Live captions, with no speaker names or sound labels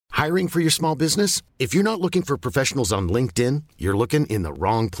Hiring for your small business? If you're not looking for professionals on LinkedIn, you're looking in the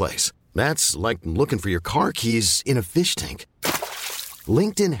wrong place. That's like looking for your car keys in a fish tank.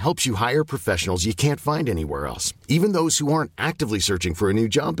 LinkedIn helps you hire professionals you can't find anywhere else, even those who aren't actively searching for a new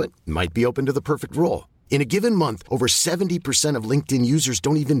job but might be open to the perfect role. In a given month, over 70% of LinkedIn users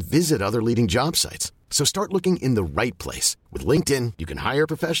don't even visit other leading job sites. So start looking in the right place. With LinkedIn, you can hire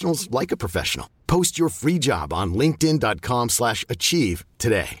professionals like a professional. Post your free job on linkedin.com/achieve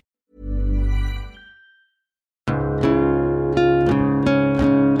today.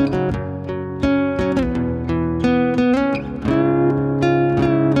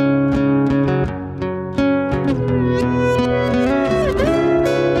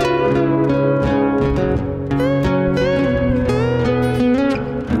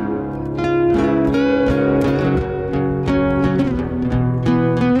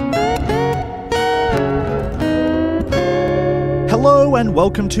 Hello and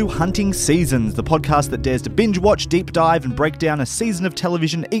welcome to Hunting Seasons, the podcast that dares to binge watch, deep dive and break down a season of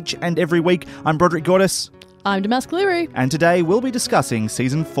television each and every week. I'm Broderick Gordis. I'm Damask Leary. And today we'll be discussing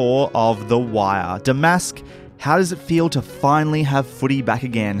Season 4 of The Wire. Damask, how does it feel to finally have footy back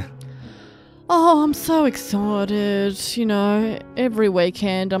again? Oh, I'm so excited. You know, every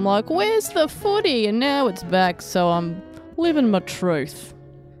weekend I'm like, where's the footy? And now it's back, so I'm living my truth.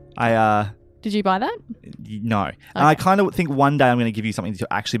 Did you buy that? No. Okay. And I kind of think one day I'm going to give you something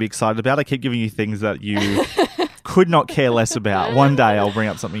to actually be excited about. I keep giving you things that you could not care less about. One day I'll bring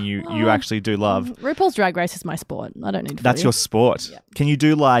up something you actually do love. RuPaul's Drag Race is my sport. I don't need footy. That's your sport. Yep. Can you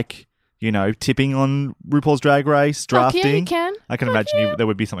do tipping on RuPaul's Drag Race, drafting? Yeah, you can. I can imagine there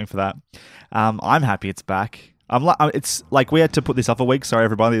would be something for that. I'm happy it's back. It's like we had to put this up a week. Sorry,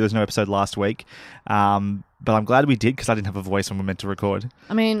 everybody. There was no episode last week. But I'm glad we did because I didn't have a voice when we were meant to record.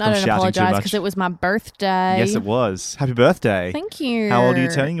 I mean, I don't apologise because it was my birthday. Yes, it was. Happy birthday. Thank you. How old are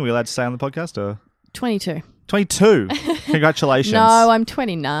you turning? Are we allowed to say on the podcast? Or 22. 22? Congratulations. No, I'm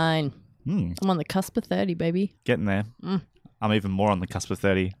 29. I'm on the cusp of 30, baby. Getting there. I'm even more on the cusp of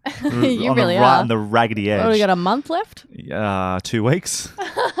 30. You really are. Right on the raggedy edge. What, we got a month left? 2 weeks.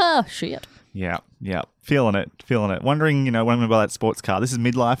 Shit. Yeah. Feeling it. Wondering, when I'm going to buy that sports car. This is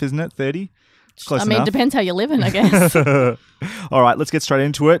midlife, isn't it? 30? Close enough. It depends how you're living, I guess. All right, let's get straight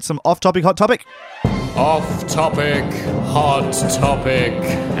into it. Some off-topic, hot topic. Off-topic, hot topic.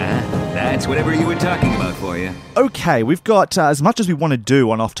 That's whatever you were talking about for you. Okay, we've got as much as we want to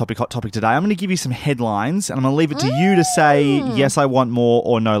do on off-topic, hot topic today. I'm going to give you some headlines, and I'm going to leave it to you to say, yes, I want more,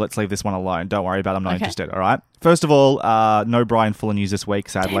 or no, let's leave this one alone. Don't worry about it, I'm not interested, all right? First of all, no Brian Fuller news this week,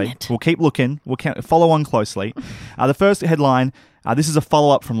 sadly. We'll keep looking. We'll follow on closely. The first headline, this is a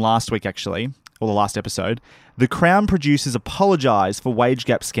follow-up from last week, actually, or the last episode. The Crown producers apologise for wage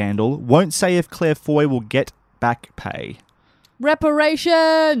gap scandal. Won't say if Claire Foy will get back pay.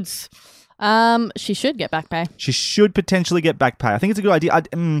 Reparations! She should get back pay. She should potentially get back pay. I think it's a good idea.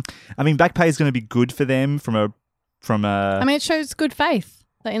 I mean, back pay is going to be good for them from a... I mean, it shows good faith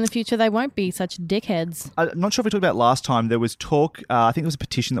that in the future they won't be such dickheads. I'm not sure if we talked about last time. There was talk, I think there was a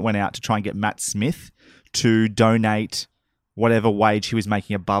petition that went out to try and get Matt Smith to donate whatever wage he was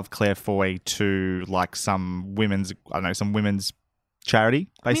making above Claire Foy to some women's charity,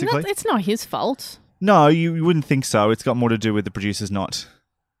 basically. I mean, it's not his fault. No, you wouldn't think so. It's got more to do with the producers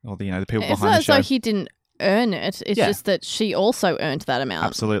or the people behind the show. It's not as though he didn't earn it. It's just that she also earned that amount.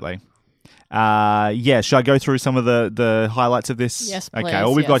 Absolutely. Should I go through some of the highlights of this? Yes, please. Okay,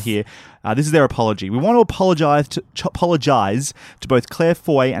 all we've got here, this is their apology. We want to apologise to both Claire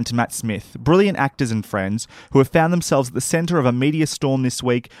Foy and to Matt Smith, brilliant actors and friends who have found themselves at the centre of a media storm this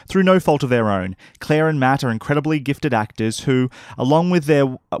week through no fault of their own. Claire and Matt are incredibly gifted actors who, along with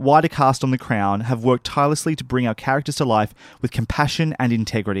their wider cast on The Crown, have worked tirelessly to bring our characters to life with compassion and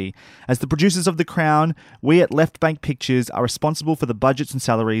integrity. As the producers of The Crown, we at Left Bank Pictures are responsible for the budgets and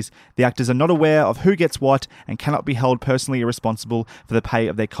salaries. The actors are not aware of who gets what and cannot be held personally irresponsible for the pay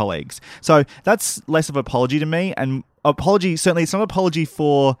of their colleagues. So that's less of an apology to me, and apology, certainly it's not an apology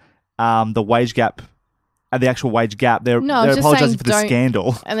for the wage gap, the actual wage gap. They're apologising for the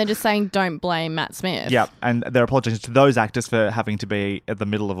scandal. And they're just saying don't blame Matt Smith. Yeah, and they're apologising to those actors for having to be at the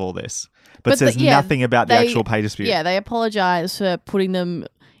middle of all this. But says nothing about the actual pay dispute. Yeah, they apologise for putting them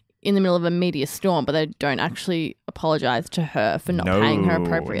in the middle of a media storm, but they don't actually apologise to her for not paying her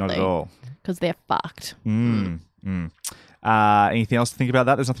appropriately. Not at all. Because they're fucked. Anything else to think about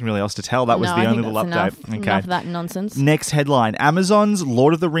that? There's nothing really else to tell. That was the only little update. Enough of that nonsense. Next headline. Amazon's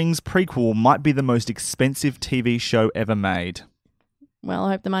Lord of the Rings prequel might be the most expensive TV show ever made. Well,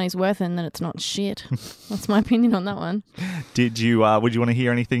 I hope the money's worth it and that it's not shit. That's my opinion on that one. Would you want to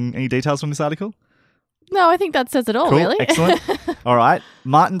hear any details from this article? No, I think that says it all, Cool, really. excellent. All right.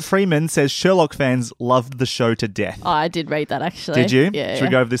 Martin Freeman says Sherlock fans loved the show to death. Oh, I did read that, actually. Did you? Yeah. Should we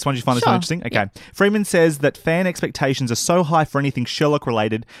go over this one? Did you find this one Sure. interesting? Okay. Freeman says that fan expectations are so high for anything Sherlock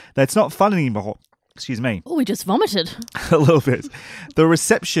related that it's not fun anymore. Excuse me. Oh, we just vomited. A little bit. The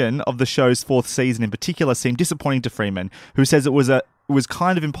reception of the show's 4th season in particular seemed disappointing to Freeman, who says it was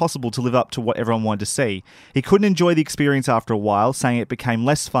kind of impossible to live up to what everyone wanted to see. He couldn't enjoy the experience after a while, saying it became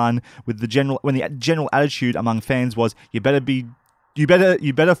less fun when the general attitude among fans was, you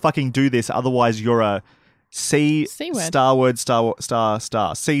better fucking do this, otherwise you're a C word. star word star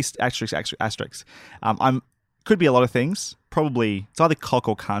C asterisk. Could be a lot of things. Probably it's either cock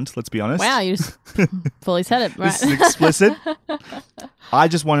or cunt. Let's be honest. Wow, you just fully said it, right? This is explicit. I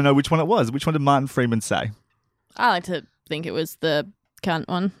just want to know which one it was. Which one did Martin Freeman say? I like to think it was the cunt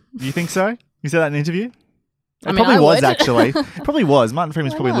one. Do you think so? You said that in an interview? I mean, probably I was, would. actually. It probably was. Martin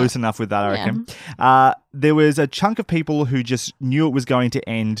Freeman's Why probably not? loose enough with that, I Yeah. reckon. There was a chunk of people who just knew it was going to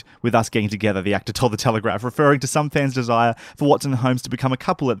end with us getting together, the actor told The Telegraph, referring to some fans' desire for Watson and Holmes to become a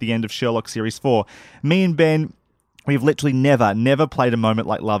couple at the end of Sherlock Series 4. Me and Ben, we've literally never played a moment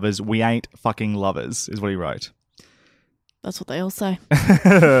like lovers. We ain't fucking lovers, is what he wrote. That's what they all say.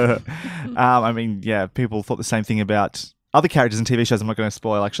 I mean, yeah, people thought the same thing about other characters in TV shows I'm not going to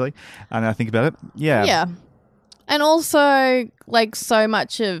spoil, actually. And I think about it. Yeah. Yeah. And also, like, so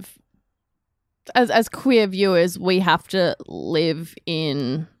much of, as queer viewers, we have to live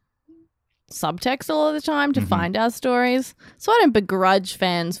in subtext all of the time to find our stories. So I don't begrudge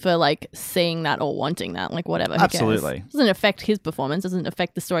fans for, like, seeing that or wanting that. Like, whatever. Who cares? Absolutely. Doesn't affect his performance. Doesn't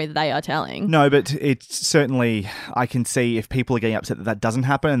affect the story that they are telling. No, but it's certainly, I can see if people are getting upset that that doesn't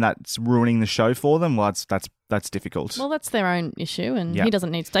happen and that's ruining the show for them, well, that's difficult. Well, that's their own issue, and Yeah. he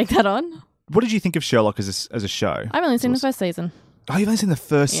doesn't need to take that on. What did you think of Sherlock as a show? I've only seen the first season. Oh, you've only seen the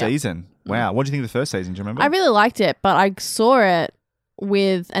first Yeah. season. Wow. What did you think of the first season? Do you remember? I really liked it, but I saw it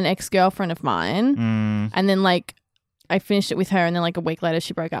with an ex-girlfriend of mine, and then, like, I finished it with her, and then, like, a week later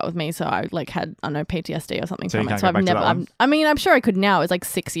she broke up with me, so I, like, had, I don't know, PTSD or something So you from it. can't So go I've back to never, that one? I mean, I'm sure I could now. It was, like,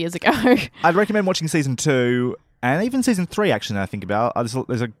 6 years ago. I'd recommend watching season 2 and even season 3, actually, now I think about it.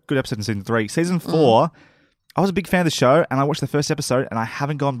 There's a good episode in season 3. Season 4, I was a big fan of the show, and I watched the first episode, and I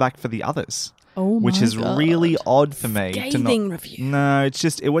haven't gone back for the others. Oh, which my is God. really odd for me. Scathing review. No, it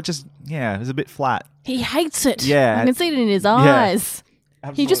was a bit flat. He hates it. Yeah. I can see it in his eyes.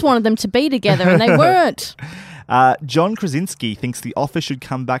 He just Absolutely. wanted them to be together, and they weren't. John Krasinski thinks The Office should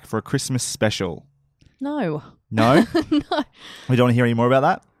come back for a Christmas special. No. No? No. We don't want to hear any more about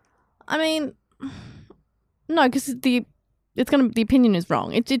that? I mean, no, because the opinion is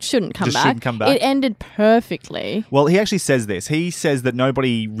wrong. It shouldn't come Just back. shouldn't come back. It ended perfectly. Well, he actually says this. He says that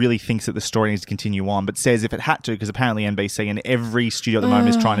nobody really thinks that the story needs to continue on, but says if it had to, because apparently NBC and every studio at the moment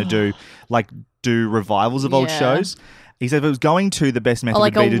is trying to do revivals of old Yeah. shows. He said if it was going to, the best method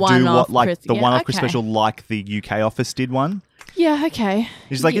like would be a to do one-off what, like Chris- the yeah, one-off Chris okay. special, like the UK Office did one. Yeah, okay.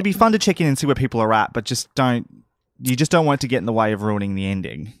 He's like, Yeah. it'd be fun to check in and see where people are at, but you just don't want it to get in the way of ruining the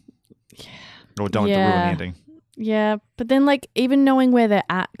ending. Or don't want it to ruin the ending. Yeah, but then, like, even knowing where they're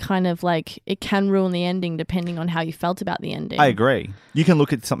at, kind of, like, it can ruin the ending depending on how you felt about the ending. I agree. You can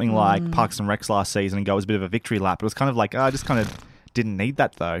look at something like Parks and Rec's last season and go, it was a bit of a victory lap. It was kind of like, I just kind of didn't need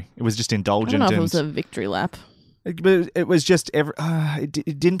that, though. It was just I indulgent. don't know if it and was a victory lap. But it was just,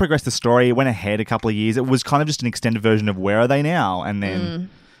 it didn't progress the story. It went ahead a couple of years. It was kind of just an extended version of where are they now? And then,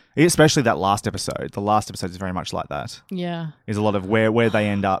 especially that last episode. The last episode is very much like that. Yeah. There's a lot of where they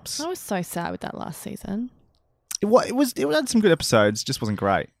end up. I was so sad with that last season. It had some good episodes, just wasn't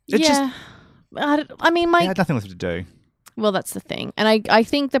great. It yeah. I mean, it had nothing left to do. Well, that's the thing. And I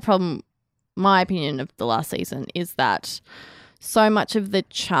think the problem, my opinion of the last season, is that so much of the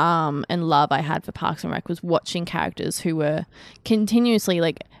charm and love I had for Parks and Rec was watching characters who were continuously,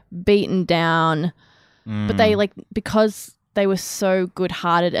 like, beaten down, but they, like, because they were so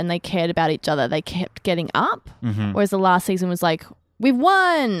good-hearted and they cared about each other, they kept getting up. Whereas the last season was like, we've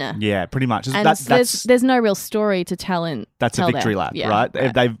won. Yeah, pretty much. And there's no real story to tell in. That's a tell victory there. lap, Yeah,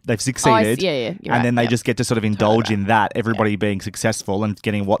 right? They've succeeded. Yeah, you're and right, then they yeah. just get to sort of indulge in that, everybody being successful and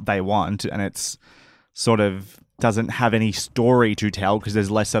getting what they want, and it's sort of doesn't have any story to tell because there's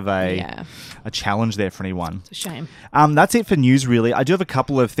less of a challenge there for anyone. It's a shame. That's it for news, really. I do have a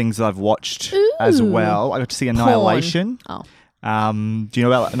couple of things that I've watched as well. I got to see Annihilation. Oh. Do you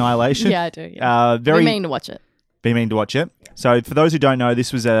know about Annihilation? Yeah, I do. Yeah. Very We're meaning to watch it. Been meaning to watch it. So for those who don't know,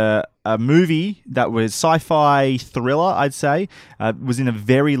 this was a movie that was sci-fi thriller, I'd say. Was in a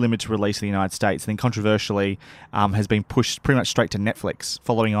very limited release in the United States, and then controversially has been pushed pretty much straight to Netflix,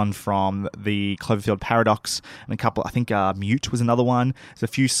 following on from the Cloverfield Paradox and a couple, I think Mute was another one. There's a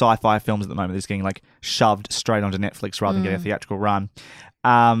few sci-fi films at the moment that's getting like shoved straight onto Netflix rather than getting a theatrical run.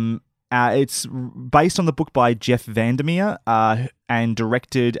 It's based on the book by Jeff Vandermeer and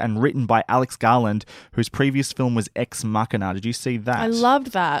directed and written by Alex Garland, whose previous film was Ex Machina. Did you see that? I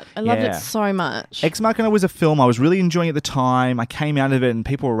loved that. I loved Yeah. it so much. Ex Machina was a film I was really enjoying at the time. I came out of it and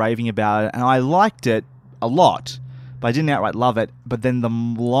people were raving about it, and I liked it a lot, but I didn't outright love it. But then the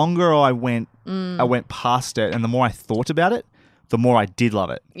longer I went past it and the more I thought about it, the more I did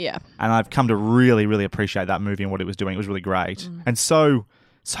love it. Yeah. And I've come to really, really appreciate that movie and what it was doing. It was really great. And so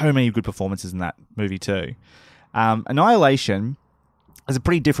many good performances in that movie too. Annihilation is a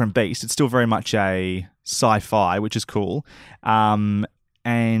pretty different beast. It's still very much a sci-fi, which is cool. And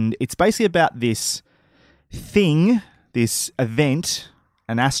it's basically about this thing, this event,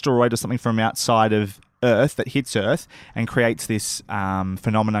 an asteroid or something from outside of Earth that hits Earth and creates this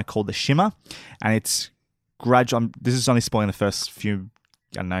phenomena called the shimmer. And it's gradual. This is only spoiling the first few,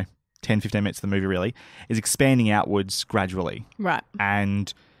 10, 15 minutes of the movie really, is expanding outwards gradually. Right.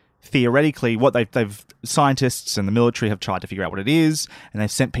 And theoretically, what they've scientists and the military have tried to figure out what it is, and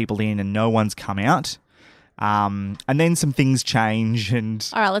they've sent people in and no one's come out. And then some things change and...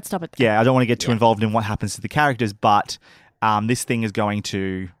 All right, let's stop it there. Yeah, I don't want to get too involved in what happens to the characters, but this thing is going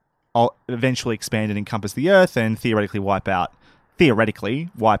to eventually expand and encompass the Earth and theoretically wipe out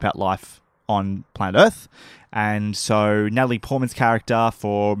life on planet Earth. And so Natalie Portman's character,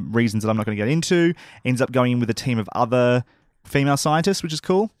 for reasons that I'm not going to get into, ends up going in with a team of other female scientists, which is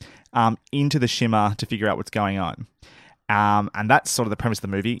cool, into the shimmer to figure out what's going on. And that's sort of the premise of the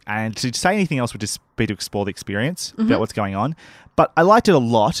movie. And to say anything else would just be to explore the experience about what's going on. But I liked it a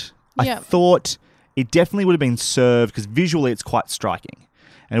lot. I thought it definitely would have been served, because visually it's quite striking.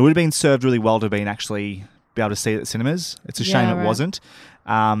 And it would have been served really well to be able to see it at the cinemas. It's a shame it wasn't.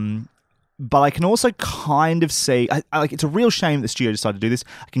 But I can also kind of see... it's a real shame that the studio decided to do this.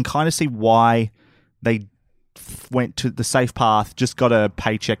 I can kind of see why they went to the safe path, just got a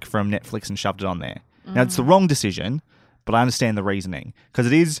paycheck from Netflix and shoved it on there. Now, it's the wrong decision, but I understand the reasoning, because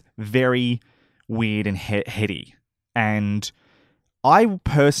it is very weird and heady. And I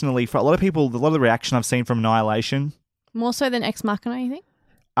personally, for a lot of people, a lot of the reaction I've seen from Annihilation... More so than Ex Machina, you think?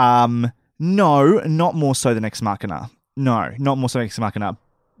 No, not more so than Ex Machina. No, not more so than Ex Machina.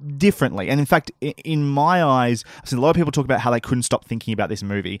 Differently. And in fact, in my eyes, I've seen a lot of people talk about how they couldn't stop thinking about this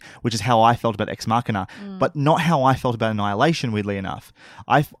movie, which is how I felt about Ex Machina, but not how I felt about Annihilation, weirdly enough.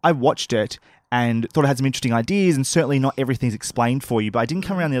 I watched it and thought it had some interesting ideas, and certainly not everything's explained for you, but I didn't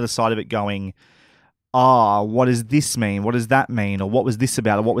come around the other side of it going, what does this mean? What does that mean? Or what was this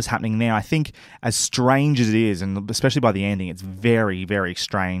about? Or what was happening there? I think as strange as it is, and especially by the ending, it's very, very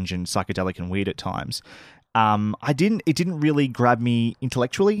strange and psychedelic and weird at times. It didn't really grab me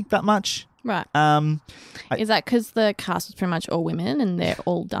intellectually that much. Right. Is that because the cast was pretty much all women and they're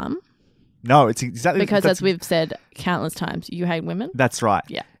all dumb? No, it's exactly... Because as we've said countless times, you hate women? That's right.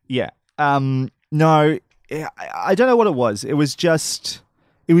 Yeah. Yeah. No, I don't know what it was. It was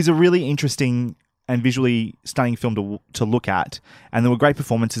a really interesting and visually stunning film to look at, and there were great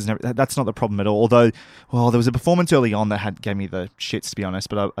performances and everything. That's not the problem at all. Although, there was a performance early on that gave me the shits, to be honest.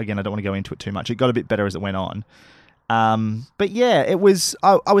 But again, I don't want to go into it too much. It got a bit better as it went on. But yeah, it was.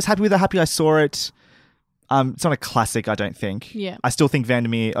 I was happy with it. Happy I saw it. It's not a classic, I don't think. Yeah. I still think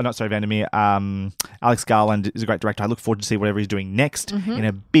Alex Garland is a great director. I look forward to see whatever he's doing next in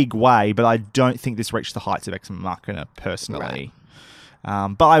a big way. But I don't think this reached the heights of Ex Machina personally. Right.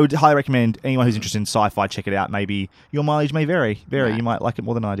 But I would highly recommend anyone who's interested in sci-fi, check it out. Maybe your mileage may vary. Right. You might like it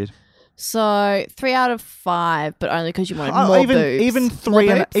more than I did. So 3 out of 5, but only because you wanted more boobs. Even More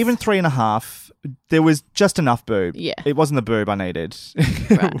boobs? even 3.5. There was just enough boob. Yeah. It wasn't the boob I needed.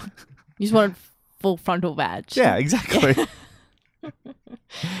 Right. You just wanted full frontal badge. Yeah, exactly.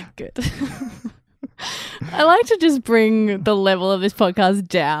 Good. I like to just bring the level of this podcast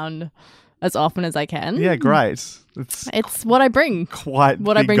down as often as I can. Yeah, great. It's what I bring. Quite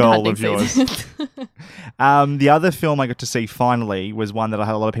what big I bring to goal hunting of yours. season. The other film I got to see finally was one that I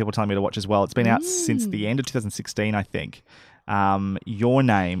had a lot of people telling me to watch as well. It's been out since the end of 2016, I think. Your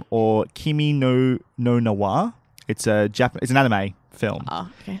Name, or Kimi no Nawa. It's an anime film. Oh,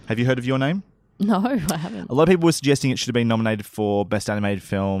 okay. Have you heard of Your Name? No, I haven't. A lot of people were suggesting it should have been nominated for Best Animated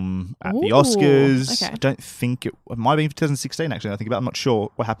Film at the Ooh, Oscars. okay. I don't think it might have been 2016, actually. I think about. I'm not sure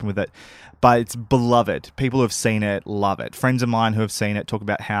what happened with it, but it's beloved. People who have seen it love it. Friends of mine who have seen it talk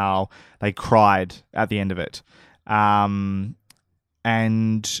about how they cried at the end of it. And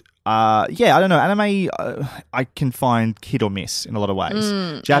I don't know. Anime, I can find hit or miss in a lot of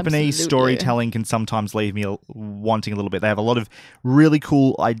ways. Japanese absolutely. storytelling can sometimes leave me wanting a little bit. They have a lot of really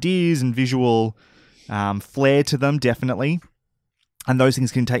cool ideas and visual flair to them, definitely. And those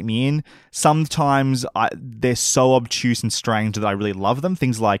things can take me in. Sometimes they're so obtuse and strange that I really love them.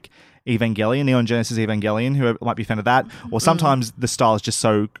 Things like Evangelion, Neon Genesis Evangelion, who might be a fan of that. Or sometimes the style is just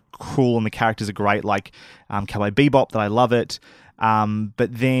so cool and the characters are great, like Cowboy Bebop, that I love it. But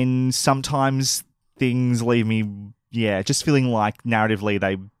then sometimes things leave me, just feeling like narratively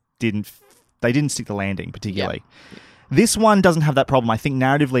they didn't stick the landing particularly. Yep. This one doesn't have that problem. I think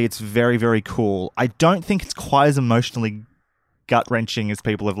narratively it's very, very cool. I don't think it's quite as emotionally gut-wrenching as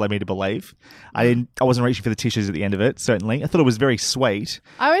people have led me to believe. I wasn't reaching for the tissues at the end of it, certainly. I thought it was very sweet.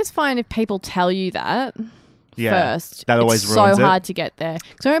 I always find if people tell you that first, that always it's ruins so it. hard to get there.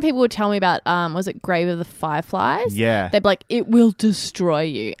 Because I remember people would tell me about, was it Grave of the Fireflies? Yeah. They'd be like, it will destroy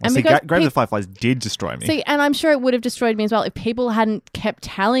you. Well, see, Grave of the Fireflies did destroy me. See, and I'm sure it would have destroyed me as well if people hadn't kept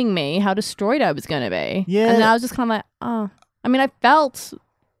telling me how destroyed I was going to be. Yeah. And then I was just kind of like, oh. I mean,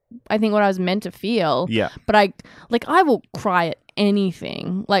 I think what I was meant to feel. Yeah. But I will cry at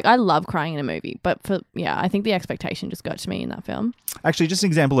anything. Like, I love crying in a movie. But I think the expectation just got to me in that film. Actually, just an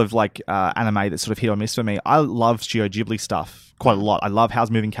example of anime that's sort of hit or miss for me. I love Studio Ghibli stuff quite a lot. I love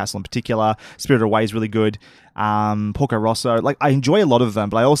Howl's Moving Castle in particular. Spirited Away is really good. Porco Rosso. I enjoy a lot of them,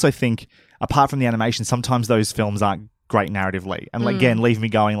 but I also think, apart from the animation, sometimes those films aren't great narratively. And again, leave me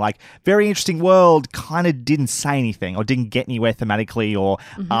going very interesting world, kind of didn't say anything or didn't get anywhere thematically or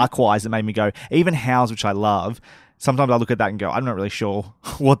arc-wise that made me go. Even Howl's, which I love, sometimes I look at that and go, I'm not really sure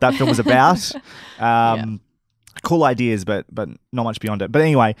what that film was about. Cool ideas, but not much beyond it. But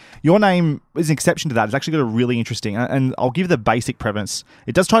anyway, Your Name is an exception to that. It's actually got a really interesting, and I'll give the basic premise.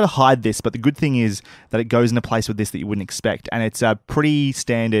 It does try to hide this, but the good thing is that it goes in a place with this that you wouldn't expect. And it's a pretty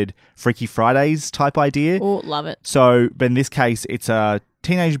standard Freaky Fridays type idea. Oh, love it. So, but in this case, it's a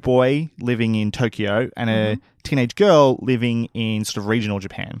teenage boy living in Tokyo and a teenage girl living in sort of regional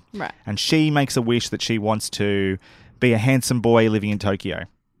Japan. Right. And she makes a wish that she wants to be a handsome boy living in Tokyo.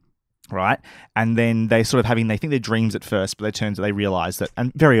 Right. And then they think they're dreams at first, but they realize that,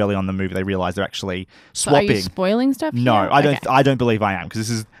 and very early on in the movie, they realize they're actually swapping. So are you spoiling stuff here? No, I don't believe I am, because this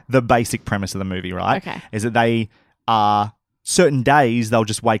is the basic premise of the movie, right? Okay. Is that they are certain days they'll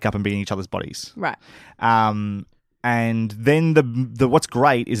just wake up and be in each other's bodies. Right. And then the what's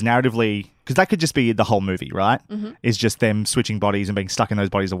great is narratively, because that could just be the whole movie, right? Is just them switching bodies and being stuck in those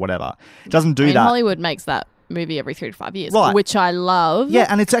bodies or whatever. It doesn't do that. Hollywood makes that movie every 3 to 5 years, right, which I love. Yeah,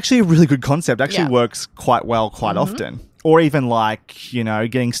 and it's actually a really good concept. It actually works quite well quite often. Or even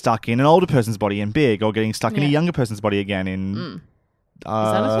getting stuck in an older person's body in Big, or getting stuck in a younger person's body again in... Is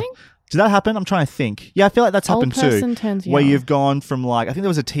that a thing? Did that happen? I'm trying to think. Yeah, I feel like that's happened person too. Turns where young. you've gone from I think there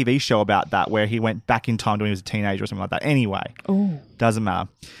was a TV show about that where he went back in time to when he was a teenager or something like that. Anyway, doesn't matter.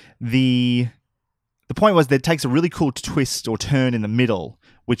 The point was that it takes a really cool twist or turn in the middle,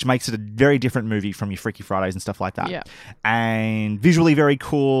 which makes it a very different movie from your Freaky Fridays and stuff like that. Yeah. And visually very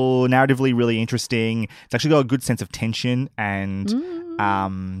cool, narratively really interesting. It's actually got a good sense of tension and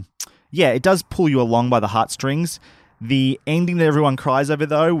it does pull you along by the heartstrings. The ending that everyone cries over,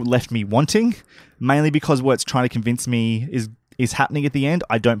 though, left me wanting, mainly because what it's trying to convince me is happening at the end,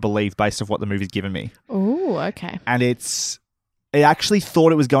 I don't believe based off what the movie's given me. Oh, okay. And I actually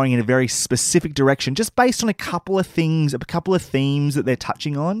thought it was going in a very specific direction, just based on a couple of things, a couple of themes that they're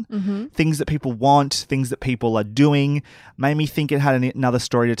touching on, things that people want, things that people are doing. Made me think it had another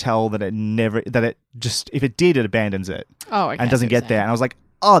story to tell that if it did, it abandons it. Oh, okay. And doesn't get there. And I was like,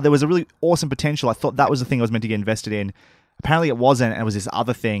 there was a really awesome potential. I thought that was the thing I was meant to get invested in. Apparently it wasn't, and it was this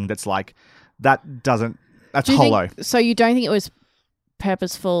other thing that's that's hollow. So you don't think it was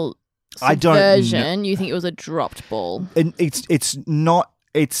purposeful subversion? You think it was a dropped ball? And it's not.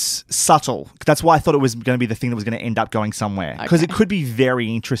 It's subtle. That's why I thought it was going to be the thing that was going to end up going somewhere. Because it could be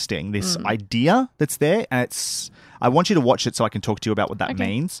very interesting, this idea that's there. And I want you to watch it so I can talk to you about what that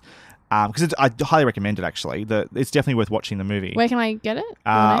means. Because I highly recommend it, actually. It's definitely worth watching the movie. Where can I get it?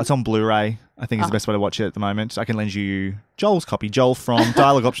 It's on Blu-ray, I think is the best way to watch it at the moment. I can lend you Joel's copy. Joel from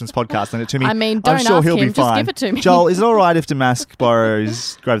Dialogue Options Podcast. Lend it to me. I mean, I'm don't sure ask he'll him, be fine. just give it to me. Joel, is it all right if Damask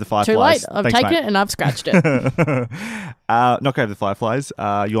borrows Grave the Fireflies? Too late. I've Thanks, taken mate. it and I've scratched it. Not Grave the Fireflies.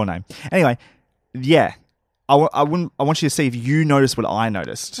 Your Name. Anyway, yeah. I want you to see if you noticed what I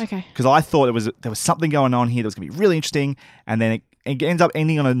noticed. Okay. Because I thought there was something going on here that was going to be really interesting, and then it ends up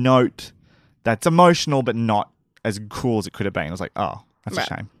ending on a note that's emotional but not as cool as it could have been. I was like, oh, that's a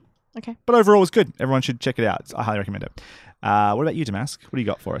shame. Okay. But overall, it was good. Everyone should check it out. I highly recommend it. What about you, Damask? What do you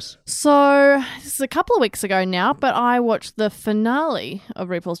got for us? So, this is a couple of weeks ago now, but I watched the finale of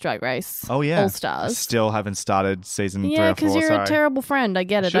RuPaul's Drag Race. Oh, yeah. All I Stars. still haven't started season 3 or 4. Yeah, because you're sorry. a terrible friend. I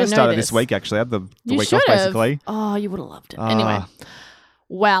get it. Should I have know started this this week, actually. I had the You week off, should have. basically. Oh, you would have loved it. Ah. Anyway.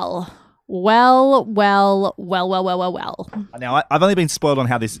 Well. Now, I've only been spoiled on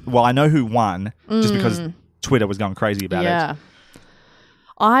how this... Well, I know who won, just because Twitter was going crazy about Yeah. it.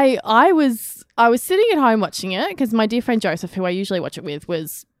 I was sitting at home watching it because my dear friend Joseph, who I usually watch it with,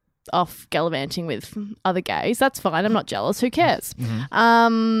 was off gallivanting with other gays. That's fine. I'm not jealous. Who cares?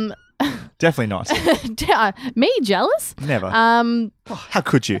 Definitely not. Me jealous? Never. Um, How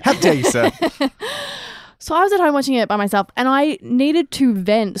could you? How dare you, sir? So I was at home watching it by myself, and I needed to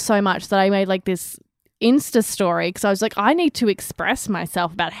vent so much that I made like this Insta story because I was like, I need to express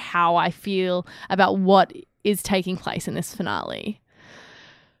myself about how I feel about what is taking place in this finale.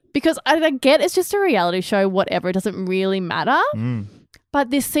 Because I get it's just a reality show, whatever. It doesn't really matter. But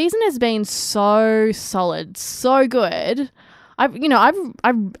this season has been so solid, so good. I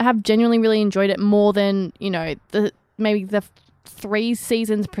have genuinely really enjoyed it more than, maybe the 3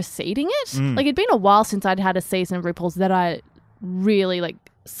 seasons preceding it. Like, it'd been a while since I'd had a season of RuPaul's that I really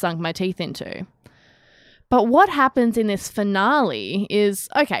sunk my teeth into. But what happens in this finale is,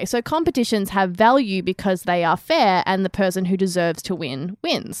 okay, so competitions have value because they are fair and the person who deserves to win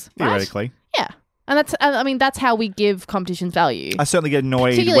wins. Right? Theoretically. Yeah. And that's how we give competitions value. I certainly get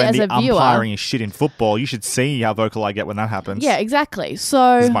annoyed Particularly when as the a viewer. umpiring is shit in football. You should see how vocal I get when that happens. Yeah, exactly.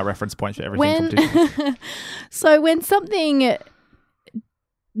 So This is my reference point for everything competition. So when something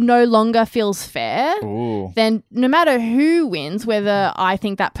no longer feels fair, Ooh. then no matter who wins, whether I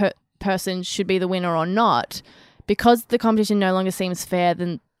think that person should be the winner or not, because the competition no longer seems fair,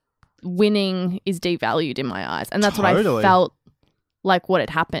 then winning is devalued in my eyes. And that's what I Totally. felt like what had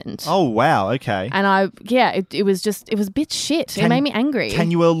happened. Oh, wow. Okay. And it was a bit shit. It made me angry.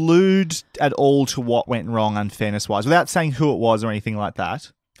 Can you allude at all to what went wrong unfairness-wise without saying who it was or anything like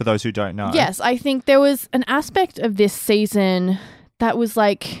that, for those who don't know? Yes, I think there was an aspect of this season that was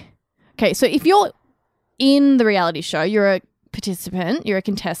like, okay, so if you're in the reality show, you're a participant, you're a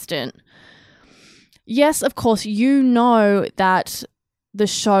contestant. Yes, of course, you know that the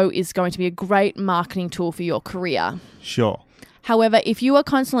show is going to be a great marketing tool for your career. Sure. However, if you are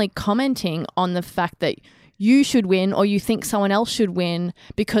constantly commenting on the fact that you should win or you think someone else should win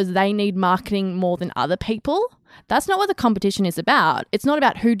because they need marketing more than other people, that's not what the competition is about. It's not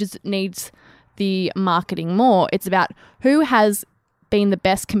about who needs the marketing more. It's about who has been the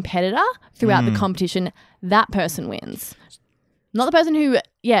best competitor throughout the competition. That person wins. Not the person who,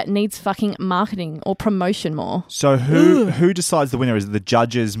 needs fucking marketing or promotion more. So who decides the winner? Is it the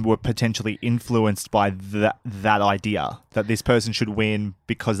judges were potentially influenced by that idea that this person should win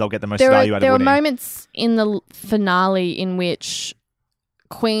because they'll get the most value out of There winning? were moments in the finale in which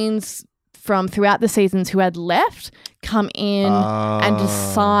queens from throughout the seasons who had left come in and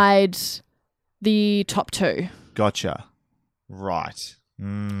decide the top 2. Gotcha. Right.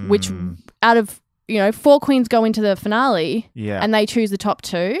 Which out of 4 queens go into the finale and they choose the top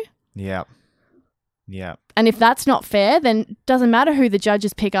 2. Yeah. Yeah. And if that's not fair, then it doesn't matter who the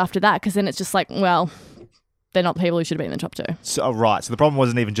judges pick after that, because then it's just like, well, they're not the people who should have been in the top 2. So right. So the problem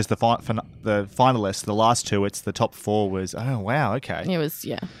wasn't even just the finalists, the last 2. It's the top 4 was. Oh wow. Okay. It was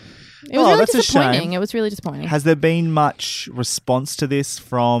It was really that's a disappointing. shame. It was really disappointing. Has there been much response to this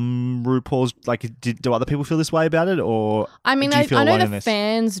from RuPaul's? Like, do other people feel this way about it, or I mean, do you feel I know alone in the this?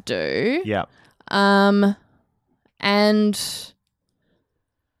 fans do. Yeah. And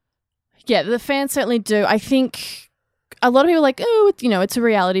the fans certainly do. I think a lot of people are like, oh, it's a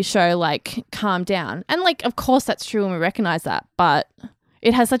reality show, like, calm down. And like, of course that's true and we recognize that, but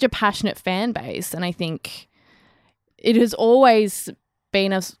it has such a passionate fan base. And I think it has always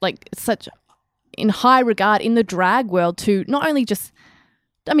been such in high regard in the drag world to not only just,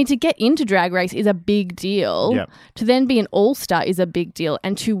 to get into Drag Race is a big deal. Yep. To then be an all-star is a big deal.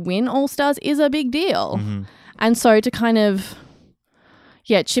 And to win all-stars is a big deal. Mm-hmm. And so to kind of,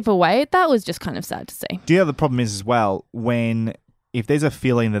 chip away at that was just kind of sad to see. Do you have the problem is as well if there's a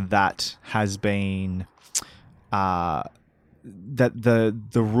feeling that has been that the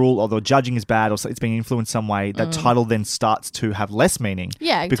rule or the judging is bad or it's being influenced some way, that title then starts to have less meaning.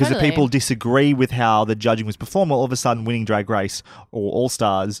 Yeah, because totally. if people disagree with how the judging was performed, well, all of a sudden winning Drag Race or All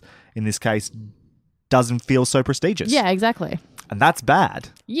Stars in this case doesn't feel so prestigious. Yeah, exactly. And that's bad.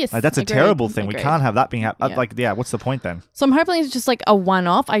 Yes, That's a agreed, terrible thing. agreed. We can't have that being Yeah. what's the point then? So I'm hoping it's just like a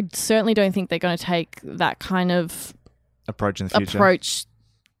one-off. I certainly don't think they're going to take that kind of Approach in the future. approach,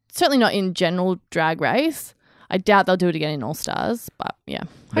 certainly not in general Drag Race. I doubt they'll do it again in All Stars, but yeah,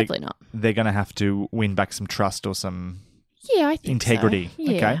 hopefully not. They're going to have to win back some trust or some Yeah, I think integrity. so.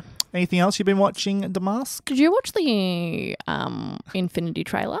 Yeah. Okay. Anything else you've been watching, Damask? Did you watch the Infinity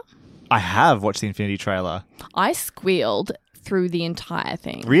trailer? I have watched the Infinity trailer. I squealed through the entire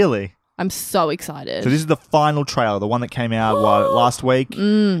thing. Really? I'm so excited. So this is the final trailer, the one that came out last week, with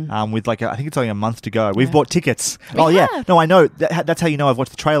I think it's only a month to go. We've bought tickets. Yeah, no, I know. That's how you know I've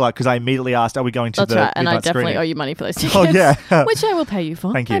watched the trailer, because I immediately asked, "Are we going to That's the right, and I midnight definitely screening?" owe you money for those tickets. Oh yeah, which I will pay you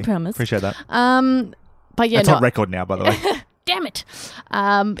for. Thank you. I promise. Appreciate that. But yeah, That's no. on record now, by the way. Damn it.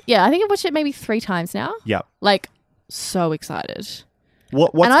 Yeah, I think I've watched it maybe 3 times now. Yeah. Like, so excited.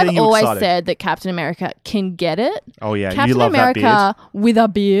 What's and getting I've you always excited? said that Captain America can get it. Oh yeah, you Captain love that beard. America with a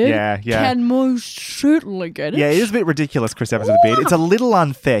beard Yeah. can most certainly get it. Yeah, it is a bit ridiculous, Chris Evans with a beard. It's a little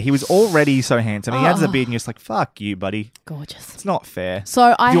unfair. He was already so handsome. He adds a beard and you're just like, fuck you, buddy. Gorgeous. It's not fair.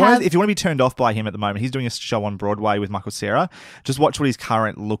 So If you want to be turned off by him at the moment, he's doing a show on Broadway with Michael Cera. Just watch what his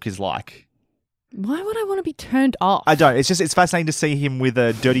current look is like. Why would I want to be turned off? I don't. It's fascinating to see him with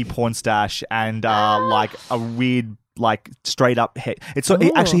a dirty porn stash and like a weird, like straight up head.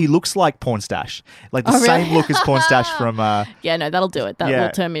 He looks like Porn Stash, like the same really? look as Porn Stash from. Yeah, no, that'll do it. That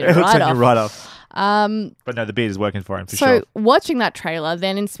will turn me it'll right turn off. you right off. But no, the beard is working for him for sure. So watching that trailer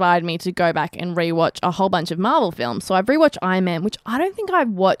then inspired me to go back and rewatch a whole bunch of Marvel films. So I've rewatched Iron Man, which I don't think I've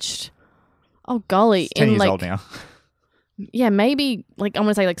watched. Oh golly, It's 10 in years like old now. yeah, maybe like I'm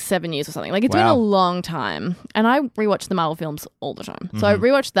gonna say like 7 years or something. Like it's been Wow. a long time, and I rewatch the Marvel films all the time. So I Mm-hmm.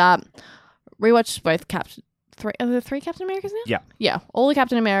 rewatched that. Rewatched both Are there 3 Captain Americas now? Yeah. Yeah, all the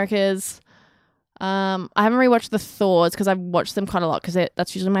Captain Americas. I haven't rewatched the Thors because I've watched them quite a lot because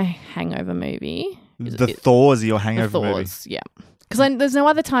that's usually my hangover movie. The Thors are your The hangover movie. Thors, yeah. Because there's no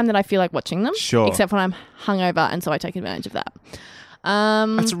other time that I feel like watching them. Sure. Except when I'm hungover, and so I take advantage of that.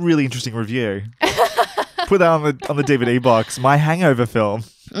 That's a really interesting review. Put that on the DVD box. My hangover film.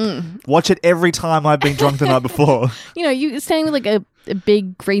 Watch it every time I've been drunk the night before. You know, you're staying with like a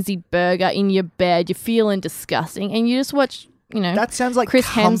big greasy burger in your bed, you're feeling disgusting, and you just watch, you know, That sounds like Chris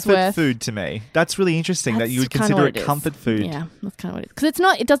comfort Hemsworth. food to me. That's really interesting that you would That's kinda consider what it it is. comfort food. Yeah, that's kind of what it is.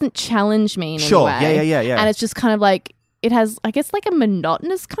 Because it doesn't challenge me in Sure. any way. Yeah. And it's just kind of like, it has, I guess, like a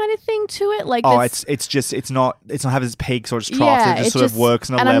monotonous kind of thing to it. Like, Oh, there's- it's not having its peaks or its troughs. yeah, it just sort of works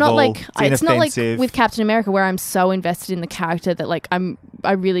on a and level. I'm not like, it's not like inoffensive. with Captain America where I'm so invested in the character that like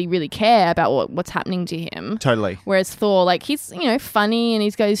I really, really care about what's happening to him. Totally. Whereas Thor, like he's, you know, funny and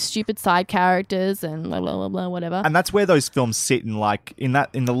he's got his stupid side characters and blah, blah, blah, blah, whatever. And that's where those films sit in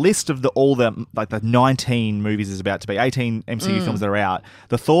the list of the 19 movies is about to be 18 MCU films that are out.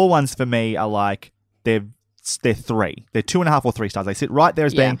 The Thor ones for me are like they're 3. They're 2.5 or 3 stars. They sit right there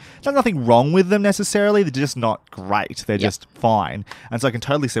as being there's nothing wrong with them necessarily. They're just not great. They're just fine. And so I can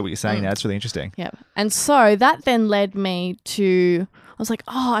totally see what you're saying there. It's really interesting. Yeah. And so that then led me to, I was like,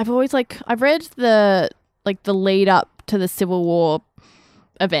 oh, I've read the lead up to the Civil War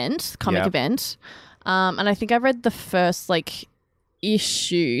comic event. And I think I read the first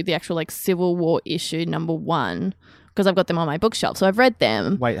issue, the actual Civil War issue #1, because I've got them on my bookshelf. So I've read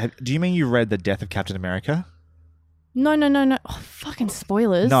them. Wait, do you mean you read The Death of Captain America? No. Oh, fucking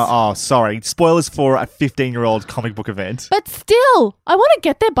spoilers. No, oh, sorry. Spoilers for a 15-year-old comic book event. But still, I want to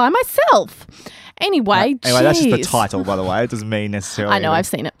get there by myself. Anyway, That's just the jeez. title, by the way. It doesn't mean necessarily. I know, I've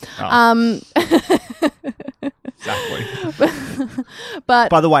seen it. Oh. Exactly. But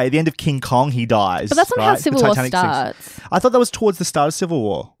By the way, at the end of King Kong, he dies. But that's not how right? Civil The War Titanic sinks. starts. I thought that was towards the start of Civil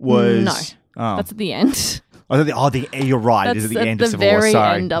War. No. Oh. That's at the end. You're right. That's it is at the at end the of Civil War. very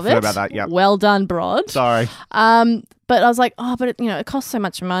Sorry. end of I forgot it. about that. Yeah. Well done, Brod. Sorry. But I was like, but it costs so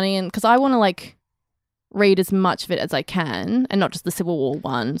much money, and because I want to read as much of it as I can, and not just the Civil War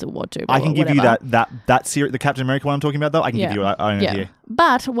 1, Civil War 2. I can give whatever. you that series, the Captain America one I'm talking about, though. I can give you it. I own it here.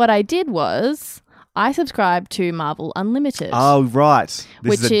 But what I did was I subscribed to Marvel Unlimited. Oh, right.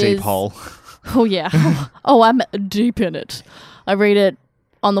 This is a Which deep is- hole. Oh, yeah. Oh, I'm deep in it. I read it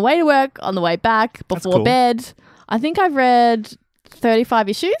on the way to work, on the way back, before cool. bed. I think I've read 35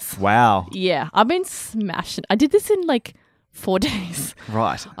 issues. Wow. Yeah, I've been smashing. I did this in 4 days.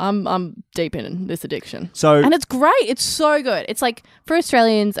 Right. I'm deep in this addiction. So, And it's great. It's so good. It's for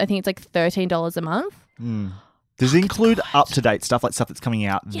Australians, I think it's $13 a month. does it include up-to-date stuff, like stuff that's coming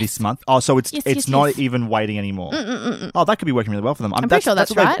out this month? Oh, so it's Yes, not yes. even waiting anymore. Oh, that could be working really well for them. I'm pretty sure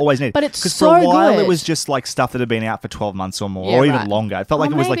that's what they've right. always needed. But it's Because so for a while, good. it was just stuff that had been out for 12 months or more, Yeah, or even right. longer. It felt like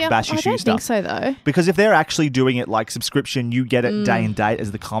it was maybe bash I issue don't stuff. think so, though. Because if they're actually doing it like subscription, you get it day and date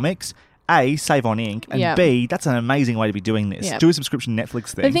as the comics. A, save on ink, and Yeah. B, that's an amazing way to be doing this. Yeah. Do a subscription Netflix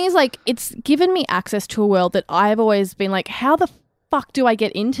thing. The thing is, it's given me access to a world that I've always been how the fuck do I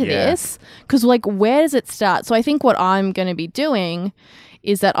get into Yeah. this? Because like, where does it start? So I think what I'm going to be doing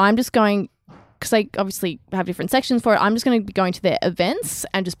is that I'm just going, because I obviously have different sections for it. I'm just going to be going to their events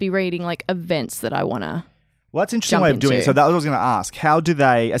and just be reading like events that I want to. Well, that's an interesting Jump way of doing it. into. So that was what I was going to ask. How do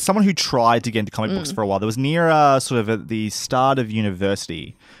they, as someone who tried to get into comic books for a while, there was near sort of at the start of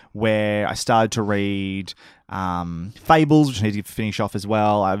university where I started to read Fables, which I need to finish off as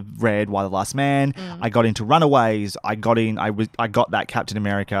well. I've read Why the Last Man. I got into Runaways. I got that Captain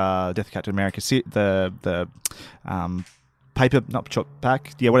America, Death of Captain America, the paper, not shop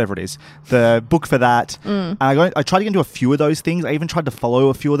pack, yeah, whatever it is, the book for that. And I tried to get into a few of those things. I even tried to follow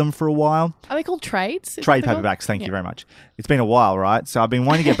a few of them for a while. Are they called trades? Is Trade that what they're paperbacks, thank Yeah. you very much. It's been a while, right? So I've been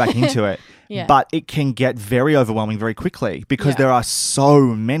wanting to get back into it. Yeah. But it can get very overwhelming very quickly because Yeah. there are so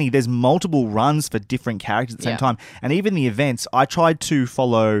many. There's multiple runs for different characters at the same Yeah. time. And even the events, I tried to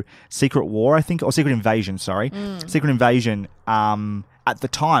follow Secret War, I think, or Secret Invasion, sorry. Secret Invasion at the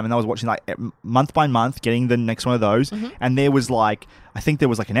time. And I was watching like month by month, getting the next one of those. And there was like, I think there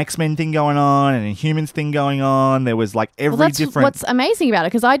was like an X-Men thing going on and a Humans thing going on. There was like every Well, that's different... what's amazing about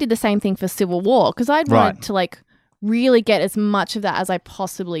it, because I did the same thing for Civil War, because I'd wanted Right. to like really get as much of that as I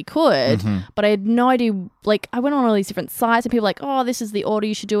possibly could, Mm-hmm. but I had no idea. Like, I went on all these different sites and people were like, oh, this is the order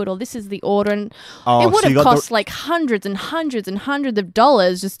you should do it, or this is the order, and Oh, it would so you have got the- cost like hundreds and hundreds and hundreds of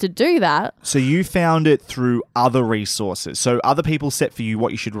dollars just to do that. So you found it through other resources. So other people set for you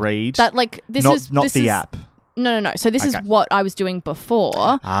what you should read. That like this not is not this the is, app. No. So this is Okay. what I was doing before.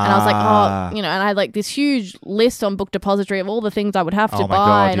 And I was like, oh, you know, and I had like this huge list on Book Depository of all the things I would have to Oh my buy.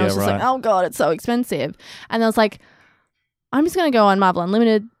 God, and I was yeah, just like, right. oh God, it's so expensive. And I was like, I'm just going to go on Marvel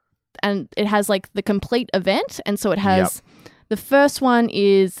Unlimited, and it has like the complete event. And so it has the first one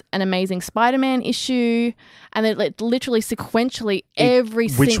is an Amazing Spider-Man issue, and then like literally sequentially every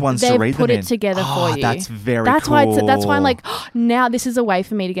which single ones to they've read put them it in? together Oh, for you. that's very that's why cool. that's why I'm like, oh, now this is a way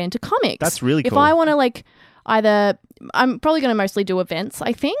for me to get into comics. That's really If cool. I want to like either, I'm probably going to mostly do events,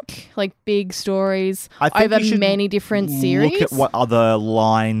 I think, like big stories I think over you should many different series. Look at what other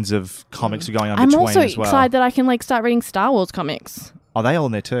lines of comics are going on I'm between also as well. excited that I can like start reading Star Wars comics. Are they all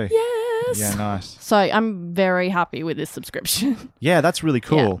in there too? Yes. Yeah, nice. So I'm very happy with this subscription. Yeah, that's really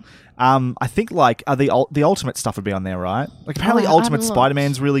cool. I think like the Ultimate stuff would be on there, right? Like apparently I Ultimate haven't looked.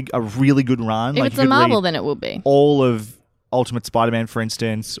 Spider-Man's really a really good run. If like it's you a could Marvel, read then it will be. all of Ultimate Spider-Man, for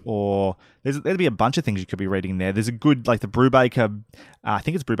instance, or there'd be a bunch of things you could be reading there. There's a good, like the Brubaker, I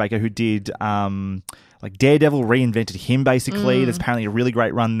think it's Brubaker who did like Daredevil, reinvented him basically. There's apparently a really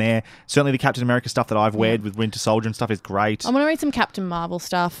great run there. Certainly the Captain America stuff that I've read with Winter Soldier and stuff is great. I'm going to read some Captain Marvel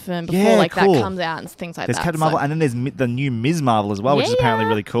stuff before Yeah, like cool. that comes out and things like There's that. Captain Marvel, and then there's the new Ms. Marvel as well, which is apparently Yeah.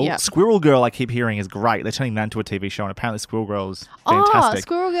 really cool. Yeah. Squirrel Girl, I keep hearing, is great. They're turning that into a TV show, and apparently Squirrel Girl is Oh, fantastic.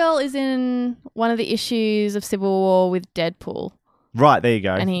 Squirrel Girl is in one of the issues of Civil War with Deadpool. Right, there you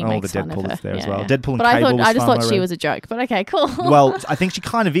go. And he all the makes fun of Deadpool her. is there as Yeah, well. yeah. Deadpool and But I Cable thought was I just fun, thought she read. was a joke. But okay, cool. Well, I think she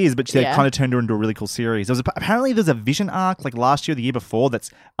kind of is, but they Yeah. kind of turned her into a really cool series. Apparently there's a Vision arc like last year or the year before that's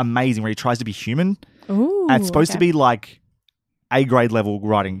amazing where he tries to be human. Ooh, And it's supposed to okay. be like A-grade level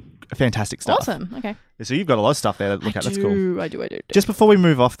writing. Fantastic stuff. Awesome. Okay. So you've got a lot of stuff there to look at. That's cool. I do. Just before we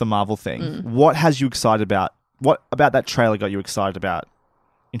move off the Marvel thing, what has you excited about? What about that trailer got you excited about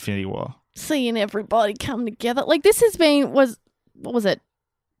Infinity War? Seeing everybody come together. Like this has been what was it?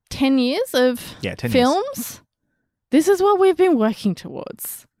 10 years of 10 years. films? This is what we've been working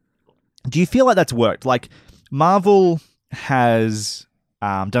towards. Do you feel like that's worked? Like Marvel has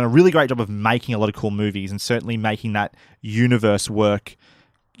done a really great job of making a lot of cool movies and certainly making that universe work.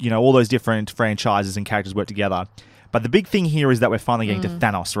 You know, all those different franchises and characters work together. But the big thing here is that we're finally getting to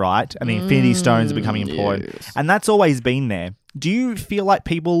Thanos, right? And the Infinity Stones are becoming important. Yes. And that's always been there. Do you feel like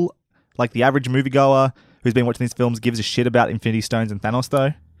people, like the average moviegoer who's been watching these films, gives a shit about Infinity Stones and Thanos,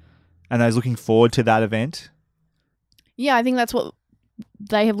 though? And those looking forward to that event? Yeah, I think that's what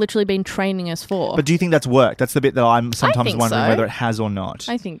they have literally been training us for. But do you think that's worked? That's the bit that I'm sometimes think wondering so. whether it has or not.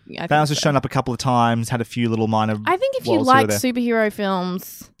 I think Thanos has shown up a couple of times, had a few little minor. I think if you roles here or like there. superhero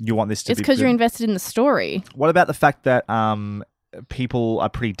films, You want this to it's be because you're good. invested in the story. What about the fact that people are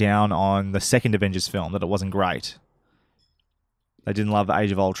pretty down on the second Avengers film, that it wasn't great? They didn't love the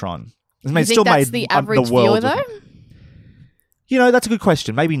Age of Ultron. I mean, You it think still that's made the average the world viewer, of- though? You know, that's a good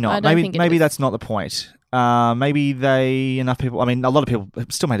question. Maybe I not. don't Maybe think it maybe is. that's not the point. Maybe enough people. I mean, a lot of people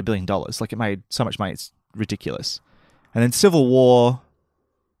it still made $1 billion. Like it made so much money, it's ridiculous. And then Civil War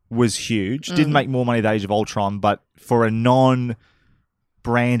was huge. Mm. Didn't make more money than Age of Ultron, but for a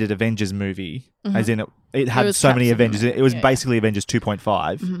non-branded Avengers movie, as in it had was so many Captain Avengers. America, It was yeah. basically Avengers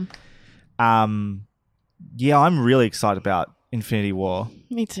 2.5. Yeah, I'm really excited about Infinity War.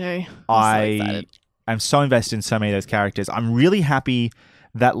 Me too. I'm so I excited. I'm so invested in so many of those characters. I'm really happy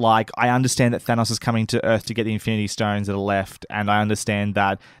that, like, I understand that Thanos is coming to Earth to get the Infinity Stones that are left, and I understand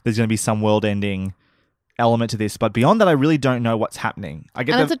that there's going to be some world-ending element to this. But beyond that, I really don't know what's happening. And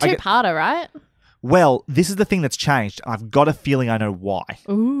it's a two-parter, right? Well, this is the thing that's changed. I've got a feeling I know why.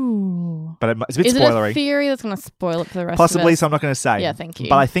 Ooh. But it's a bit Is spoilery. it a theory that's going to spoil it for the rest Possibly, of us? so I'm not going to say. Yeah, thank you.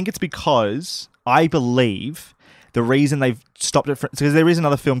 But I think it's because I believe the reason they've stopped it, because there is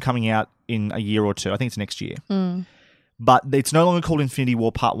another film coming out in a year or two. I think it's next year. But it's no longer called Infinity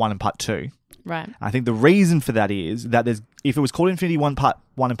War Part 1 and Part 2. Right. I think the reason for that is that if it was called Infinity War Part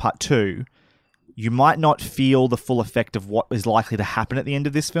 1 and Part 2, you might not feel the full effect of what is likely to happen at the end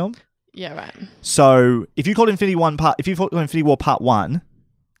of this film. Yeah, right. So if you called Infinity War Part 1,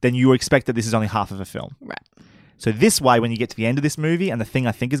 then you would expect that this is only half of a film. Right. So this way, when you get to the end of this movie and the thing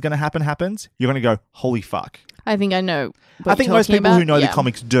I think is going to happen happens, you're going to go, holy fuck. I think I know what I think you're most talking people who about. know the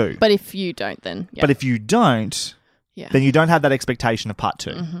comics do. But if you don't, then... Yeah. But if you don't, then you don't have that expectation of Part 2.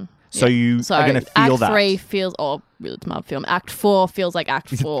 Mm-hmm. So you are going to feel Act that. 3 feels... Or really, it's my film. Act 4 feels like Act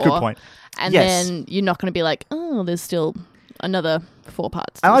 4. Good point. And Yes. then you're not going to be like, oh, there's still another 4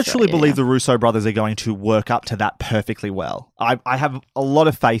 parts. And I truly believe the Russo brothers are going to work up to that perfectly well. I have a lot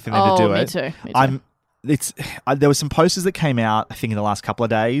of faith in them to do me it. too. Me too. There were some posters that came out, I think, in the last couple of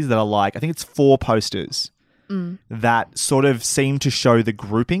days that are like, I think it's 4 posters that sort of seem to show the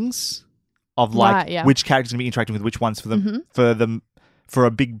groupings of like Right, yeah. which characters are going to be interacting with which ones for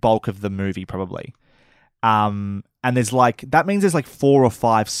a big bulk of the movie, probably. And there's like, that means there's like 4 or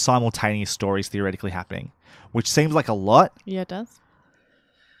 5 simultaneous stories theoretically happening, which seems like a lot. Yeah, it does.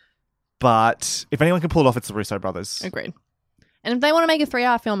 But if anyone can pull it off, it's the Russo brothers. Agreed. And if they want to make a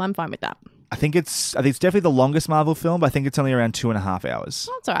 3-hour film, I'm fine with that. I think it's definitely the longest Marvel film, but I think it's only around 2.5 hours.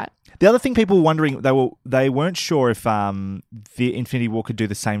 That's all right. The other thing people were wondering, they weren't sure if the Infinity War could do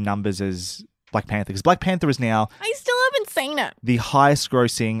the same numbers as Black Panther, because Black Panther is now I still haven't seen it. the highest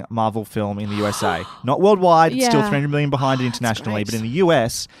grossing Marvel film in the USA. Not worldwide, it's still Yeah. $300 million behind it internationally, great. but in the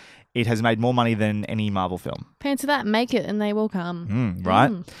US, it has made more money than any Marvel film. Pants that, make it, and they will come.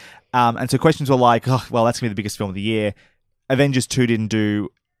 Right? And so questions were like, oh, well, that's going to be the biggest film of the year. Avengers 2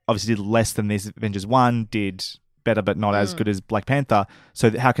 obviously did less than this. Avengers 1 did better, but not as good as Black Panther.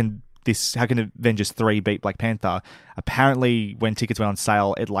 So how can Avengers 3 beat Black Panther? Apparently, when tickets went on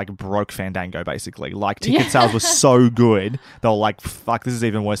sale, it like broke Fandango, basically. Like, ticket sales were so good, they were like, fuck, this is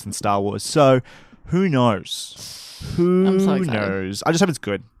even worse than Star Wars. So, who knows? I'm so excited. Knows? I just hope it's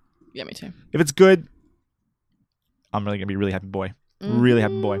good. Yeah, me too. If it's good, I'm really going to be really happy boy. Really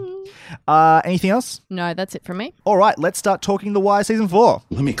happy boy. Anything else? No, that's it from me. All right, let's start talking The Wire Season 4.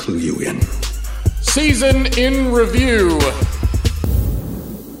 Let me clue you in. Season in review.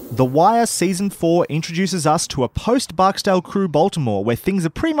 The Wire Season 4 introduces us to a post-Barksdale Crew Baltimore where things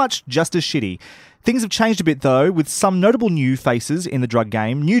are pretty much just as shitty. Things have changed a bit though, with some notable new faces in the drug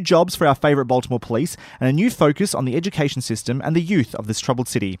game, new jobs for our favourite Baltimore police, and a new focus on the education system and the youth of this troubled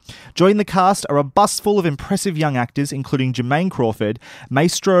city. Joining the cast are a bus full of impressive young actors, including Jermaine Crawford,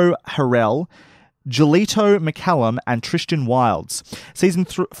 Maestro Harrell, Julito McCallum, and Tristan Wilds. Season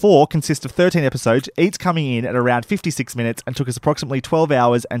 4 consists of 13 episodes, each coming in at around 56 minutes, and took us approximately 12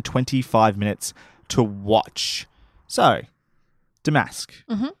 hours and 25 minutes to watch. So, Damask,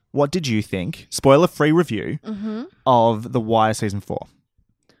 what did you think? Spoiler-free review of The Wire Season 4.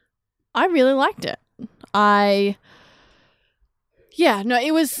 I really liked it. It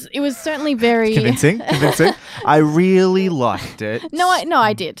was certainly very Convincing. I really liked it. No,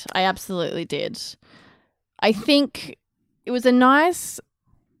 I did. I absolutely did. I think it was a nice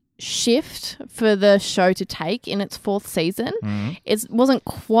shift for the show to take in its 4th season. It wasn't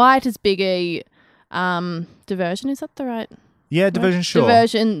quite as big a diversion. Is that the right? Yeah, diversion, sure.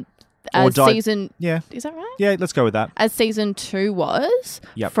 Diversion as season. Yeah. Is that right? Yeah, let's go with that. As season 2 was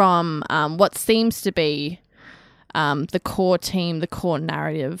from what seems to be the core team, the core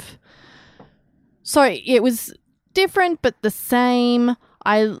narrative. So it was different but the same.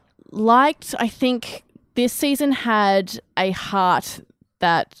 I think this season had a heart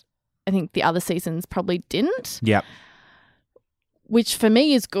that I think the other seasons probably didn't. Yep. Which for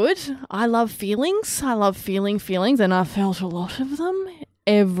me is good. I love feelings. I love feelings, and I felt a lot of them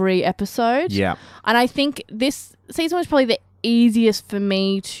every episode. Yeah. And I think this season was probably the easiest for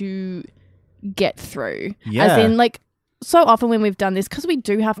me to get through. Yeah. As in, like, so often when we've done this, because we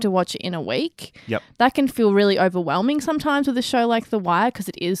do have to watch it in a week, that can feel really overwhelming sometimes with a show like The Wire because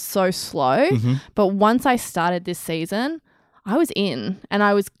it is so slow. But once I started this season, I was in and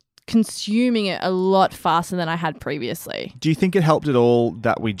I was consuming it a lot faster than I had previously. Do you think it helped at all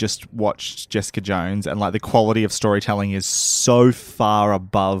that we just watched Jessica Jones and like the quality of storytelling is so far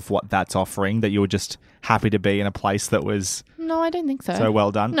above what that's offering that you were just happy to be in a place that was No, I don't think so. so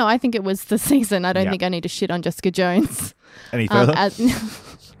well done? No, I think it was the season. I don't Yeah. think I need to shit on Jessica Jones. Any further?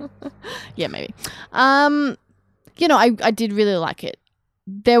 Yeah, maybe. I did really like it.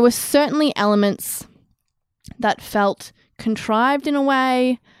 There were certainly elements that felt contrived in a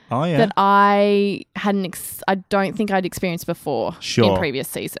way Oh, yeah. that I hadn't. I don't think I'd experienced before Sure. in previous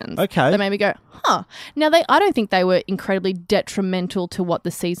seasons. Okay. That made me go, huh. Now I don't think they were incredibly detrimental to what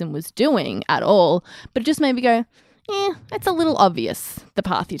the season was doing at all, but it just made me go, it's a little obvious the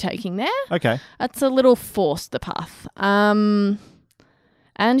path you're taking there. Okay. It's a little forced, the path. And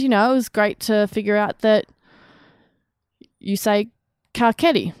it was great to figure out that you say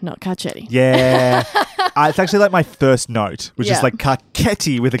Carcetti, not Carcetti. Yeah. It's actually like my first note, which is Yeah. like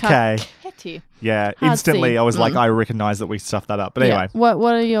Carcetti with a K. Carcetti. Yeah. Hard Instantly, C. I was like, I recognize that we stuffed that up. But anyway. Yeah.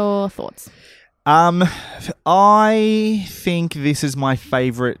 What are your thoughts? I think this is my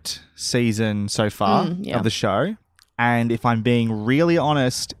favorite season so far yeah. of the show. And if I'm being really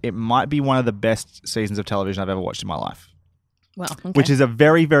honest, it might be one of the best seasons of television I've ever watched in my life. Well, okay. Which is a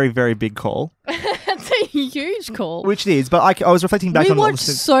very, very, very big call. That's a huge call. Which it is. But I was reflecting back We on all the watched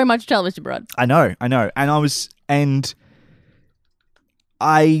se- so much television, Brad. I know. And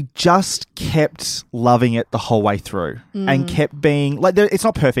I just kept loving it the whole way through and kept being like, it's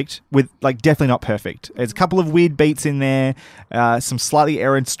not perfect definitely not perfect. There's a couple of weird beats in there, some slightly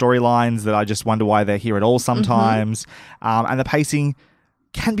errant storylines that I just wonder why they're here at all sometimes. And the pacing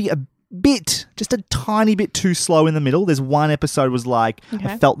can be just a tiny bit too slow in the middle. There's one episode was like,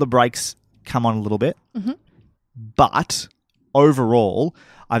 I felt the brakes come on a little bit, but overall,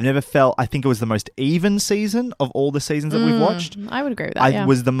 I've never felt, I think it was the most even season of all the seasons that we've watched. I would agree with that. I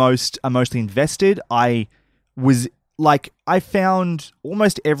was the most emotionally invested. I was like, I found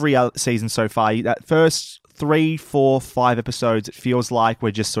almost every other season so far, that first 3, 4, 5 episodes, it feels like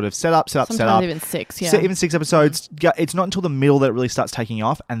we're just sort of set up. Sometimes even 6, yeah. Even 6 episodes. It's not until the middle that it really starts taking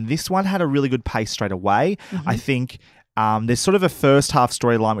off. And this one had a really good pace straight away. I think there's sort of a first half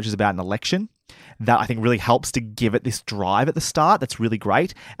storyline, which is about an election, that I think really helps to give it this drive at the start. That's really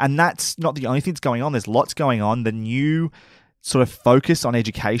great. And that's not the only thing that's going on. There's lots going on. The new sort of focus on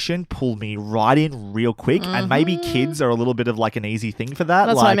education pulled me right in real quick. And maybe kids are a little bit of like an easy thing for that.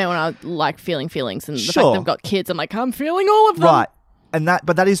 That's what I meant when I like feeling feelings. And the fact Sure. they've got kids, I'm like, I'm feeling all of them. Right.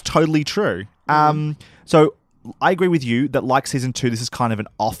 But that is totally true. So I agree with you that like season 2, this is kind of an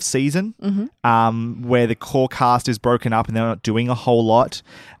off season where the core cast is broken up and they're not doing a whole lot.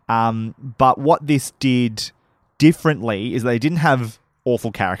 But what this did differently is they didn't have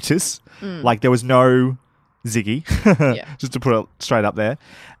awful characters. Like there was no Ziggy, just to put it straight up there.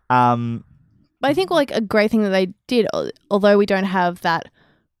 But I think like a great thing that they did, although we don't have that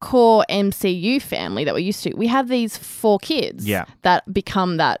core MCU family that we're used to, we have these 4 kids that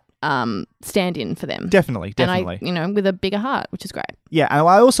become that stand-in for them. Definitely. And I, with a bigger heart, which is great. Yeah, and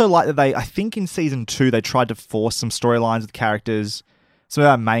I also like that I think in season 2, they tried to force some storylines with characters, some of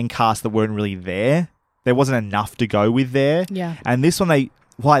our main cast that weren't really there. There wasn't enough to go with there. Yeah. And this one,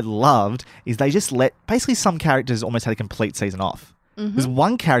 what I loved is they just let, basically some characters almost had a complete season off. There's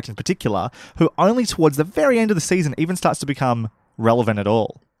one character in particular who only towards the very end of the season even starts to become relevant at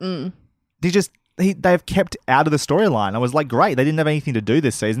all. They've kept out of the storyline. I was like, great, they didn't have anything to do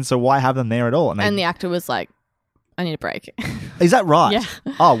this season, so why have them there at all? And the actor was like, I need a break. Is that right? Yeah.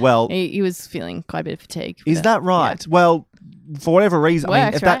 Oh, well. He was feeling quite a bit of fatigue. Is that right? Yeah. Well, for whatever reason,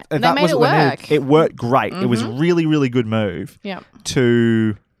 Works, if right? that They made was it what they work. needed, it worked great. It was really, really good move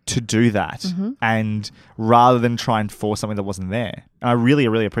to do that, and rather than try and force something that wasn't there. And I really,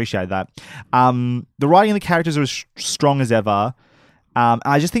 really appreciate that. The writing of the characters was strong as ever. And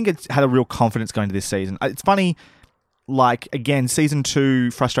I just think it's had a real confidence going to this season. It's funny, like, again, season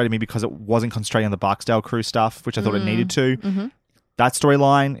 2 frustrated me because it wasn't concentrating on the Barksdale crew stuff, which I thought it needed to. That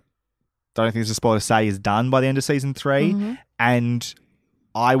storyline, I don't think it's a spoiler to say, is done by the end of season 3. And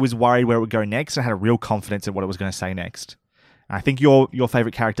I was worried where it would go next. I had a real confidence in what it was going to say next. And I think your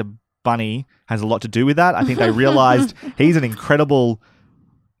favorite character, Bunny, has a lot to do with that. I think they realized he's an incredible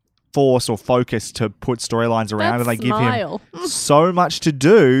force or focus to put storylines around, and they give him so much to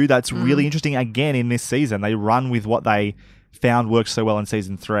do that's really interesting. Again, in this season, they run with what they found worked so well in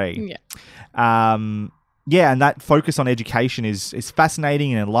season 3. And that focus on education is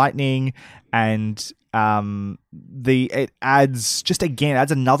fascinating and enlightening, and it adds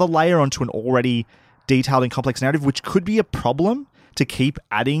another layer onto an already detailed and complex narrative, which could be a problem to keep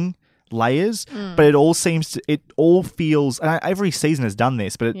adding layers, but it all feels, and every season has done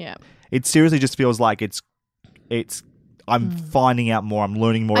this, but it seriously just feels like I'm finding out more, I'm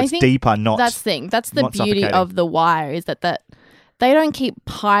learning more, it's deeper, not that's the thing. That's the beauty of The Wire, is that they don't keep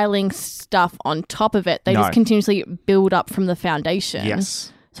piling stuff on top of it. They just continuously build up from the foundation.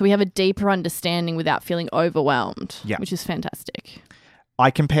 Yes. So we have a deeper understanding without feeling overwhelmed, which is fantastic.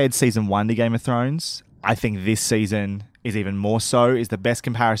 I compared season 1 to Game of Thrones. I think this season is even more so. Is the best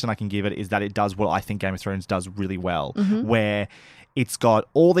comparison I can give it is that it does what I think Game of Thrones does really well, where it's got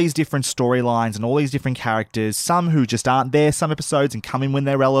all these different storylines and all these different characters, some who just aren't there some episodes and come in when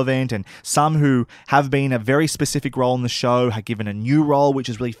they're relevant, and some who have been a very specific role in the show, have given a new role, which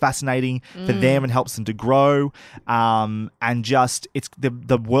is really fascinating for them and helps them to grow. And just, it's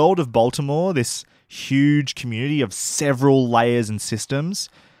the world of Baltimore, this huge community of several layers and systems,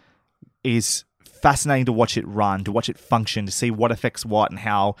 is fascinating to watch it run, to watch it function, to see what affects what and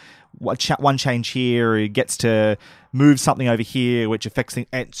how one change here, it gets to move something over here, which affects things.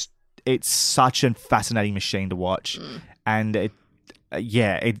 It's such a fascinating machine to watch. And it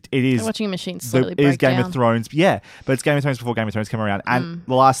is. You're watching a machine slowly break down. It is Game down. of Thrones. Yeah, but it's Game of Thrones before Game of Thrones came around. And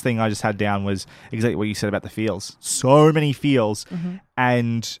the last thing I just had down was exactly what you said about the feels. So many feels.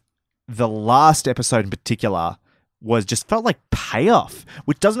 And the last episode in particular felt like payoff,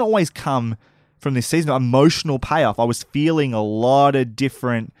 which doesn't always come from this season. Emotional payoff. I was feeling a lot of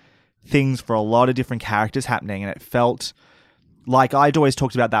different things for a lot of different characters happening, and it felt like I'd always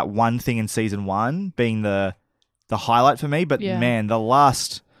talked about that one thing in season 1 being the highlight for me, but man, the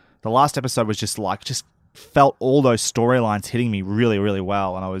last episode was just felt all those storylines hitting me really, really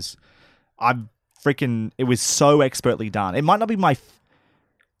well, and it was so expertly done. It might not be my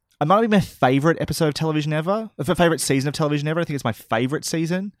favorite episode of television ever, favorite season of television ever. I think it's my favorite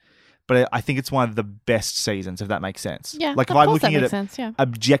season, but I think it's one of the best seasons, if that makes sense. Yeah, like if I'm looking at it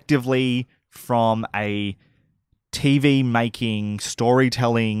objectively from a TV making,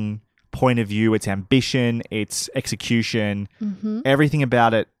 storytelling point of view, its ambition, its execution, everything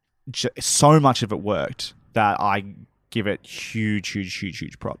about it, so much of it worked that I give it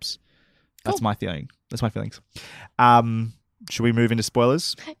huge props. Cool. That's my feeling. That's my feelings. Should we move into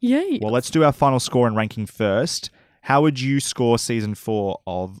spoilers? Yay. Well, let's do our final score and ranking first. How would you score season 4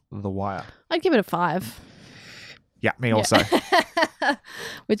 of The Wire? I'd give it a 5. Yeah, me also.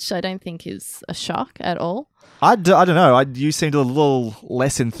 Which I don't think is a shock at all. I don't know. You seemed a little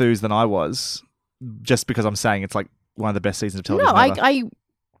less enthused than I was, just because I'm saying it's like one of the best seasons of television ever. I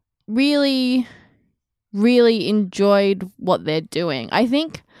really, really enjoyed what they're doing. I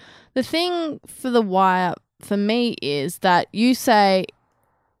think the thing for The Wire for me is that you say,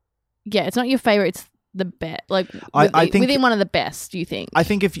 it's not your favorite, it's the best. Like, I think within one of the best, you think? I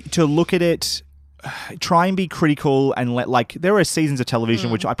think to look at it, try and be critical and there are seasons of television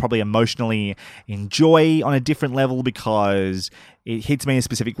which I probably emotionally enjoy on a different level because it hits me in a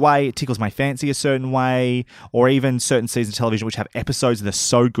specific way, it tickles my fancy a certain way, or even certain seasons of television which have episodes that are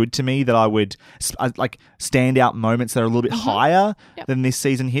so good to me that I would like standout moments that are a little bit higher than this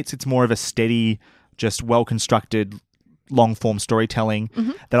season hits. It's more of a steady, just well-constructed, long-form storytelling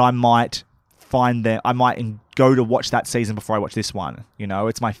that I might find that I might go to watch that season before I watch this one. You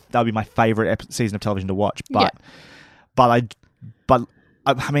know, that'll be my favorite season of television to watch. But I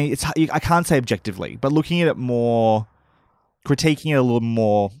mean, I can't say objectively, but looking at it more, critiquing it a little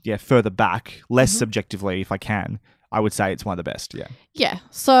more, further back, less subjectively, if I can, I would say it's one of the best. Yeah. Yeah.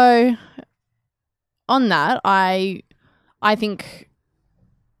 So on that, I think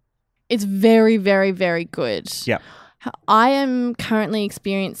it's very, very, very good. Yeah. I am currently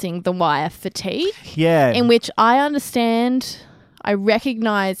experiencing The Wire fatigue. Yeah. In which I understand, I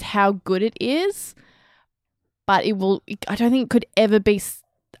recognize how good it is, but I don't think it could ever be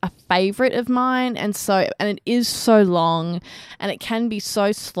a favorite of mine. And it is so long and it can be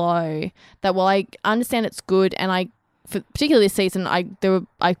so slow that while I understand it's good, and particularly this season, I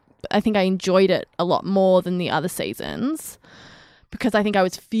think I enjoyed it a lot more than the other seasons because I think I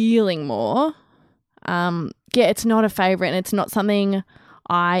was feeling more. It's not a favorite and it's not something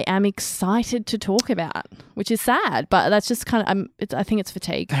I am excited to talk about, which is sad, but that's just kind of, I think it's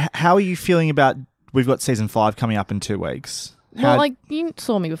fatigue. How are you feeling about, we've got season 5 coming up in 2 weeks. You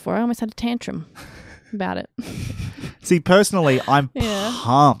saw me before. I almost had a tantrum about it. See, personally, I'm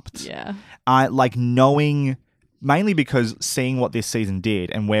pumped. Yeah. I like knowing, mainly because seeing what this season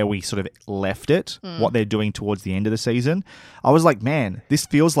did and where we sort of left it, what they're doing towards the end of the season, I was like, man, this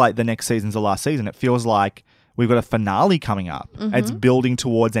feels like the next season's the last season. It feels like we've got a finale coming up. It's building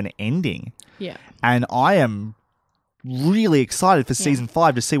towards an ending. Yeah. And I am really excited for season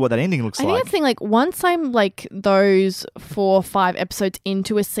 5 to see what that ending looks I think like. that's the thing, like, once I'm, like, those 4 or 5 episodes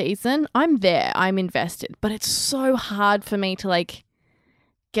into a season, I'm there. I'm invested. But it's so hard for me to, like,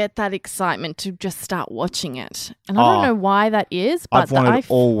 get that excitement to just start watching it. And I don't know why that is, but I've wanted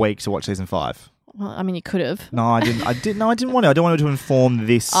all week to watch season 5. Well, I mean, you could have. No, I didn't. I didn't want to. I don't want it to inform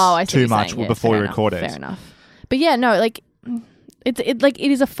this I see too what you're much saying. Yeah, before we fair record enough, it. Fair enough. But yeah, no, like, it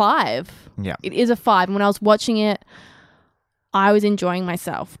is a 5. Yeah. It is a 5. And when I was watching it, I was enjoying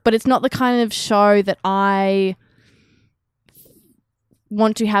myself. But it's not the kind of show that I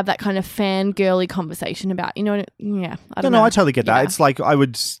want to have that kind of fangirly conversation about. You know, yeah. I don't know. No, I totally get that. Yeah. It's like I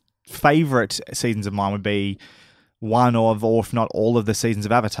would favorite seasons of mine would be one of, or if not all of the seasons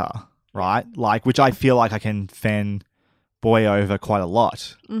of Avatar, right? Like, which I feel like I can fan boy over quite a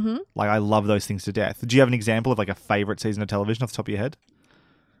lot. Mm-hmm. Like, I love those things to death. Do you have an example of like a favorite season of television off the top of your head?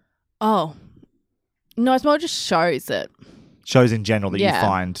 Oh. No, it's more just shows that. Shows in general that you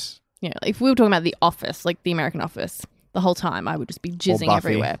find. Yeah, if we were talking about The Office, like The American Office, the whole time I would just be jizzing Buffy.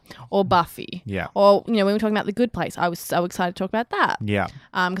 everywhere. Or Buffy. Yeah. Or, you know, when we were talking about The Good Place, I was so excited to talk about that. Yeah.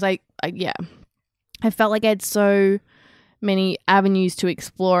 Because I felt like I had so many avenues to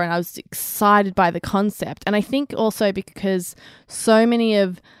explore and I was excited by the concept. And I think also because so many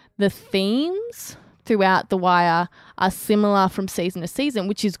of the themes throughout The Wire are similar from season to season,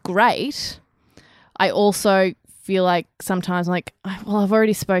 which is great. I also feel like sometimes I'm like, well, I've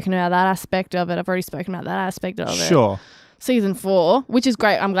already spoken about that aspect of it. I've already spoken about that aspect of it. Sure. Season 4, which is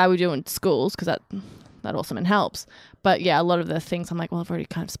great. I'm glad we're doing schools because that also helps. But yeah, a lot of the things I'm like, well, I've already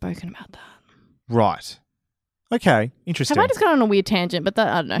kind of spoken about that. Right. Okay. Interesting. Have I just gone on a weird tangent? But that,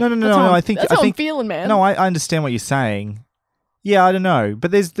 I don't know. No. I think that's how I'm feeling, man. No, I understand what you're saying. Yeah, I don't know, but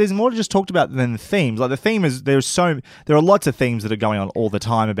there's more to just talked about than the themes. Like the theme is there are lots of themes that are going on all the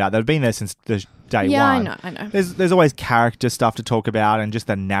time about. They've been there since the day one. Yeah, I know. There's always character stuff to talk about and just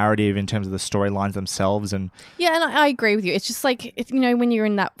the narrative in terms of the storylines themselves. And yeah, and I agree with you. It's just like you know when you're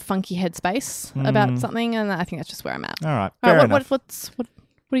in that funky headspace about something, and I think that's just where I'm at. All right, fair enough.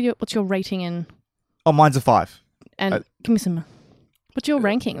 What's your rating in? Oh, mine's a 5. And give me some. What's your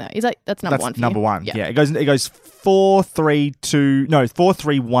ranking though? Is that's number one? For number you? one. Yeah, it goes 4, 3, 2. No, 4,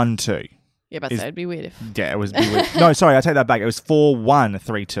 3, 1, 2. Yeah, but it'd be weird if. Yeah, it was weird. No, sorry, I take that back. It was 4, 1,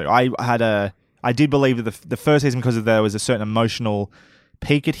 3, 2. I did believe that the first season, because there was a certain emotional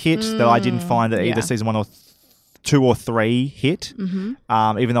peak it hit that I didn't find that either season 1 or 2 or 3 hit.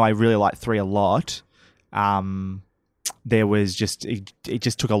 Mm-hmm. Even though I really liked 3 a lot, there was just it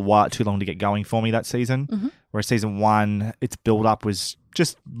just took a while too long to get going for me that season. Mm-hmm. Whereas season 1, its build up was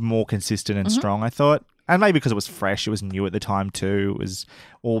just more consistent and strong, I thought. And maybe because it was fresh, it was new at the time too. It was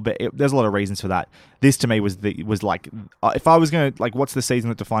there's a lot of reasons for that. This to me was like if I was gonna like, what's the season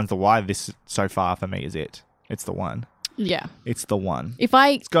that defines The Wire? This so far for me is it. It's the one. Yeah, it's the one. If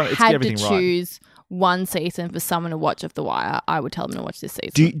I had to right. choose one season for someone to watch of The Wire, I would tell them to watch this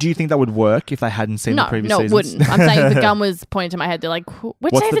season. Do you think that would work if they hadn't seen the previous seasons? No, it wouldn't. I'm saying if the gun was pointed to my head, they're like,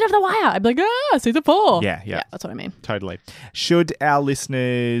 which season of The Wire? I'd be like, season 4. Yeah, that's what I mean. Totally. Should our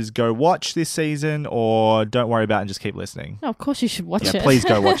listeners go watch this season or don't worry about it and just keep listening? No, of course you should watch it. Please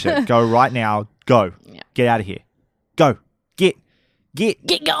go watch it. Go right now. Go. Yeah. Get out of here. Go. Get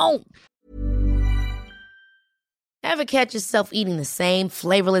going. Ever catch yourself eating the same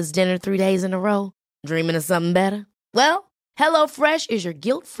flavorless dinner 3 days in a row? Dreaming of something better? Well, HelloFresh is your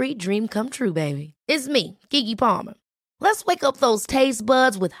guilt-free dream come true, baby. It's me, Keke Palmer. Let's wake up those taste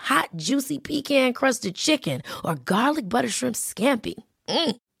buds with hot, juicy pecan-crusted chicken or garlic butter shrimp scampi.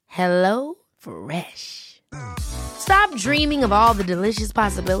 Hello Fresh. Stop dreaming of all the delicious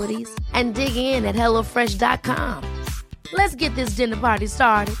possibilities and dig in at HelloFresh.com. Let's get this dinner party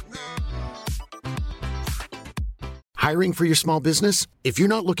started. Hiring for your small business? If you're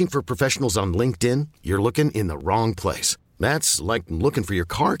not looking for professionals on LinkedIn, you're looking in the wrong place. That's like looking for your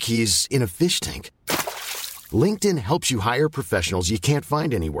car keys in a fish tank. LinkedIn helps you hire professionals you can't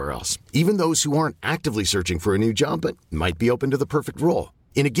find anywhere else, even those who aren't actively searching for a new job but might be open to the perfect role.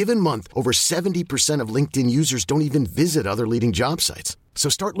 In a given month, over 70% of LinkedIn users don't even visit other leading job sites. So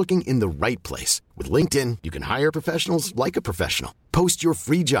start looking in the right place. With LinkedIn, you can hire professionals like a professional. Post your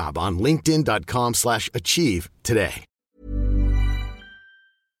free job on linkedin.com/achieve today.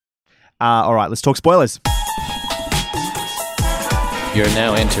 All right, let's talk spoilers. You're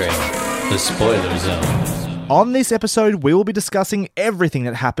now entering the spoiler zone. On this episode, we will be discussing everything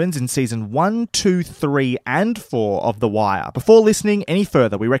that happens in season 1, 2, 3, and 4 of The Wire. Before listening any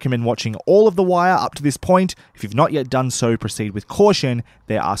further, we recommend watching all of The Wire up to this point. If you've not yet done so, proceed with caution.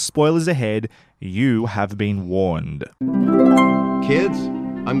 There are spoilers ahead. You have been warned. Kids,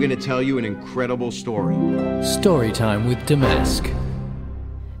 I'm going to tell you an incredible story. Storytime with Damask.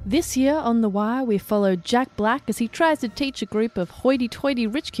 This year on The Wire, we follow Jack Black as he tries to teach a group of hoity-toity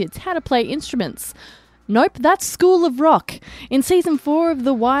rich kids how to play instruments. Nope, that's School of Rock. In Season 4 of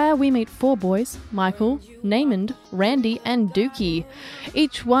The Wire, we meet 4 boys, Michael, Namond, Randy and Dookie,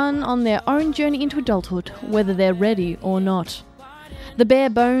 each one on their own journey into adulthood, whether they're ready or not. The bare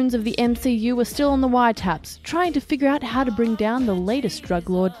bones of the MCU are still on the wiretaps, trying to figure out how to bring down the latest drug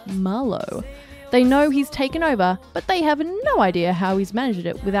lord, Marlowe. They know he's taken over, but they have no idea how he's managed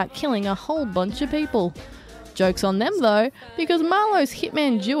it without killing a whole bunch of people. Joke's on them though, because Marlowe's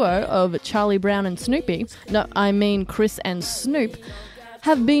hitman duo of Charlie Brown and Snoopy, no, I mean Chris and Snoop,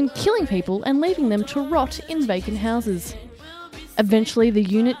 have been killing people and leaving them to rot in vacant houses. Eventually the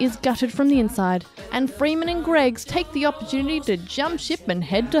unit is gutted from the inside, and Freeman and Greggs take the opportunity to jump ship and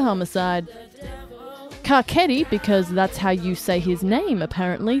head to homicide. Carcetti, because that's how you say his name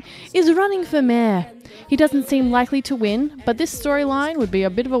apparently, is running for mayor. He doesn't seem likely to win, but this storyline would be a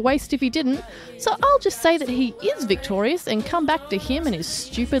bit of a waste if he didn't, so I'll just say that he is victorious and come back to him and his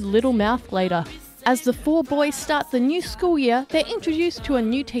stupid little mouth later. As the 4 boys start the new school year, they're introduced to a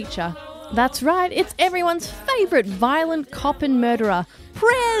new teacher. That's right, it's everyone's favourite violent cop and murderer,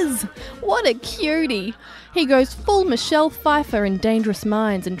 Prez! What a cutie! He goes full Michelle Pfeiffer in Dangerous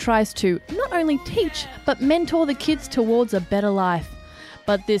Minds and tries to not only teach, but mentor the kids towards a better life.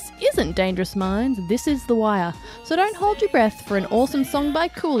 But this isn't Dangerous Minds, this is The Wire, so don't hold your breath for an awesome song by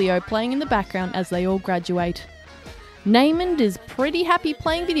Coolio playing in the background as they all graduate. Namond is pretty happy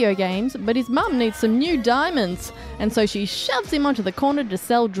playing video games, but his mum needs some new diamonds, and so she shoves him onto the corner to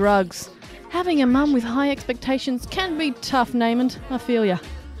sell drugs. Having a mum with high expectations can be tough, Namond, I feel ya.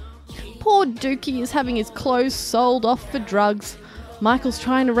 Poor Dookie is having his clothes sold off for drugs. Michael's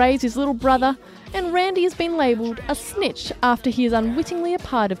trying to raise his little brother, and Randy has been labelled a snitch after he is unwittingly a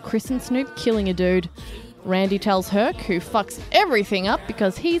part of Chris and Snoop killing a dude. Randy tells Herc, who fucks everything up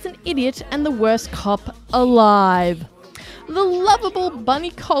because he's an idiot and the worst cop alive. The lovable Bunny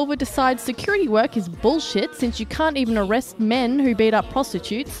Culver decides security work is bullshit since you can't even arrest men who beat up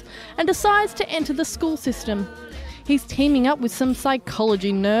prostitutes, and decides to enter the school system. He's teaming up with some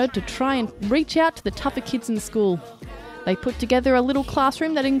psychology nerd to try and reach out to the tougher kids in school. They put together a little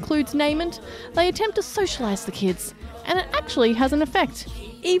classroom that includes Namond. They attempt to socialise the kids, and it actually has an effect,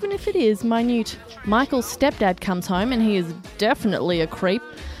 even if it is minute. Michael's stepdad comes home and he is definitely a creep,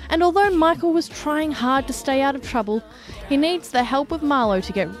 and although Michael was trying hard to stay out of trouble, he needs the help of Marlowe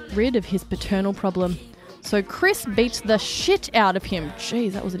to get rid of his paternal problem. So Chris beats the shit out of him.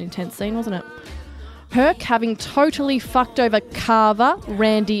 Jeez, that was an intense scene, wasn't it? Herc, having totally fucked over Carver,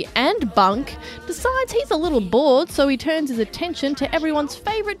 Randy and Bunk, decides he's a little bored, so he turns his attention to everyone's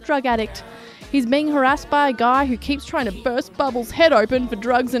favourite drug addict. He's being harassed by a guy who keeps trying to burst Bubbles' head open for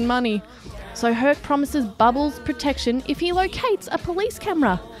drugs and money. So Herc promises Bubbles protection if he locates a police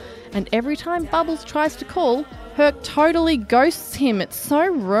camera. And every time Bubbles tries to call, Herc totally ghosts him. It's so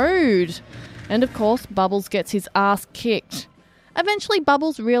rude. And of course, Bubbles gets his ass kicked. Eventually,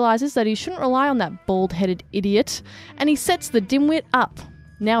 Bubbles realises that he shouldn't rely on that bald-headed idiot, and he sets the dimwit up.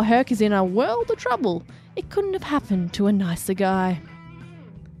 Now Herc is in a world of trouble. It couldn't have happened to a nicer guy.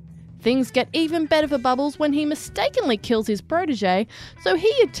 Things get even better for Bubbles when he mistakenly kills his protege, so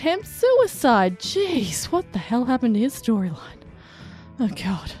he attempts suicide. Jeez, what the hell happened to his storyline? Oh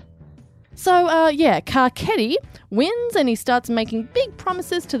god. So, Carcetti wins and he starts making big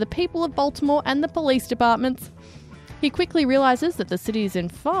promises to the people of Baltimore and the police departments. He quickly realises that the city is in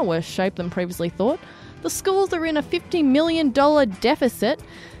far worse shape than previously thought. The schools are in a $50 million deficit.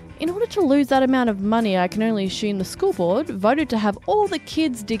 In order to lose that amount of money, I can only assume the school board voted to have all the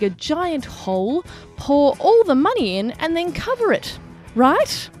kids dig a giant hole, pour all the money in, and then cover it.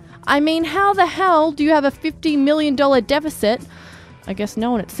 Right? I mean, how the hell do you have a $50 million deficit? I guess no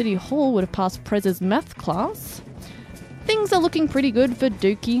one at City Hall would have passed Prez's math class. Things are looking pretty good for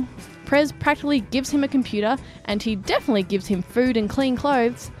Dookie. Prez practically gives him a computer, and he definitely gives him food and clean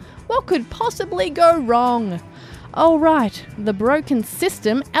clothes. What could possibly go wrong? Oh right, the broken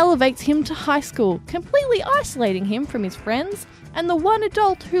system elevates him to high school, completely isolating him from his friends and the one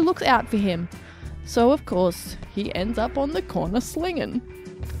adult who looks out for him. So of course, he ends up on the corner slinging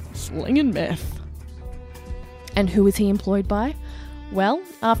meth. And who is he employed by? Well,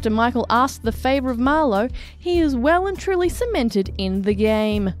 after Michael asked the favour of Marlowe, he is well and truly cemented in the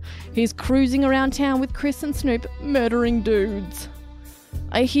game. He's cruising around town with Chris and Snoop, murdering dudes.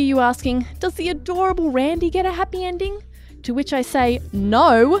 I hear you asking, does the adorable Randy get a happy ending? To which I say,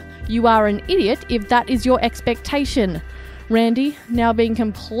 no, you are an idiot if that is your expectation. Randy, now being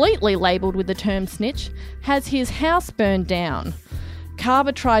completely labelled with the term snitch, has his house burned down.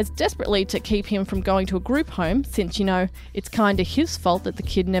 Carver tries desperately to keep him from going to a group home since, it's kind of his fault that the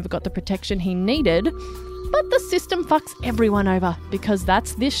kid never got the protection he needed. But the system fucks everyone over because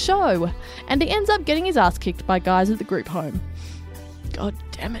that's this show. And he ends up getting his ass kicked by guys at the group home. God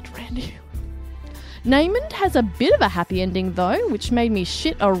damn it, Randy. Namond has a bit of a happy ending though, which made me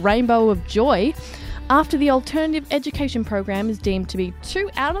shit a rainbow of joy after the alternative education program is deemed to be too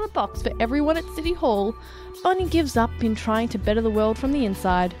out of the box for everyone at City Hall. Bonnie gives up in trying to better the world from the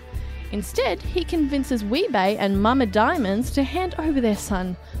inside. Instead, he convinces Weebay and Mama Diamonds to hand over their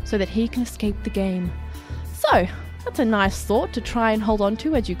son so that he can escape the game. So, that's a nice thought to try and hold on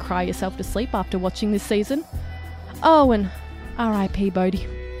to as you cry yourself to sleep after watching this season. Oh, and R.I.P. Bodhi.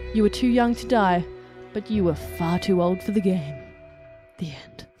 You were too young to die, but you were far too old for the game. The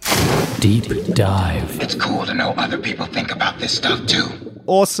end. Deep dive. It's cool to know other people think about this stuff too.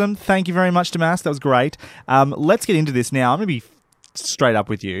 Awesome. Thank you very much, Damas. That was great. Let's get into this now. I'm going to be straight up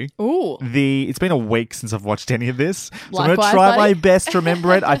with you. Ooh. It's been a week since I've watched any of this. So I'm Likewise, going to try buddy. my best to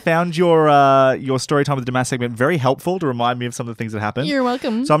remember it. I found your story time with the Damas segment very helpful to remind me of some of the things that happened. You're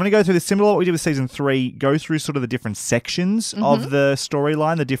welcome. So I'm going to go through this similar to what we did with season 3, go through sort of the different sections of the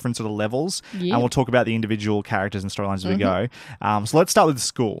storyline, the different sort of levels, Yeah. and we'll talk about the individual characters and storylines as we go. So let's start with the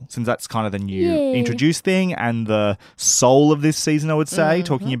school, since that's kind of the new introduced thing and the soul of this season, I would say,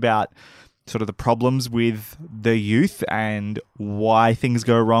 talking about sort of the problems with the youth and why things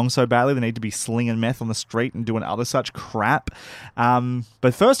go wrong so badly. They need to be slinging meth on the street and doing other such crap.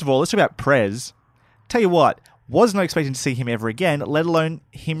 But first of all, let's talk about Prez. Tell you what, was not expecting to see him ever again, let alone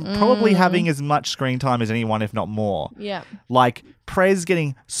him probably having as much screen time as anyone, if not more. Yeah. Like, Prez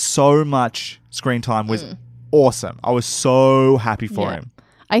getting so much screen time was awesome. I was so happy for him.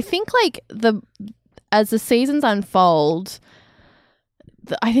 I think as the seasons unfold,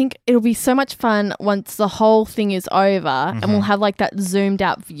 I think it'll be so much fun once the whole thing is over and we'll have like that zoomed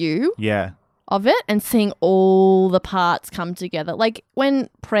out view of it and seeing all the parts come together. Like when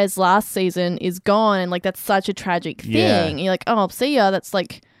Prez last season is gone and like that's such a tragic thing. Yeah. And you're like, oh, I'll see ya. That's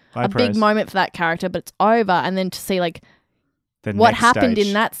like Bye, a Prez. big moment for that character, but it's over. And then to see like The what next happened stage.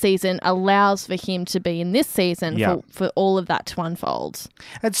 in that season allows for him to be in this season for all of that to unfold.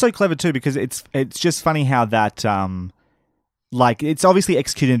 It's so clever too because it's just funny how that it's obviously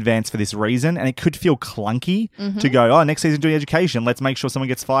executed in advance for this reason, and it could feel clunky to go, oh, next season doing education, let's make sure someone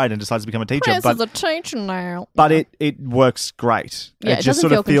gets fired and decides to become a teacher. Prez is a teacher now. But it works great. Yeah, it it just doesn't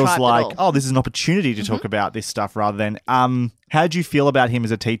sort of feel feels contrived at like, all. oh, this is an opportunity to talk about this stuff rather than how do you feel about him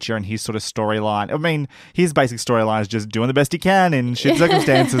as a teacher and his sort of storyline? I mean, his basic storyline is just doing the best he can in shit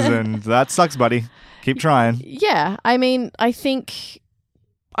circumstances, and that sucks, buddy. Keep trying. Yeah, I mean, I think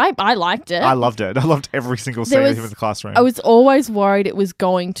I liked it. I loved it. I loved every single scene of him in the classroom. I was always worried it was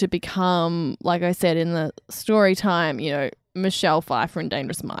going to become, like I said in the story time, Michelle Pfeiffer in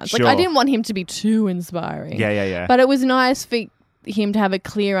Dangerous Minds. Like, I Sure. didn't want him to be too inspiring. Yeah. But it was nice for him to have a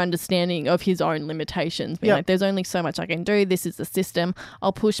clear understanding of his own limitations. Being like, there's only so much I can do. This is the system.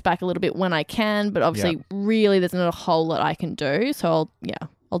 I'll push back a little bit when I can, but obviously, really, there's not a whole lot I can do. So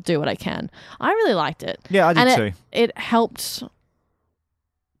I'll do what I can. I really liked it. Yeah, I did and too. It helped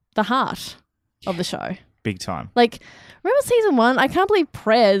the heart of the show. Big time. Like, remember season 1? I can't believe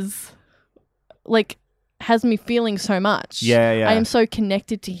Prez, has me feeling so much. Yeah. I am so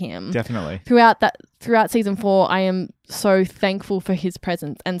connected to him. Definitely. Throughout season 4, I am so thankful for his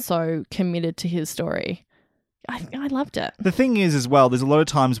presence and so committed to his story. I loved it. The thing is, as well, there's a lot of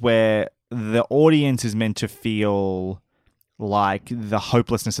times where the audience is meant to feel like the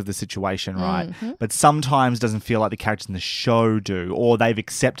hopelessness of the situation, right? But sometimes doesn't feel like the characters in the show do, or they've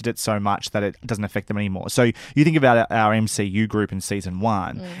accepted it so much that it doesn't affect them anymore. So you think about our MCU group in season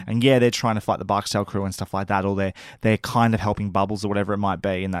 1, and they're trying to fight the Barksdale crew and stuff like that, or they're kind of helping Bubbles or whatever it might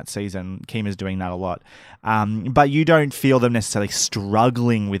be in that season. Kima's doing that a lot. But you don't feel them necessarily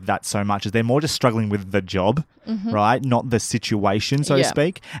struggling with that so much, as they're more just struggling with the job, right? Not the situation, so to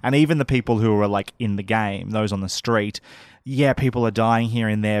speak. And even the people who are like in the game, those on the street, people are dying here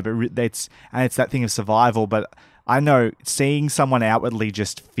and there, but it's that thing of survival. But I know seeing someone outwardly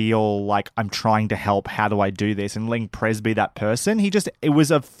just feel like I'm trying to help, how do I do this? And letting Prez be that person, it was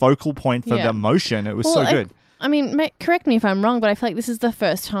a focal point for the emotion. It was so good. I mean, correct me if I'm wrong, but I feel like this is the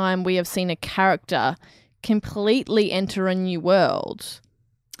first time we have seen a character completely enter a new world.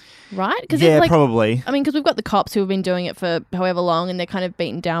 Right? Probably. I mean, because we've got the cops who have been doing it for however long and they're kind of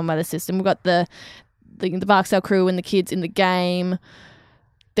beaten down by the system. We've got the Barksdale crew and the kids in the game.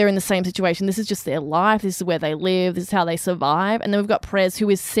 They're in the same situation. This is just their life. This is where they live. This is how they survive. And then we've got Prez, who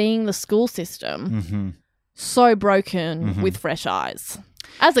is seeing the school system so broken with fresh eyes.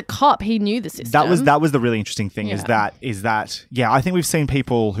 As a cop, he knew the system. That was the really interesting thing. Is that I think we've seen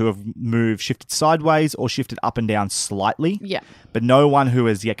people who have shifted sideways or shifted up and down slightly. Yeah. But no one who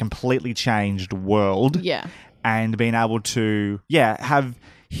has yet completely changed world. Yeah. And been able to have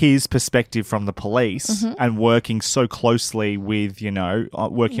his perspective from the police and working so closely with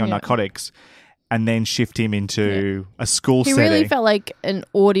working on narcotics. And then shift him into a school setting. He really felt like an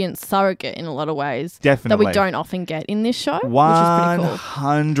audience surrogate in a lot of ways. Definitely. That we don't often get in this show, which is pretty cool.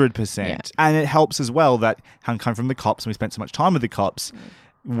 100%. Yeah. And it helps as well that having come from the cops and we spent so much time with the cops,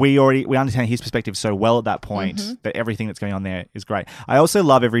 we understand his perspective so well at that point that everything that's going on there is great. I also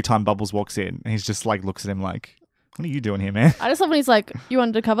love every time Bubbles walks in and he's just like looks at him like, what are you doing here, man? I just love when he's like, you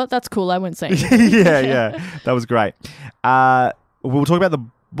undercover? That's cool. I won't say anything. yeah. That was great. Let's talk about the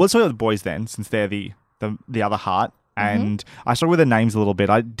boys then, since they're the other heart. And I struggled with their names a little bit.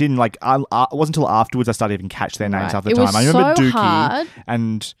 I didn't it wasn't until afterwards I started to even catch their names half the time. I remember so Dookie hard.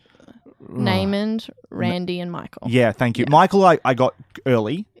 and Namond, Randy, and Michael. Yeah, thank you. Yeah. Michael, I got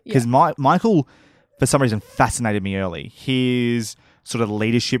early because Michael, for some reason, fascinated me early. His sort of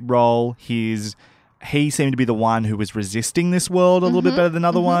leadership role, he seemed to be the one who was resisting this world a little bit better than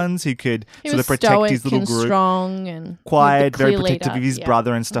other ones. He could sort of protect his little group. Strong and quiet, very protective of his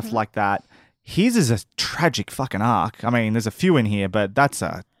brother and stuff like that. His is a tragic fucking arc. I mean, there's a few in here, but that's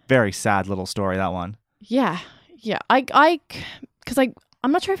a very sad little story, that one. Yeah.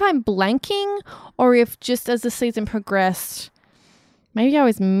 I'm not sure if I'm blanking or if just as the season progressed, maybe I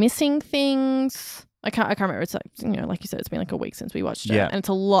was missing things. I can't remember. It's like, like you said, it's been like a week since we watched it. And it's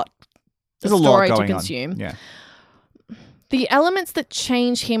a lot. There's a lot going to consume. On. Yeah. The elements that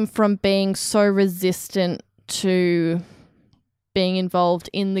change him from being so resistant to being involved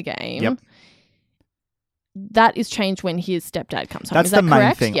in the game, that is changed when his stepdad comes home. That's is that the main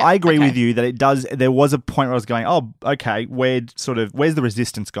correct? thing. Yeah. I agree with you that it does. There was a point where I was going, oh, okay, where's the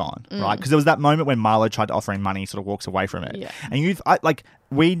resistance gone, right? Because there was that moment when Marlo tried to offer him money, he sort of walks away from it. Yeah. And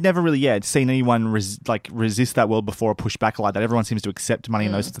we never really seen anyone resist that world before or push back like that. Everyone seems to accept money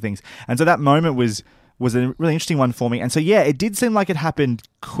and those sorts of things. And so that moment was a really interesting one for me. And so it did seem like it happened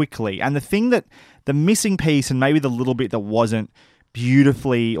quickly. And the thing that the missing piece and maybe the little bit that wasn't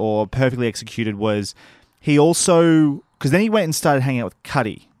beautifully or perfectly executed was he also, because then he went and started hanging out with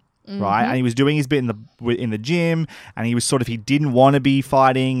Cuddy, right? And he was doing his bit in the gym, and he was he didn't want to be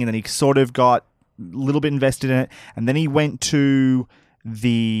fighting, and then he sort of got a little bit invested in it, and then he went to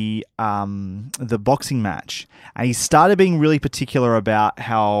the boxing match, and he started being really particular about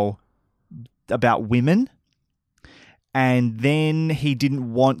women, and then he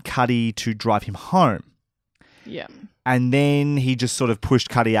didn't want Cuddy to drive him home. Yeah. And then he just sort of pushed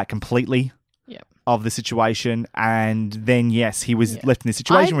Cuddy out completely of the situation, and then he was left in this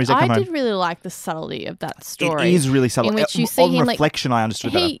situation where he's like, I did really like the subtlety of that story. It is really subtle. In which you see on him reflection, I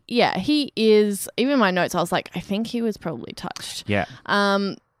understood that. He is. Even in my notes, I was like, I think he was probably touched. Yeah.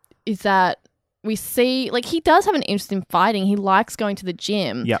 Is that we see he does have an interest in fighting. He likes going to the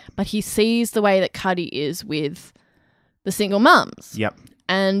gym. Yep. But he sees the way that Cuddy is with the single mums. Yep.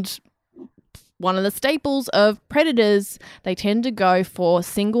 And one of the staples of predators, they tend to go for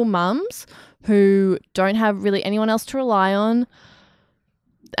single mums who don't have really anyone else to rely on,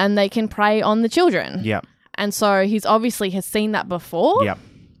 and they can prey on the children. Yep. And so he's obviously has seen that before. Yep.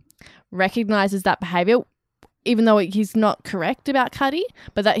 Recognizes that behavior, even though he's not correct about Cuddy,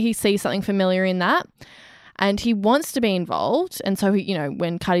 but that he sees something familiar in that. And he wants to be involved. And so,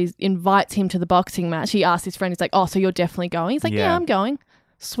 when Cuddy invites him to the boxing match, he asks his friend, he's like, oh, so you're definitely going? He's like, yeah, I'm going.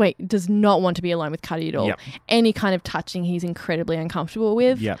 Sweet. Does not want to be alone with Cuddy at all. Yep. Any kind of touching he's incredibly uncomfortable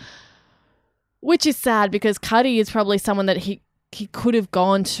with. Yep. Which is sad because Cuddy is probably someone that he could have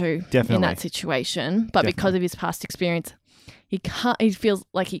gone to in that situation. But because of his past experience, he can't. He feels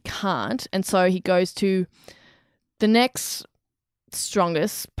like he can't. And so he goes to the next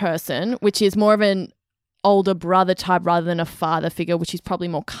strongest person, which is more of an older brother type rather than a father figure, which he's probably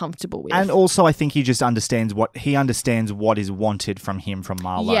more comfortable with. And also, I think he just understands what is wanted from him from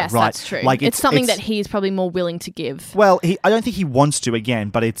Marlo. Yes, right? that's true. It's something that he's probably more willing to give. Well, I don't think he wants to again,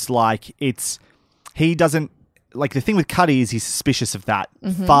 but he doesn't. Like, the thing with Cuddy is he's suspicious of that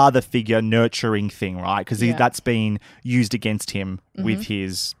father figure nurturing thing, right? Because that's been used against him with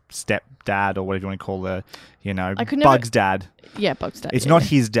his stepdad or whatever you want to call Bug's dad. Yeah, Bug's dad. It's not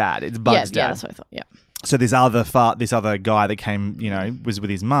his dad. It's Bug's dad. Yeah, that's what I thought. Yeah. So this other guy that came, was with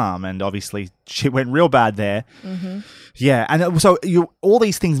his mum, and obviously shit went real bad there. Mm-hmm. Yeah, and so all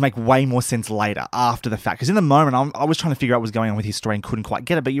these things make way more sense later, after the fact. Because in the moment, I was trying to figure out what was going on with his story and couldn't quite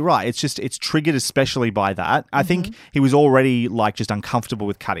get it. But you're right, it's triggered especially by that. I think he was already just uncomfortable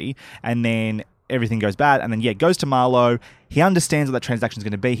with Cuddy, and then everything goes bad. And then, goes to Marlowe. He understands what that transaction is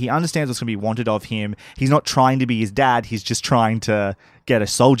going to be. He understands what's going to be wanted of him. He's not trying to be his dad. He's just trying to get a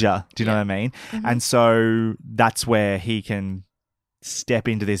soldier. Do you know what I mean? Mm-hmm. And so that's where he can step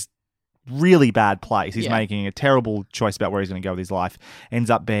into this really bad place. He's making a terrible choice about where he's going to go with his life. Ends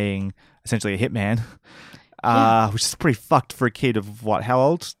up being essentially a hitman, which is pretty fucked for a kid of what? How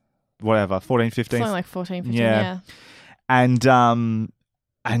old? Whatever, 14, 15? Something like 14, 15, yeah. And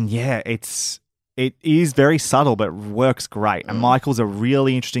it is very subtle, but works great. And Michael's a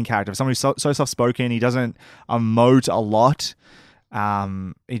really interesting character. Someone who's so soft-spoken. He doesn't emote a lot.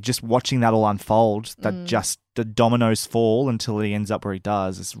 Just watching that all unfold, just the dominoes fall until he ends up where he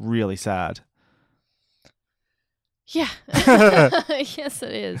does. It's really sad. Yeah. Yes,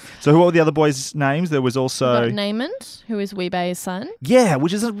 it is. So what were the other boys' names? There was also... Naymond, who is Wee-Bei's son. Yeah,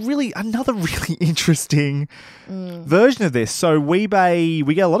 which is another really interesting version of this. So Wee-Bei,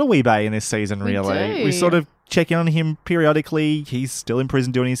 we get a lot of Wee-Bei in this season, really. We sort of check in on him periodically. He's still in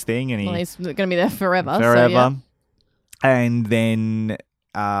prison doing his thing. And he's going to be there forever. Forever. So, yeah. And then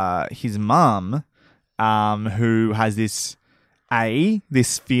his mum, who has this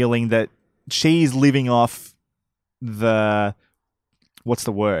feeling that she's living off what's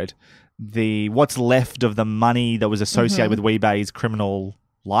left of the money that was associated with Wee-Bei's criminal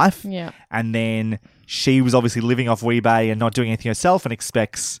life. Yeah. And then she was obviously living off Wee-Bei and not doing anything herself and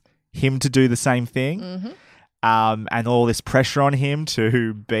expects him to do the same thing. Mm-hmm. And all this pressure on him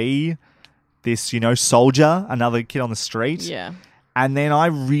to be this, soldier, another kid on the street. Yeah. And then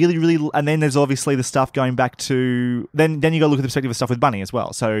and then there's obviously the stuff going back to, then you got to look at the perspective of stuff with Bunny as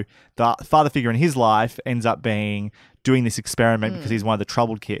well. So the father figure in his life ends up doing this experiment because he's one of the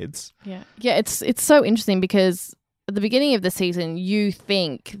troubled kids. Yeah. Yeah, it's so interesting because at the beginning of the season, you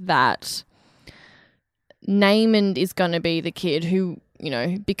think that Naymond is going to be the kid who,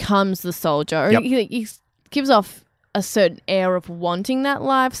 becomes the soldier. Yep. He gives off a certain air of wanting that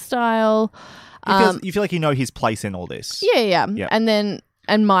lifestyle. You feel like you know his place in all this. Yeah.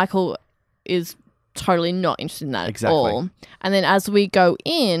 And Michael is totally not interested in that at all. And then as we go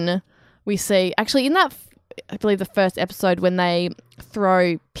in, we see, actually in that, I believe the first episode when they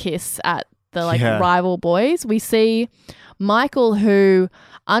throw piss at the rival boys, we see Michael who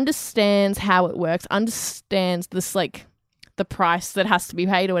understands how it works, understands this the price that has to be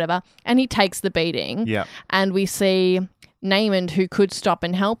paid or whatever, and he takes the beating. Yeah. And we see Naymond, who could stop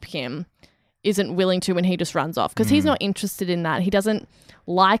and help him, isn't willing to, and he just runs off because he's not interested in that. He doesn't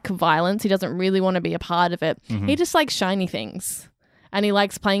like violence. He doesn't really want to be a part of it. Mm-hmm. He just likes shiny things and he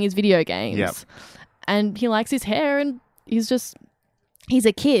likes playing his video games. Yep. And he likes his hair and he's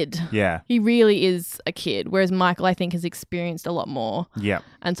a kid. Yeah. He really is a kid, whereas Michael, I think, has experienced a lot more. Yeah.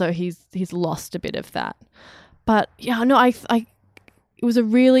 And so he's lost a bit of that. But yeah, no, it was a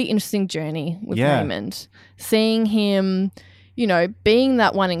really interesting journey with Naymond. Seeing him, being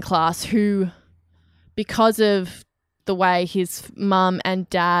that one in class who, because of the way his mum and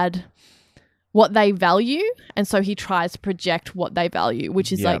dad, what they value, and so he tries to project what they value,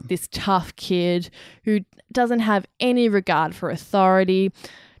 which is this tough kid who doesn't have any regard for authority,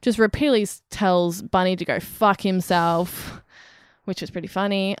 just repeatedly tells Bunny to go fuck himself, which is pretty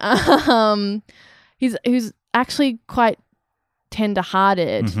funny. Who's actually quite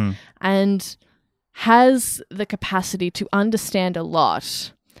tender-hearted and has the capacity to understand a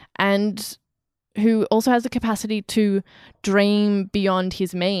lot, and who also has the capacity to dream beyond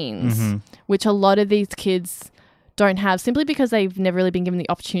his means, which a lot of these kids don't have, simply because they've never really been given the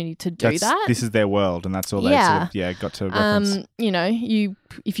opportunity to do that. This is their world, and that's all they got to reference.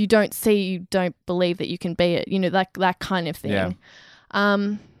 If you don't see, you don't believe that you can be it, that kind of thing. Yeah.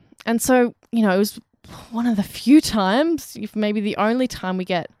 And so, it was one of the few times, if maybe the only time, we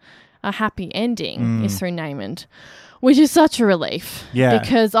get a happy ending is through Naymond, which is such a relief. Yeah.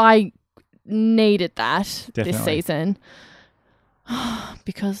 Because I needed that Definitely. this season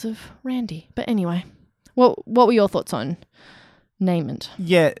because of Randy. But anyway, what were your thoughts on Naymond?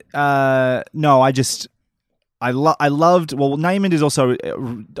 Yeah. No, I loved. Well, Naymond is also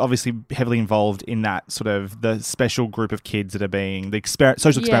obviously heavily involved in that sort of the special group of kids that are being the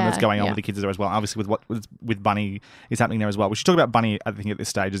social experiments going on with the kids there as well. Obviously, with Bunny is happening there as well. We should talk about Bunny. I think at this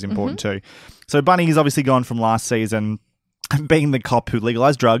stage is important too. So Bunny is obviously gone from last season, being the cop who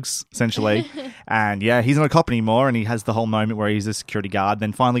legalized drugs essentially, and he's not a cop anymore. And he has the whole moment where he's a security guard.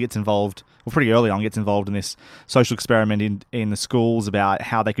 Then finally gets involved. Well, pretty early on, gets involved in this social experiment in the schools about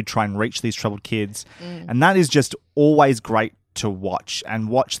how they could try and reach these troubled kids. And that is just always great to watch, and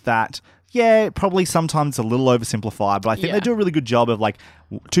watch that yeah, probably sometimes a little oversimplified, but I think they do a really good job of like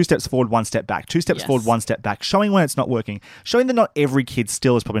 2 steps forward, 1 step back, 2 steps forward, 1 step back, showing when it's not working, showing that not every kid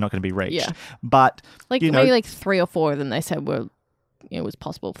still is probably not going to be reached. Yeah. But, like you know, maybe like 3 or 4 of them they said were, it was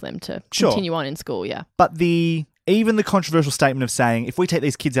possible for them to continue on in school. Yeah. But even the controversial statement of saying, if we take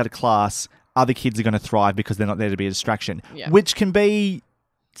these kids out of class, other kids are going to thrive because they're not there to be a distraction, which can be,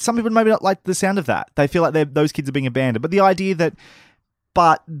 some people maybe not like the sound of that. They feel like those kids are being abandoned. But the idea that,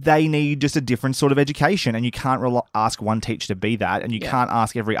 but they need just a different sort of education, and you can't ask one teacher to be that, and you can't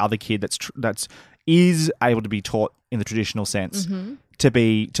ask every other kid that's is able to be taught in the traditional sense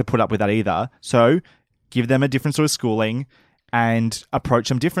to put up with that either. So give them a different sort of schooling and approach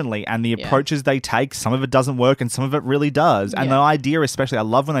them differently. And the approaches they take, some of it doesn't work and some of it really does. And the idea, especially, I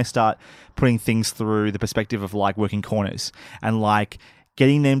love when they start putting things through the perspective of like working corners and like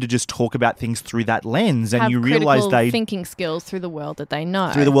getting them to just talk about things through that lens, and have you realize they thinking skills through the world that they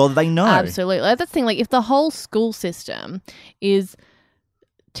know. Absolutely. That's the thing. Like, if the whole school system is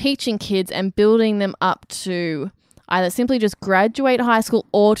teaching kids and building them up to either simply just graduate high school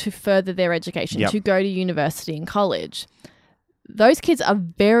or to further their education, to go to university and college, those kids are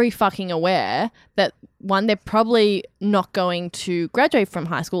very fucking aware that, one, they're probably not going to graduate from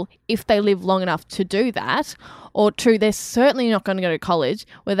high school if they live long enough to do that, or 2, they're certainly not going to go to college,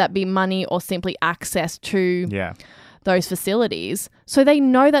 whether that be money or simply access to those facilities. So they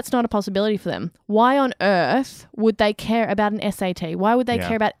know that's not a possibility for them. Why on earth would they care about an SAT? Why would they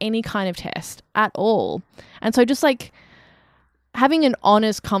care about any kind of test at all? And so just like having an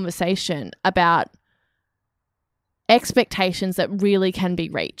honest conversation about expectations that really can be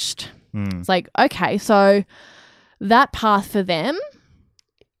reached. It's like, okay, so that path for them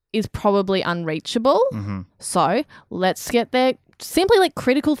is probably unreachable. So let's get their simply like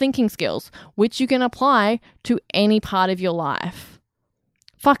critical thinking skills, which you can apply to any part of your life.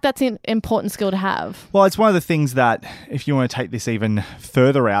 Fuck, that's an important skill to have. Well, it's one of the things that, if you want to take this even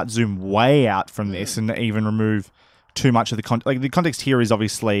further out, zoom way out from this and even remove too much of the context. Like, the context here is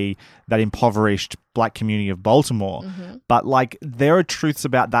obviously that impoverished black community of Baltimore, but like there are truths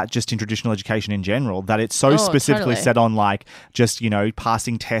about that just in traditional education in general, that it's so specifically set on like just, you know,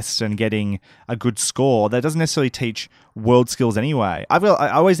 passing tests and getting a good score that doesn't necessarily teach world skills anyway. I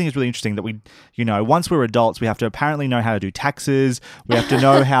always think it's really interesting that we, you know, once we're adults, we have to apparently know how to do taxes. We have to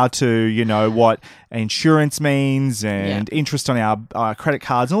know how to, you know, what insurance means and interest on our credit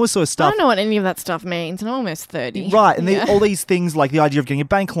cards and all this sort of stuff. I don't know what any of that stuff means, and I'm almost 30. Right, and all these things like the idea of getting a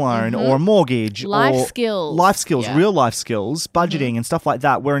bank loan or a mortgage, life skills, real life skills, budgeting and stuff like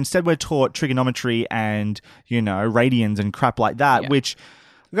that, where instead we're taught trigonometry and, you know, radians and crap like that, which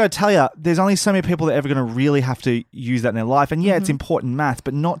I've got to tell you, there's only so many people that are ever going to really have to use that in their life. And it's important math,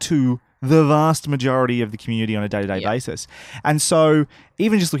 but not to the vast majority of the community on a day-to-day basis. And so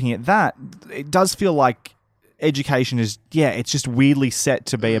even just looking at that, it does feel like education is, it's just weirdly set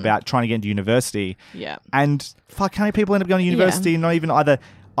to be about trying to get into university. Yeah. And fuck, how many people end up going to university and not even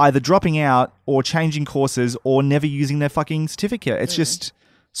either dropping out or changing courses or never using their fucking certificate? It's just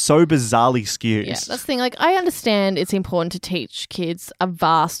so bizarrely skewed. Yeah, that's the thing. Like, I understand it's important to teach kids a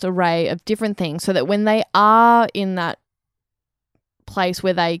vast array of different things so that when they are in that place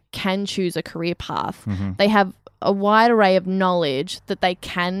where they can choose a career path, they have a wide array of knowledge that they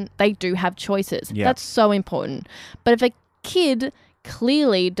do have choices. Yeah. That's so important. But if a kid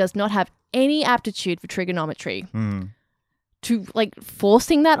clearly does not have any aptitude for trigonometry, to like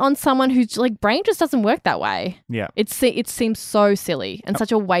forcing that on someone whose like brain just doesn't work that way. Yeah. It seems so silly and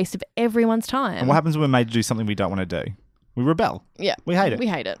such a waste of everyone's time. And what happens when we're made to do something we don't want to do? We rebel. Yeah. We hate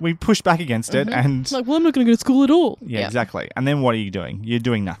it. We push back against it and it's like, well, I'm not going to go to school at all. Yeah, exactly. And then what are you doing? You're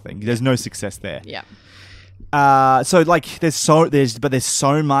doing nothing. There's no success there. Yeah. So like there's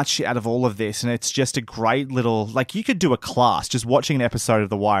so much out of all of this, and it's just a great little, like, you could do a class just watching an episode of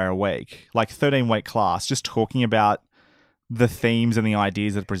The Wire a week, like 13-week class, just talking about the themes and the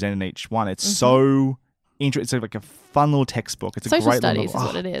ideas that are presented in each one. It's so interesting. It's like a fun little textbook. It's a Social great studies little,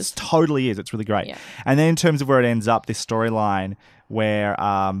 is what it is. It totally is. It's really great. Yeah. And then in terms of where it ends up, this storyline where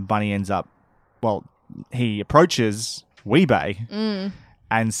Bunny ends up, well, he approaches Weebay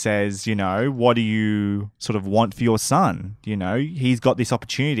and says, you know, what do you sort of want for your son? You know, he's got this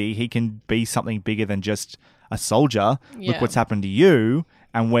opportunity. He can be something bigger than just a soldier. Yeah. Look what's happened to you.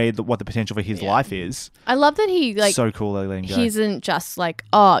 And what the potential for his life is. I love that he like so cool. They let him go. He isn't just like,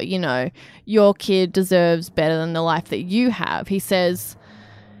 oh, you know, your kid deserves better than the life that you have. He says,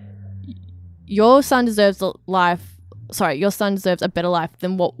 your son deserves a better life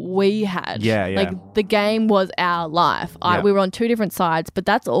than what we had. Yeah. Like, the game was our life. We were on two different sides, but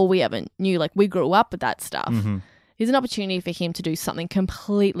that's all we ever knew. Like, we grew up with that stuff. Here's an opportunity for him to do something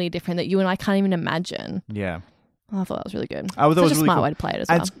completely different that you and I can't even imagine. Yeah. Oh, I thought that was really good. I thought it was Such a really smart cool. way to play it as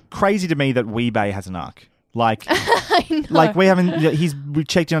And well. it's crazy to me that Weebay has an arc. Like, I know. like we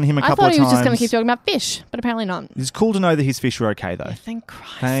checked in on him a I couple thought of he was times. just going to keep talking about fish, but apparently not. It's cool to know that his fish were okay, though. Thank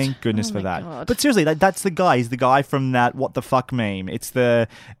Christ. Thank goodness Oh for my that. God. But seriously, that's the guy. He's the guy from that "What the fuck" meme. It's the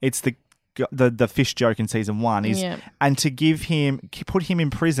fish joke in season 1. Yeah. And to put him in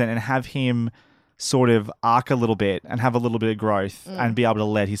prison and have him sort of arc a little bit and have a little bit of growth and be able to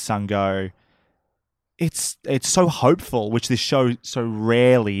let his son go. It's so hopeful, which this show so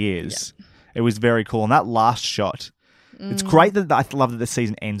rarely is. Yeah. It was very cool. And that last shot, it's great that I love that the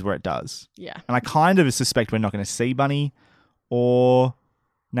season ends where it does. Yeah. And I kind of suspect we're not going to see Bunny or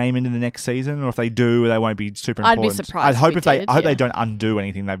Naaman in the next season, or if they do, they won't be super important. I'd be surprised. I hope if they I hope they don't undo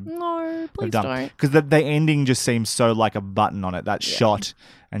anything they've please done. don't. Because the ending just seems so like a button on it. That shot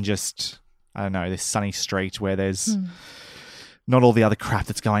and just, I don't know, this sunny street where there's not all the other crap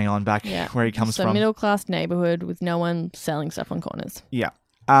that's going on back where he comes from. from. Middle class neighborhood with no one selling stuff on corners. Yeah.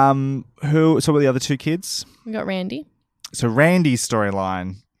 So what are the other two kids? We got Randy. So Randy's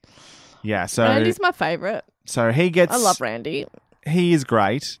storyline. Yeah, so Randy's my favorite. So he gets... I love Randy. He is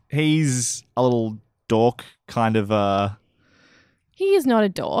great. He's a little dork, kind of He is not a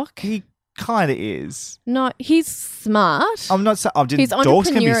dork. He kind of is. No, he's smart. I'm not saying... He's dorks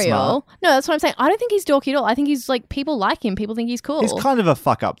can be entrepreneurial. smart. No, that's what I'm saying. I don't think he's dorky at all. I think he's like, people like him. People think he's cool. He's kind of a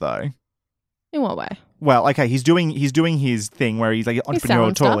fuck up, though. In what way? Well, okay, he's doing his thing where he's like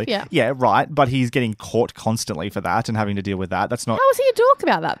entrepreneurial, totally. Stuff, yeah, right. But he's getting caught constantly for that and having to deal with that. That's not. How is he a dork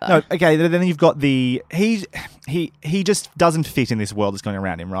about that though? No, okay. Then you've got he just doesn't fit in this world that's going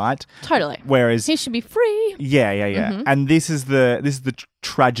around him, right? Totally. Whereas he should be free. Yeah. And this is the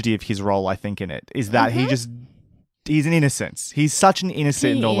tragedy of his role, I think, in it is that he's an innocence. He's such an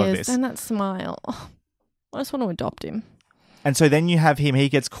innocent in all of this. And that smile. Oh, I just want to adopt him. And so then you have him. He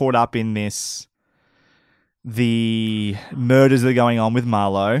gets caught up in the murders that are going on with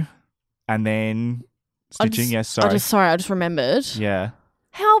Marlo, and then stitching. I just remembered. Yeah.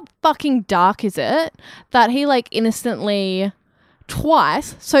 How fucking dark is it that he like innocently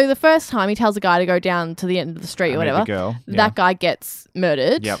twice? So the first time he tells a guy to go down to the end of the street or whatever, the girl. that guy gets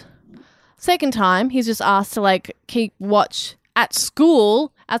murdered. Yep. Second time he's just asked to like keep watch at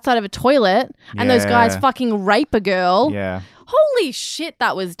school outside of a toilet, and those guys fucking rape a girl. Yeah. Holy shit,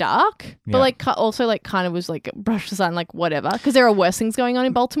 that was dark. But like also like kind of was like brushed aside, like whatever, because there are worse things going on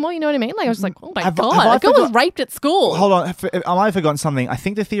in Baltimore. You know what I mean? Like I was like, oh my god, a girl was raped at school. Hold on, I might have forgotten something. I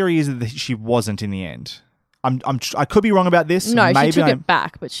think the theory is that she wasn't in the end. I could be wrong about this. No, maybe she took it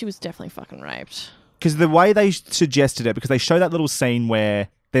back, but she was definitely fucking raped. Because the way they suggested it, because they show that little scene where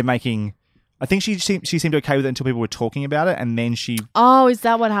they're making. I think she seemed okay with it until people were talking about it, and then she. Oh, is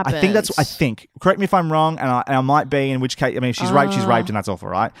that what happened? I think. Correct me if I'm wrong, and I might be. In which case, I mean, if she's raped, and that's awful,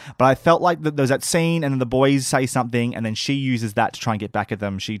 right? But I felt like there's that scene, and then the boys say something, and then she uses that to try and get back at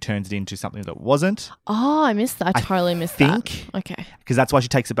them. She turns it into something that wasn't. Oh, I missed that. I totally missed that. Okay. Because that's why she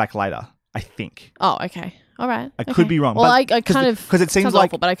takes it back later. I think. Oh, okay. All right. I could be wrong. Well, I kind of because it seems like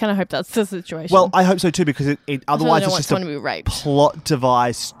awful, but I kind of hope that's the situation. Well, I hope so too, because it otherwise it's just a plot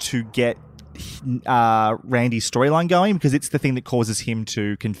device to get Randy's storyline going, because it's the thing that causes him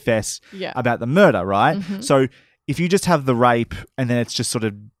to confess about the murder, right? Mm-hmm. So if you just have the rape and then it's just sort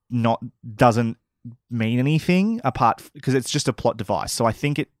of doesn't mean anything apart, because it's just a plot device. So I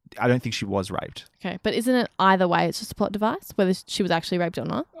don't think she was raped. Okay, but isn't it either way? It's just a plot device, whether she was actually raped or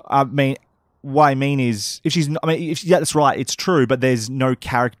not. I mean, what I mean is, that's right, it's true, but there's no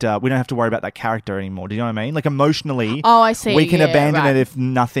character. We don't have to worry about that character anymore. Do you know what I mean? Like emotionally, I see. We can abandon it if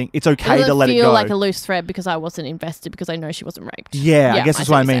nothing. It's okay to let it go. Feel like a loose thread because I wasn't invested because I know she wasn't raped. Yeah, I guess that's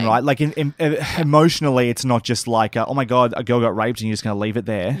what I mean, right? Like emotionally, it's not just like, oh my god, a girl got raped and you're just going to leave it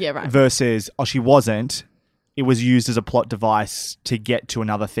there. Yeah, right. Versus, she wasn't. It was used as a plot device to get to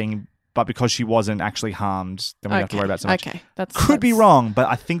another thing. But because she wasn't actually harmed, then we don't have to worry about so much. Okay, could be wrong, but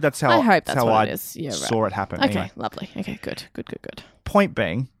I think that's how I hope that's what I it is. Yeah, right. saw it happen. Okay, anyway. Lovely. Okay, good. Point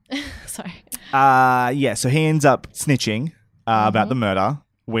being, sorry. So he ends up snitching about the murder,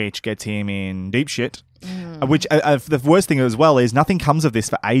 which gets him in deep shit. Which the worst thing as well is nothing comes of this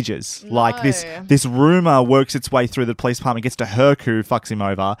for ages. No. Like this rumor works its way through the police department, gets to Herc, who fucks him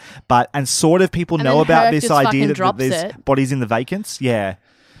over, and sort of people know about Herc this idea that there's bodies in the vacants. Yeah.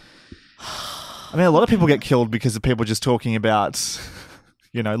 I mean, a lot of people get killed because of people just talking about,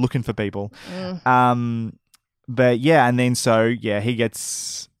 looking for people. But yeah, and then he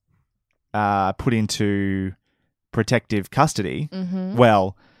gets put into protective custody. Mm-hmm.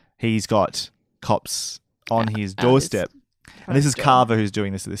 Well, he's got cops on his doorstep. And this is Carver who's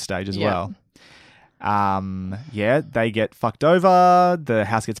doing this at this stage as well. They get fucked over. The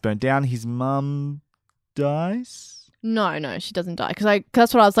house gets burnt down. His mum dies. No, she doesn't die. Because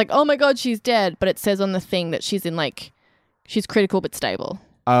that's what I was like, oh my God, she's dead. But it says on the thing that she's in she's critical but stable.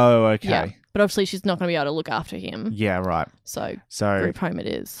 Oh, okay. Yeah. But obviously she's not going to be able to look after him. Yeah, right. So group home it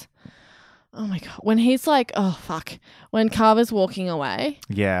is. Oh my God. When he's like, oh fuck. When Carver's walking away.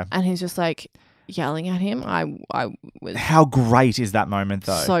 Yeah. And he's just like yelling at him. I was How great is that moment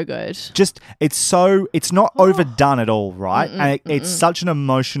though? so good. It's not overdone at all, right? And it's such an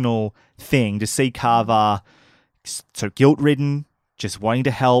emotional thing to see Carver so guilt-ridden, just wanting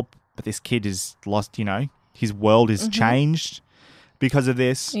to help, but this kid is lost, his world is changed because of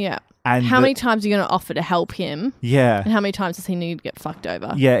this. Yeah. And how many times are you going to offer to help him? Yeah. And how many times does he need to get fucked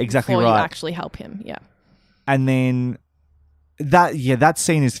over? Yeah, exactly before right. you actually help him. Yeah. And then that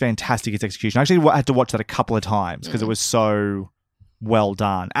scene is fantastic, its execution. I actually had to watch that a couple of times because it was so well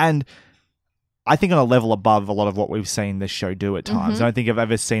done. And I think on a level above a lot of what we've seen this show do at times. I don't think I've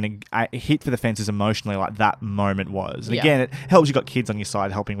ever seen a hit for the fences emotionally like that moment was. And again, it helps you got kids on your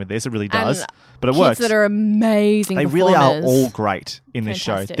side helping with this. It really does. But it works. Kids that are amazing They performers. really are all great in this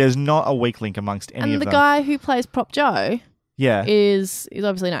show. Fantastic. There's not a weak link amongst any of And them. the guy who plays Prop Joe Yeah. is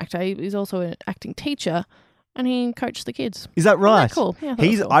obviously an actor. He's also an acting teacher. And he coached the kids. Is that right? Cool. Yeah, I thought that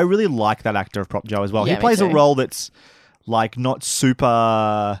was cool. I really like that actor of Prop Joe as well. Yeah, He me plays a too. role that's like not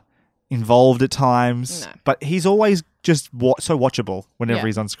super involved at times, No. but he's always just so watchable whenever Yeah.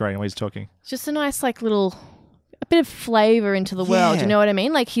 he's on screen when he's talking. It's just a nice, a bit of flavour into the world. Yeah. You know what I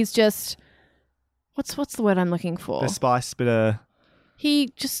mean? Like he's just, what's the word I'm looking for? The spice, bit of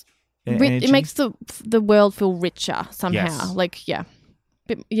He just, energy. it makes the world feel richer somehow. Yes.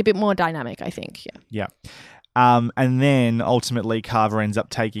 A bit more dynamic, I think. Yeah. Yeah. And then ultimately Carver ends up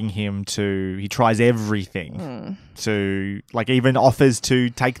taking him he tries everything to, even offers to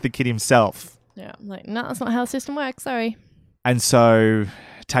take the kid himself. Yeah. No, that's not how the system works. Sorry. And so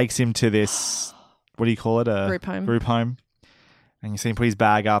takes him to this, what do you call it? A Group home. And you see him put his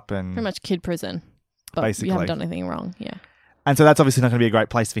bag up and... Pretty much kid prison. But Basically. you haven't done anything wrong. Yeah. And so that's obviously not going to be a great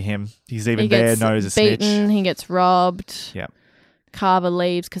place for him. He's even there, knows a beaten, snitch. He gets robbed. Yeah. Carver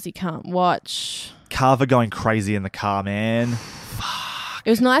leaves because he can't watch. Carver going crazy in the car, man. It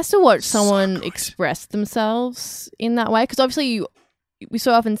was nice to watch someone express themselves in that way because obviously we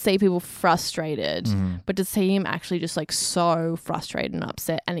so often see people frustrated, but to see him actually just so frustrated and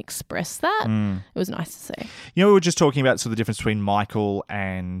upset and express that, it was nice to see. We were just talking about sort of the difference between Michael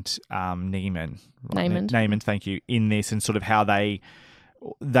and Neiman. Neiman, thank you, in this and sort of how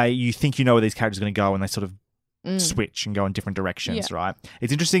you think you know where these characters are going to go and they sort of switch and go in different directions, right?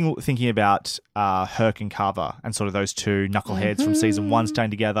 It's interesting thinking about Herc and Carver and sort of those two knuckleheads from season 1 staying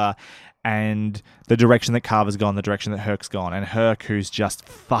together and the direction that Carver's gone, the direction that Herc's gone, and Herc who's just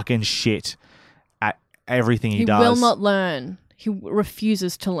fucking shit at everything he does. He will not learn. He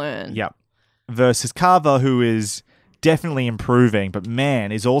refuses to learn. Yep. Versus Carver who is definitely improving, but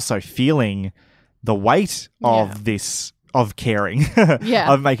man, is also feeling the weight of this, of caring,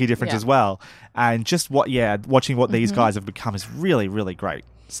 of making a difference as well. And just watching what these guys have become is really, really great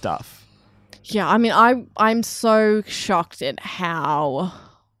stuff. Yeah, I mean, I'm so shocked at how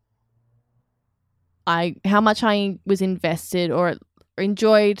much I was invested or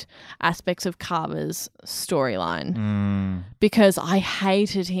enjoyed aspects of Carver's storyline because I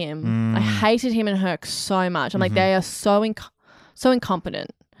hated him. I hated him and Herc so much. I'm like, they are so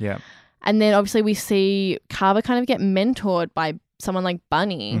incompetent. Yeah. And then obviously we see Carver kind of get mentored by someone like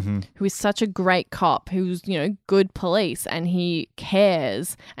Bunny, who is such a great cop, who's, good police and he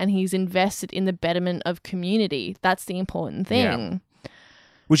cares and he's invested in the betterment of community. That's the important thing. Yeah.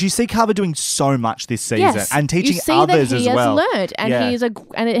 Which you see Carver doing so much this season and teaching you see others that he as well. has learned and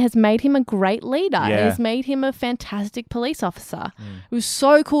and it has made him a great leader. Yeah. It has made him a fantastic police officer. It was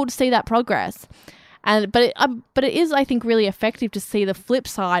so cool to see that progress. But it is, I think, really effective to see the flip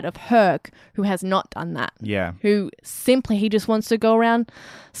side of Herc, who has not done that. Yeah. Who he just wants to go around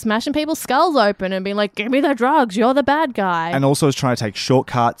smashing people's skulls open and being like, give me the drugs, you're the bad guy. And also is trying to take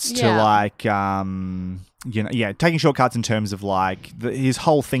shortcuts Yeah. to taking shortcuts in terms of his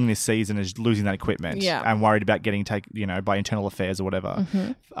whole thing this season is losing that equipment and worried about getting by internal affairs or whatever,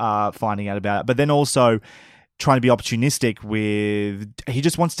 finding out about it. But then also trying to be opportunistic he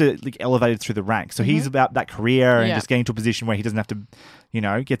just wants to elevate it through the ranks. So he's about that career and just getting to a position where he doesn't have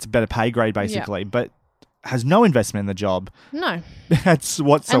to, gets a better pay grade basically. But has no investment in the job. No. That's And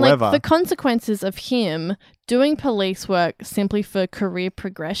whatsoever. like the consequences of him doing police work simply for career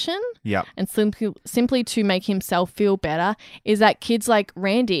progression Yep. and simply to make himself feel better is that kids like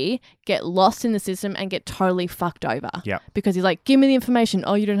Randy get lost in the system and get totally fucked over. Yep. Because he's like, give me the information.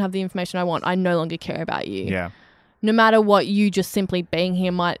 Oh, you don't have the information I want. I no longer care about you. Yeah. No matter what you just simply being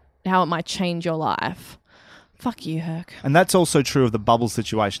here how it might change your life. Fuck you, Herc. And that's also true of the Bubbles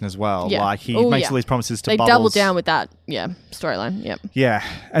situation as well. Yeah. Like he Oh, makes yeah. all these promises to They Bubbles. double down with that, storyline. Yep. Yeah.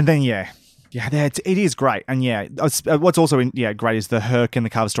 And then, it is great. And what's also great is the Herc and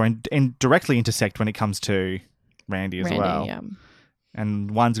the Carver story and directly intersect when it comes to Randy as well. Yeah. And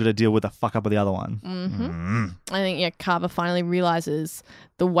one's got to deal with the fuck up of the other one. Mm-hmm. I think, Carver finally realizes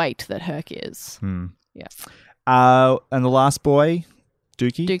the weight that Herc is. Yeah. And the last boy,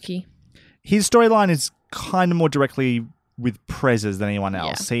 Dookie. His storyline is kind of more directly with Prez's than anyone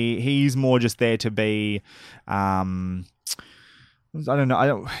else. Yeah. He's more just there to be, I don't know.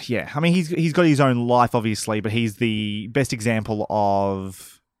 I mean, he's got his own life, obviously, but he's the best example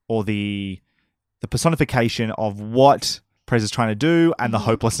of, or the personification of what Prez is trying to do and the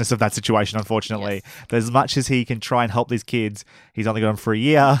hopelessness of that situation, unfortunately. Yes. But as much as he can try and help these kids, he's only got them for a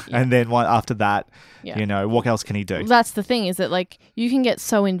year. And then after that, what else can he do? That's the thing is that like you can get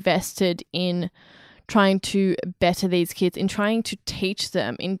so invested in trying to better these kids, in trying to teach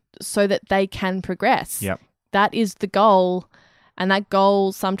them so that they can progress. Yep. That is the goal. And that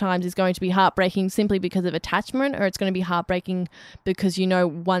goal sometimes is going to be heartbreaking simply because of attachment, or it's going to be heartbreaking because,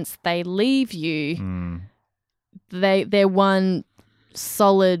 once they leave you, their one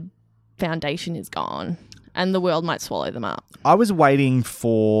solid foundation is gone and the world might swallow them up. I was waiting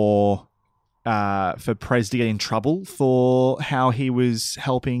for Prez to get in trouble for how he was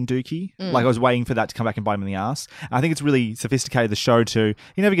helping Dookie. Like I was waiting for that to come back and bite him in the ass. I think it's really sophisticated, the show too.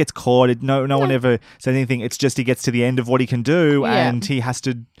 He never gets caught. No one ever says anything. It's just he gets to the end of what he can do and he has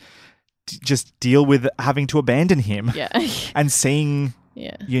to just deal with having to abandon him and seeing,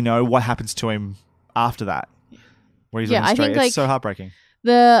 what happens to him after that. Where he's I think it's so heartbreaking.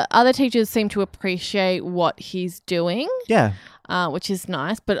 The other teachers seem to appreciate what he's doing. Yeah. Which is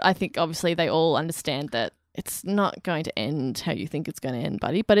nice. But I think obviously they all understand that it's not going to end how you think it's going to end,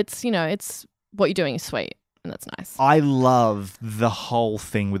 buddy. But it's, it's what you're doing is sweet and that's nice. I love the whole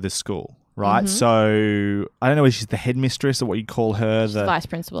thing with the school, right? So I don't know if she's the headmistress or what you call her. She's the vice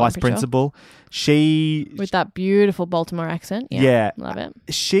principal. Vice principal. She... With that beautiful Baltimore accent. Yeah. Love it.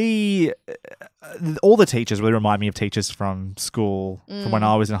 She... all the teachers really remind me of teachers from school, from when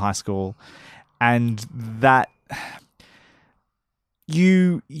I was in high school. And that...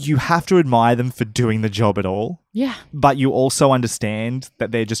 You have to admire them for doing the job at all. Yeah. But you also understand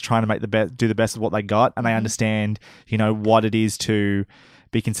that they're just trying to make do the best of what they got. And they understand, what it is to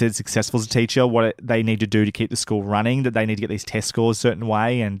be considered successful as a teacher, what they need to do to keep the school running, that they need to get these test scores a certain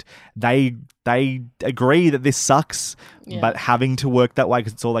way. And they agree that this sucks, but having to work that way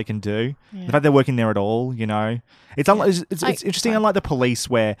because it's all they can do. Yeah. The fact they're working there at all, It's interesting, unlike the police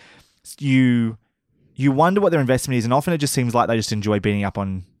where you wonder what their investment is, and often it just seems like they just enjoy beating up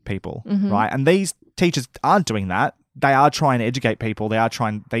on people, right? And these teachers aren't doing that. They are trying to educate people.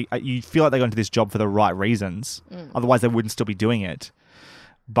 You feel like they got into this job for the right reasons. Otherwise, they wouldn't still be doing it.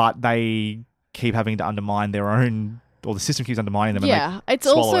 But they keep having to undermine their own, or the system keeps undermining them. Yeah, it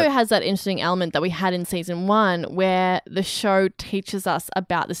also has that interesting element that we had in season 1 where the show teaches us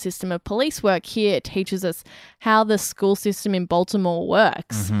about the system of police work. Here it teaches us how the school system in Baltimore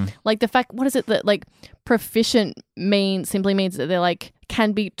works. Like the fact, what is it that like proficient simply means that they're like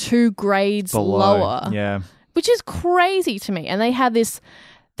can be 2 grades lower. Yeah. Which is crazy to me. And they have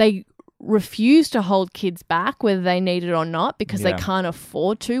they refuse to hold kids back whether they need it or not because they can't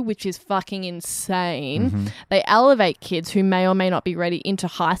afford to, which is fucking insane. They elevate kids who may or may not be ready into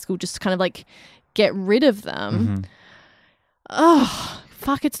high school just to kind of like get rid of them. Oh,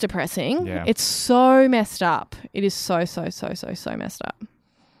 fuck, it's depressing. Yeah. It's so messed up. It is so messed up.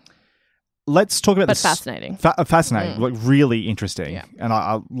 Let's talk about this. But fascinating. Fascinating. Like really interesting. Yeah. And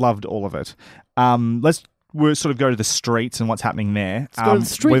I loved all of it. We'll sort of go to the streets and what's happening there. Let's go to the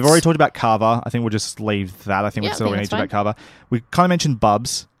streets. We've already talked about Carver. I think we'll just leave that. I think that's all we need to about Carver. We kind of mentioned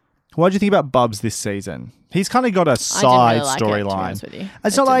Bubs. What did you think about Bubs this season? He's kind of got a side storyline.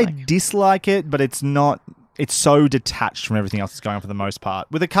 It's not like I dislike it, but it's not. It's so detached from everything else that's going on for the most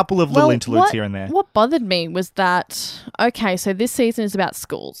part, with a couple of little interludes here and there. What bothered me was that, okay, so this season is about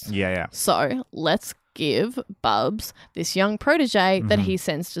schools. Yeah. So let's give Bubs this young protege that he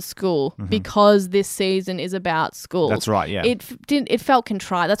sends to school because this season is about schools. That's right, yeah. It felt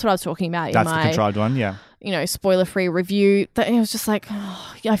contrived. That's what I was talking about That's the contrived one, yeah. Spoiler-free review. It was just like,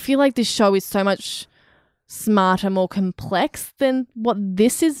 I feel like this show is so much smarter, more complex than what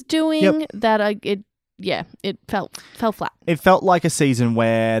this is doing. It fell flat. It felt like a season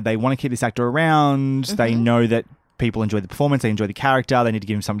where they want to keep this actor around. They know that people enjoy the performance, they enjoy the character, they need to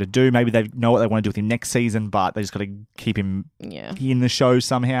give him something to do. Maybe they know what they want to do with him next season, but they just got to keep him in the show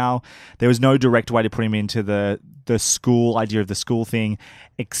somehow. There was no direct way to put him into the school idea of the school thing,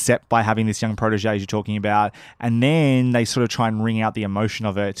 except by having this young protege as you're talking about. And then they sort of try and wring out the emotion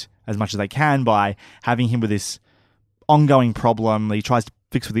of it as much as they can by having him with this ongoing problem that he tries to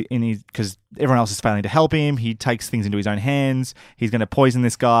fix with because everyone else is failing to help him. He takes things into his own hands. He's going to poison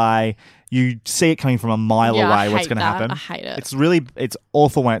this guy. You see it coming from a mile away what's going to happen. I hate it. It's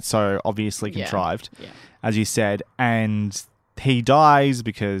awful when it's so obviously contrived, as you said. And he dies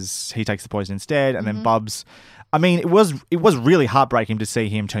because he takes the poison instead. And then Bubs, I mean, it was really heartbreaking to see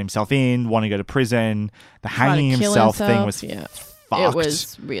him turn himself in, want to go to prison. The hanging himself thing was fucked. It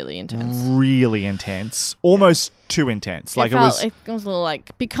was really intense. Really intense. Almost too intense. Like it was a little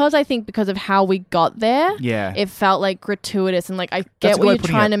like, because of how we got there. Yeah. It felt like gratuitous and like I get what you're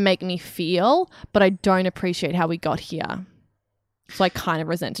trying to make me feel, but I don't appreciate how we got here. So I kind of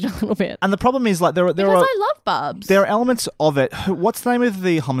resent it a little bit. And the problem is like because I love Bubs. There are elements of it. What's the name of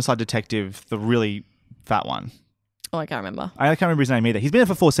the homicide detective? The really fat one. Oh, I can't remember. I can't remember his name either. He's been there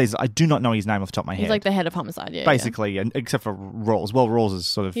for 4 seasons. I do not know his name off the top of my head. He's like the head of homicide, basically, and except for Rawls. Well, Rawls is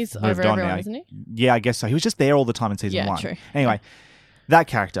sort of he's moved over on everyone, now. isn't he? Yeah, I guess so. He was just there all the time in season 1. True. Anyway, that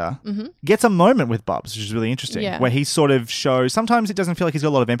character gets a moment with Bubs, which is really interesting, where he sort of shows. Sometimes it doesn't feel like he's got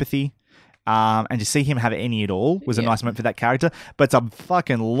a lot of empathy. And to see him have any at all was a nice moment for that character, but it's a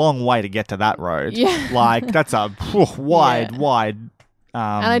fucking long way to get to that road. Yeah. Like, that's a wide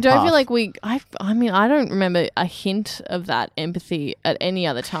and I don't feel like I mean, I don't remember a hint of that empathy at any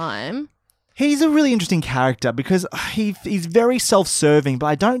other time. He's a really interesting character because he's very self-serving, but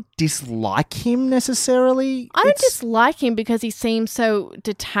I don't dislike him necessarily. I don't dislike him because he seems so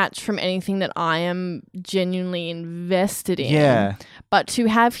detached from anything that I am genuinely invested in. Yeah. But to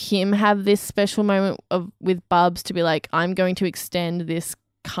have him have this special moment with Bubs to be like, I'm going to extend this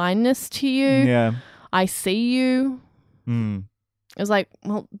kindness to you. Yeah. I see you. It was like,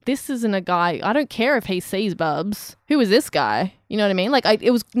 well, this isn't a guy. I don't care if he sees Bubs. Who is this guy? You know what I mean? Like,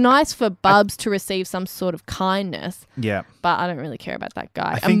 it was nice for Bubs to receive some sort of kindness. Yeah. But I don't really care about that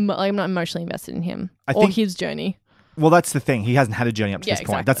guy. I'm not emotionally invested in him his journey. Well, that's the thing. He hasn't had a journey up to this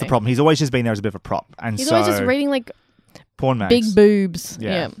point. That's the problem. He's always just been there as a bit of a prop. And he's always just reading, like, porn mags. Big boobs.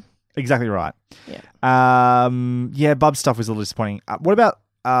 Yeah. Exactly right. Yeah. Bubs stuff was a little disappointing. What about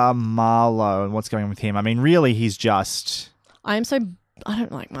Marlo and what's going on with him? I mean, really, he's just... I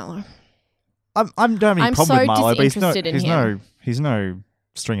don't like Marlo. I don't have any problem with Marlo, but he's no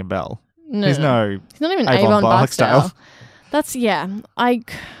Stringer Bell. No, he's not even Avon Barksdale. That's Yeah,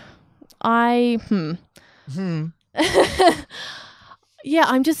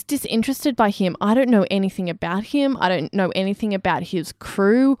 I'm just disinterested by him. I don't know anything about him. I don't know anything about his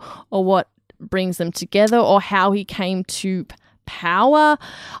crew or what brings them together or how he came to power.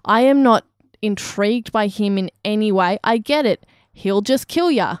 I am not intrigued by him in any way. I get it. He'll just kill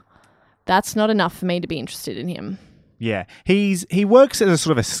ya. That's not enough for me to be interested in him. Yeah. He works as a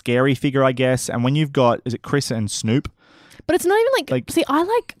sort of a scary figure, I guess. And when you've got, is it Chris and Snoop? But it's not even like see, I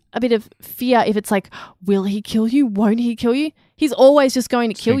like a bit of fear if it's like, will he kill you? Won't he kill you? He's always just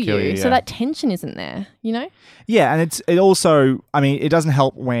going to kill you. So that tension isn't there, you know? Yeah, and it also, I mean, it doesn't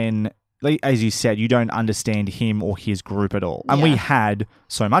help when, as you said, you don't understand him or his group at all. And we had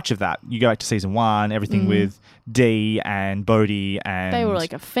so much of that. You go back to season 1, everything with Dee and Bodhi, and they were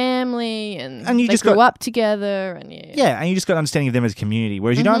like a family, and they just grew up together, and and you just got an understanding of them as a community.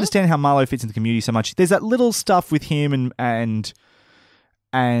 Whereas you don't understand how Marlo fits in the community so much. There's that little stuff with him and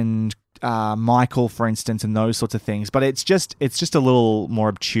Michael, for instance, and those sorts of things. But it's just a little more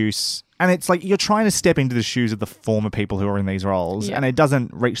obtuse. And it's like you're trying to step into the shoes of the former people who are in these roles, and it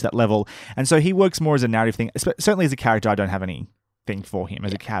doesn't reach that level. And so he works more as a narrative thing. Certainly as a character, I don't have anything for him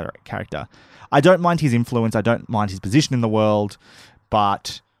as a character. I don't mind his influence. I don't mind his position in the world.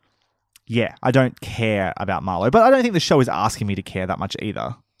 But, yeah, I don't care about Marlo. But I don't think the show is asking me to care that much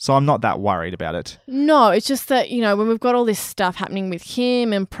either. So I'm not that worried about it. No, it's just that, you know, when we've got all this stuff happening with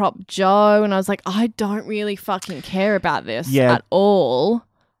him and Prop Joe, and I was like, I don't really fucking care about this at all.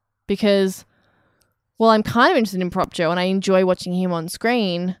 Because, well, I'm kind of interested in Prop Joe and I enjoy watching him on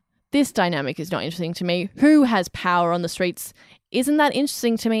screen. This dynamic is not interesting to me. Who has power on the streets isn't that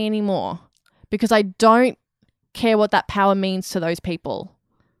interesting to me anymore. Because I don't care what that power means to those people.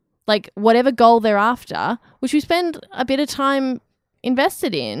 Like, whatever goal they're after, which we spend a bit of time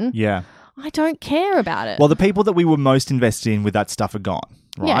invested in, I don't care about it. Well, the people that we were most invested in with that stuff are gone.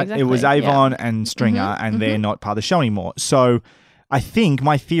 right? Yeah, exactly. It was Avon and Stringer, Mm-hmm. and they're not part of the show anymore. So I think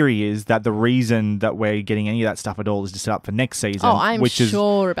my theory is that the reason that we're getting any of that stuff at all is to set up for next season. Oh, I'm which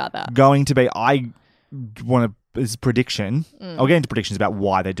sure is about that. going to be, I want to, is prediction. I'll get into predictions about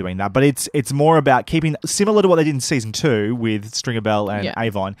why they're doing that, but it's more about keeping, similar to what they did in season 2 with Stringer Bell and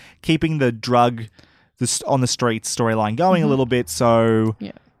Avon, keeping the drug on the streets storyline going a little bit, so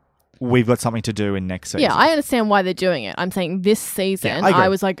we've got something to do in next season. Yeah, I understand why they're doing it. I'm saying this season, I agree. I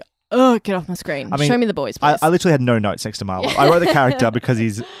was like, oh, get off my screen. I mean, show me the boys, please. I literally had no notes next to Marlo. I wrote the character because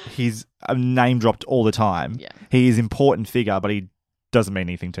he's name dropped all the time. Yeah. He is an important figure, but he doesn't mean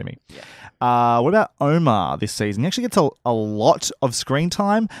anything to me. What about Omar this season? He actually gets a lot of screen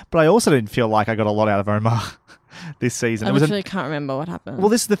time, but I also didn't feel like I got a lot out of Omar this season. I literally can't remember what happened. Well,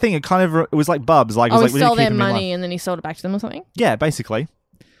 this is the thing. It was like Bubs. Like, he we stole need to keep their him in money line. and then he sold it back to them or something? Yeah, basically.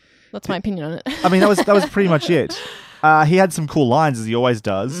 That's my opinion on it. I mean, that was pretty much it. He had some cool lines, as he always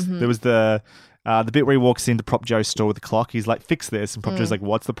does. There was the bit where he walks into Prop Joe's store with the clock. He's like, fix this. And Prop Joe's like,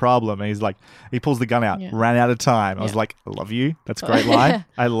 what's the problem? And he's like, he pulls the gun out, ran out of time. I was like, I love you. That's a great line.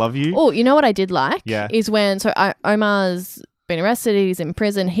 I love you. Oh, you know what I did like? Yeah. Is when, Omar's been arrested, he's in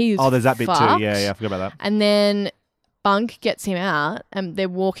prison, he's There's that bit fucked. too. Yeah, I forgot about that. And then Bunk gets him out and they're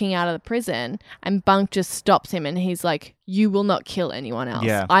walking out of the prison and Bunk just stops him and he's like, you will not kill anyone else.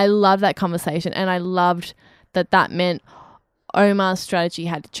 Yeah. I love that conversation and I loved that meant Omar's strategy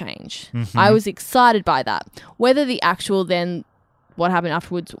had to change. Mm-hmm. I was excited by that. Whether the actual then what happened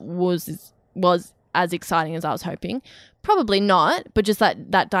afterwards was as exciting as I was hoping, probably not, but just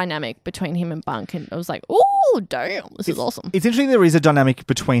that dynamic between him and Bunk, and I was like, oh damn, this is awesome. It's interesting there is a dynamic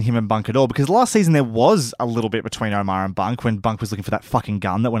between him and Bunk at all, because last season there was a little bit between Omar and Bunk when Bunk was looking for that fucking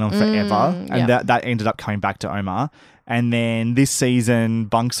gun that went on forever, and that ended up coming back to Omar. And then this season,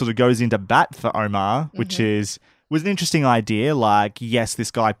 Bunk sort of goes into bat for Omar, which was an interesting idea. Like, yes,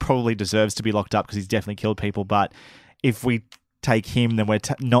 this guy probably deserves to be locked up because he's definitely killed people, but if we take him, then we're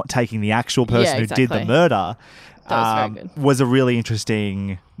not taking the actual person who did the murder. That was very good. Was a really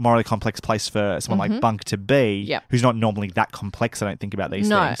interesting, morally complex place for someone like Bunk to be, who's not normally that complex, I don't think, about these things.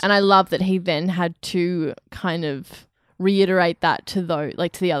 No, and I love that he then had to kind of reiterate that to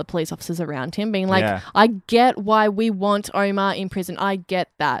the other police officers around him, being like, I get why we want Omar in prison. I get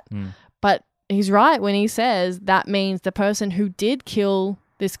that. But he's right when he says that means the person who did kill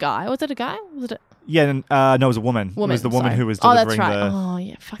this guy, was it a guy? Was it Yeah, no, it was a woman. It was the woman who was delivering that's right. Oh,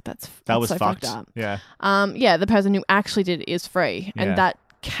 yeah, fuck, that was so fucked fucked up. Yeah. Yeah, the person who actually did it is free, Yeah. and that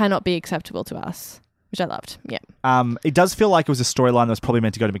cannot be acceptable to us, which I loved. Yeah. It does feel like it was a storyline that was probably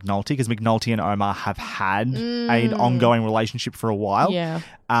meant to go to McNulty, because McNulty and Omar have had an ongoing relationship for a while. Yeah.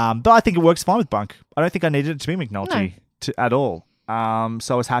 But I think it works fine with Bunk. I don't think I needed it to be McNulty at all. So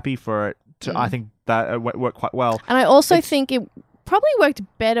I was happy for it. I think that it worked quite well. And I also think it probably worked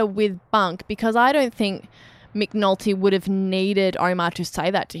better with Bunk, because I don't think McNulty would have needed Omar to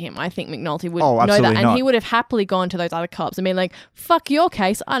say that to him. I think McNulty would know that, and he would have happily gone to those other cops and been like, fuck your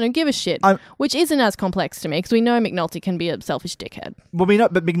case, I don't give a shit, which isn't as complex to me, because we know McNulty can be a selfish dickhead. Well, we know,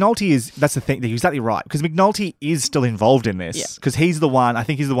 but McNulty that's the thing, you're exactly right, because McNulty is still involved in this, because he's the one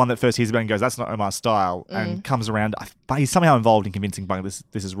that first hears about it and goes, that's not Omar's style, and comes around, but he's somehow involved in convincing Bunk this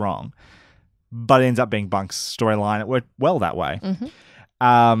is wrong, but it ends up being Bunk's storyline. It worked well that way.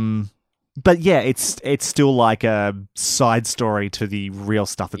 But yeah, it's still like a side story to the real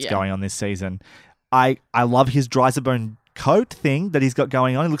stuff that's going on this season. I love his Dryzerbone coat thing that he's got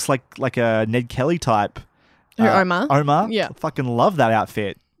going on. It looks like a Ned Kelly type. Omar? Omar? Yeah. I fucking love that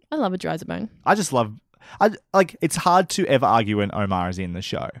outfit. I love a Dryzerbone. I just love... it's hard to ever argue when Omar is in the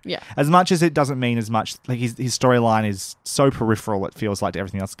show. Yeah. As much as it doesn't mean as much, like his storyline is so peripheral, it feels like to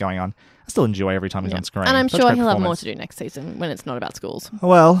everything else going on. I still enjoy every time he's on screen. And I'm Such sure great he'll have more performance. to do next season when it's not about schools.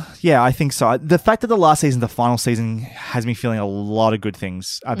 Well, yeah, I think so. The fact that the last season, the final season, has me feeling a lot of good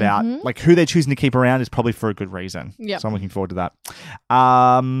things about like who they're choosing to keep around is probably for a good reason. Yeah. So I'm looking forward to that.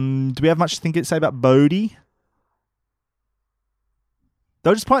 Do we have much to say about Bodhi?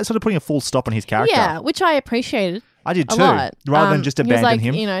 They're just sort of putting a full stop on his character. Yeah, which I appreciated. I did a too. lot. Rather than just he was abandon like,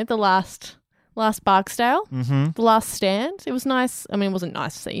 him. You know, the last Barksdale, the last stand. It was nice. I mean, it wasn't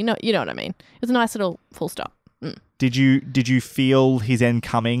nice to see. You know what I mean. It was a nice little full stop. Did you feel his end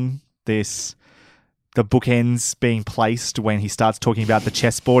coming? The bookends being placed when he starts talking about the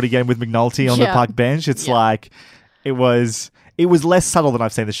chessboard again with McNulty on the park bench. It's like it was less subtle than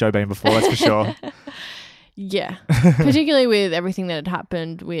I've seen the show being before. That's for sure. Yeah, particularly with everything that had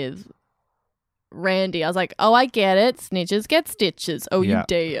happened with Randy. I was like, oh, I get it. Snitches get stitches. Oh, you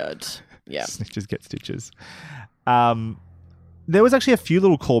did. Yeah. Snitches get stitches. There was actually a few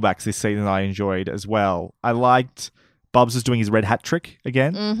little callbacks this season that I enjoyed as well. I liked Bubs was doing his red hat trick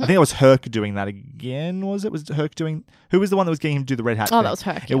again. I think it was Herc doing that again, was it? Was Herc doing... Who was the one that was getting him to do the red hat trick? that was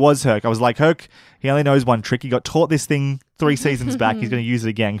Herc. It was Herc. I was like, Herc, he only knows one trick. He got taught this thing 3 seasons back. He's going to use it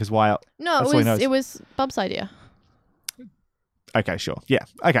again because why... No, that's all he knows. it was Bub's idea. Okay, sure. Yeah,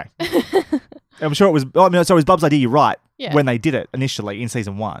 okay. I'm sure it was... Oh, I mean, so it was Bub's idea, you're right, when they did it initially in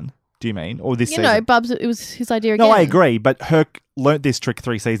season 1. Do you mean? Or this season? No, Bub's, it was his idea again. No, I agree, but Herc learnt this trick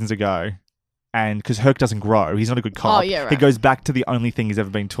 3 seasons ago. And because Herc doesn't grow, he's not a good cop. Oh, yeah, right. He goes back to the only thing he's ever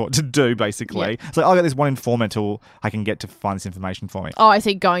been taught to do, basically. Yeah. It's like, I got this one informant who I can get to find this information for me. Oh, I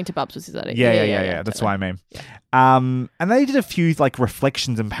see. Going to Bub's was his idea. Yeah. That's what I mean. Yeah. And they did a few like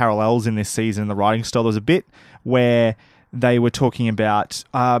reflections and parallels in this season in the writing style. There was a bit where they were talking about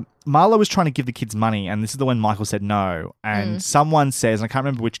Marlo was trying to give the kids money, and this is the one Michael said no. And someone says, and I can't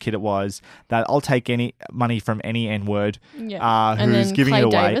remember which kid it was, that I'll take any money from any N-word who's giving it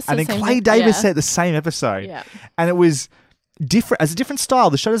away. And then Clay Davis said the same episode. Yeah. And it was different as a different style.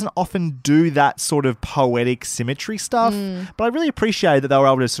 The show doesn't often do that sort of poetic symmetry stuff, but I really appreciated that they were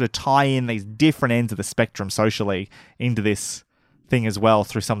able to sort of tie in these different ends of the spectrum socially into this thing as well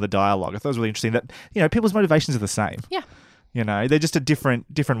through some of the dialogue. I thought it was really interesting that, people's motivations are the same. Yeah. They're just a different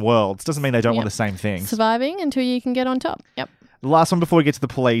worlds. Doesn't mean they don't want the same things. Surviving until you can get on top. Yep. The last one before we get to the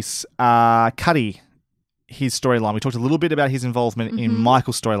police, Cuddy, his storyline. We talked a little bit about his involvement in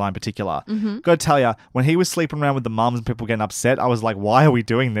Michael's storyline in particular. Got to tell you, when he was sleeping around with the mums and people getting upset, I was like, why are we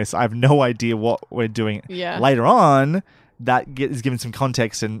doing this? I have no idea what we're doing. Yeah. Later on, that is given some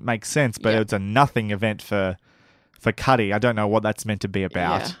context and makes sense, but it's a nothing event for Cuddy. I don't know what that's meant to be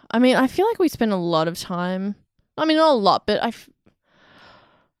about. Yeah. I mean, I feel like we spend a lot of time... I mean, not a lot, but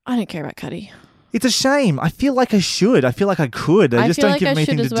I don't care about Cuddy. It's a shame. I feel like I should. I feel like I could. I just don't give him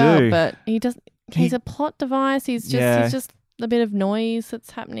anything to do. But he doesn't. He's a plot device. He's just a bit of noise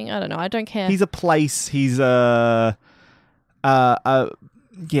that's happening. I don't know. I don't care. He's a place. He's he's in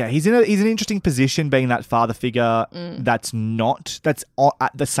an interesting position being that father figure that's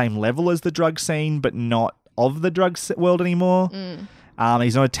at the same level as the drug scene, but not of the drug world anymore.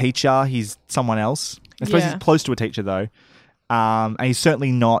 He's not a teacher. He's someone else. I suppose he's close to a teacher, though. And he's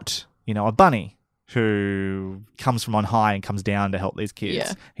certainly not, a bunny who comes from on high and comes down to help these kids.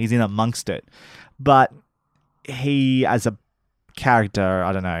 Yeah. He's in amongst it. But he, as a character,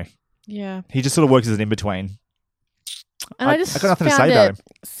 I don't know. Yeah. He just sort of works as an in-between. And I got nothing to say, though.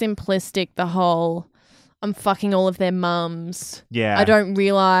 Simplistic, the whole, I'm fucking all of their mums. Yeah. I don't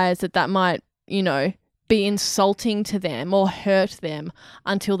realise that might, be insulting to them or hurt them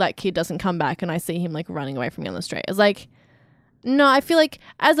until that kid doesn't come back and I see him like running away from me on the street. It's like, no, I feel like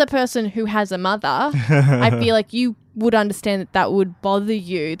as a person who has a mother, I feel like you would understand that would bother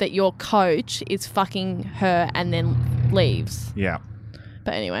you that your coach is fucking her and then leaves. Yeah.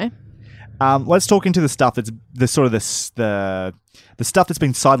 But anyway. Let's talk into the stuff that's the stuff that's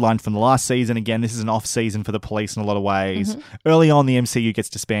been sidelined from the last season. Again, this is an off season for the police in a lot of ways. Early on, the MCU gets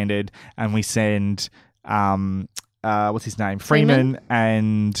disbanded and we send... what's his name? Freeman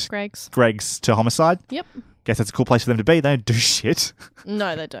and Greggs to Homicide. Yep. Guess that's a cool place for them to be. They don't do shit.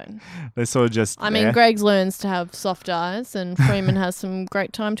 No, they don't. They're sort of just mean, Greggs learns to have soft eyes and Freeman has some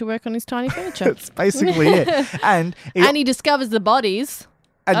great time to work on his tiny furniture. That's basically it. And he discovers the bodies.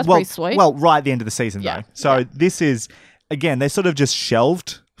 That's pretty sweet. Well, right at the end of the season, though. So this is, again, they're sort of just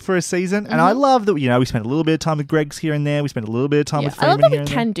shelved for a season. And I love that, we spent a little bit of time with Greggs here and there. We spent a little bit of time with Freeman I love that here we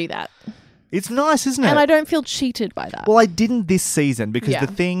can do that. It's nice, isn't it? And I don't feel cheated by that. Well, I didn't this season because the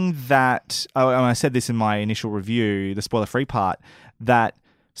thing that... and I said this in my initial review, the spoiler-free part, that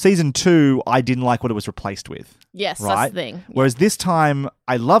season 2, I didn't like what it was replaced with. Yes, right? that's the thing. Whereas this time,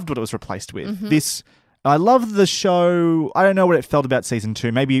 I loved what it was replaced with. I love the show. I don't know what it felt about season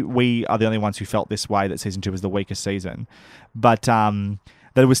 2. Maybe we are the only ones who felt this way, that season 2 was the weakest season. But...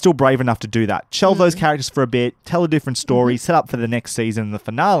 that it was still brave enough to do that. Shelve those characters for a bit, tell a different story, set up for the next season, the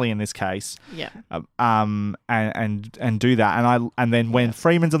finale in this case. Yeah. And do that. And then when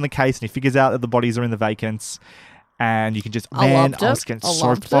Freeman's on the case and he figures out that the bodies are in the vacants, and you can just I was getting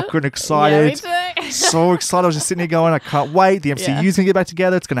so fucking excited. Yeah, me too. So excited. I was just sitting here going, I can't wait. The MCU's gonna get back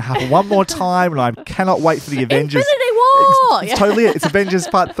together. It's gonna happen one more time, and I cannot wait for the Avengers. Infinity War! It's totally it. It's Avengers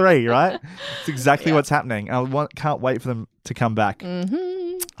Part 3, right? It's exactly what's happening. I can't wait for them to come back.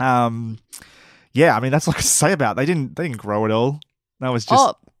 Yeah, I mean that's all I can say about it. They didn't grow at all. That was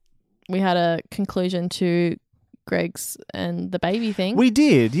just we had a conclusion to Greggs and the baby thing. We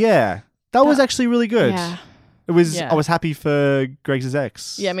did, yeah. That was actually really good. Yeah. It was I was happy for Greggs'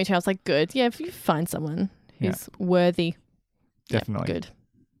 ex. Yeah, me too. I was like, good. Yeah, if you find someone who's worthy. Definitely. Good.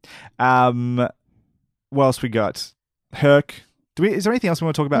 What else we got? Herc Is there anything else we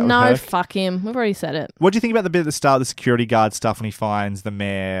want to talk about? No, with Herc? fuck him. We've already said it. What do you think about the bit at the start, the security guard stuff when he finds the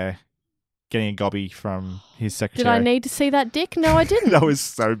mayor getting a gobby from his secretary? Did I need to see that dick? No, I didn't. That was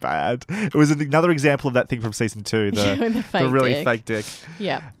so bad. It was another example of that thing from season 2, The fake really dick. fake dick.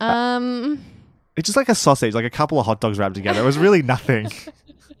 Yeah. It's just like a sausage, like a couple of hot dogs wrapped together. It was really nothing.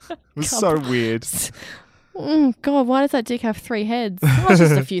 It was so weird. God, why does that dick have 3 heads? Oh, it's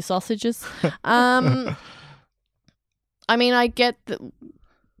just a few sausages. I mean, I get that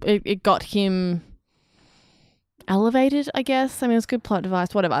it got him elevated, I guess. I mean, it's a good plot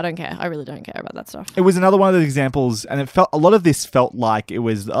device. Whatever. I don't care. I really don't care about that stuff. It was another one of those examples, and a lot of this felt like it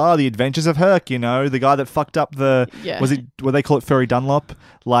was, the Adventures of Herc, the guy that fucked up what they call it, Furry Dunlop?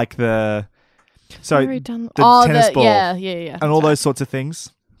 Like the... So, Furry the tennis ball. Yeah. And all those sorts of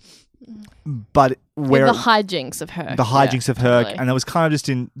things. But where... The hijinks of Herc. The hijinks of Herc. Totally. And I was kind of just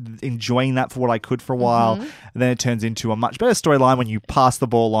enjoying that for what I could for a while. And then it turns into a much better storyline when you pass the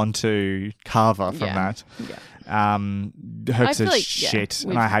ball on to Carver from that. Yeah. Herc's a shit,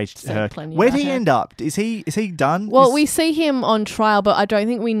 and I hate Herc. Where'd he end up? Is he done? Well, we see him on trial, but I don't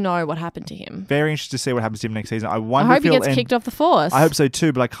think we know what happened to him. Very interested to see what happens to him next season. I hope he gets kicked off the force. I hope so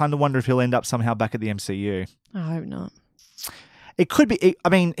too, but I kind of wonder if he'll end up somehow back at the MCU. I hope not. It could be. I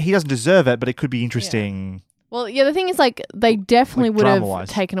mean, he doesn't deserve it, but it could be interesting. Well, yeah, the thing is, like, they definitely would have drama-wise.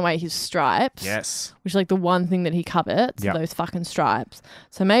 taken away his stripes. Yes. Which is, like, the one thing that he covets, Yep. those fucking stripes.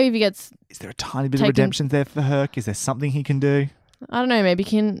 So maybe if he gets... Is there a tiny bit of redemption there for Herc? Is there something he can do? I don't know, maybe he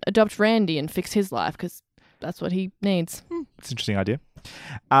can adopt Randy and fix his life, because that's what he needs. It's an interesting idea.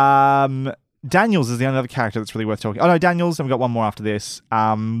 Daniels is the only other character that's really worth talking. Oh, no, Daniels, and we've got one more after this.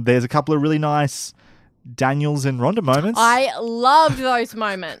 There's a couple of really nice Daniels and Rhonda moments. I loved those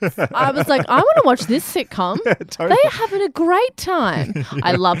moments. I was like, I want to watch this sitcom. Totally. They're having a great time.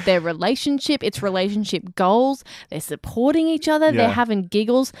 I love their relationship, its relationship goals. They're supporting each other. Yeah. They're having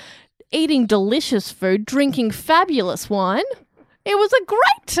giggles, eating delicious food, drinking fabulous wine. It was a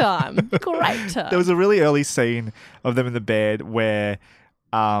great time. Great time. There was a really early scene of them in the bed where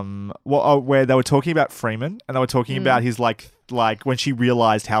where they were talking about Freeman, and they were talking about his like when she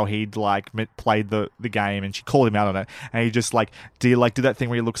realized how he'd played the game, and she called him out on it, and he just did that thing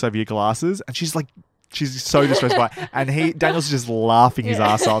where he looks over your glasses, and she's so distressed by it, and Daniel's just laughing his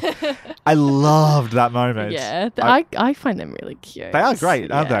ass off. I loved that moment. Yeah, I find them really cute. They are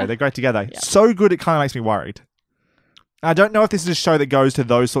great, aren't they? They're great together. Yeah. So good, it kind of makes me worried. I don't know if this is a show that goes to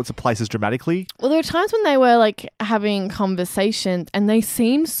those sorts of places dramatically. Well, there were times when they were having conversations and they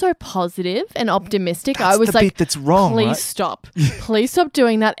seemed so positive and optimistic. That's I was the bit that's wrong, please right? stop. Please stop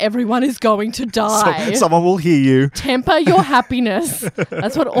doing that. Everyone is going to die. Someone will hear you. Temper your happiness.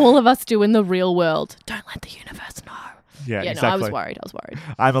 That's what all of us do in the real world. Don't let the universe know. Yeah, Yeah, exactly. no, I was worried.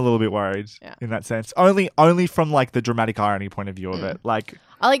 I'm a little bit worried in that sense. Only from the dramatic irony point of view of it.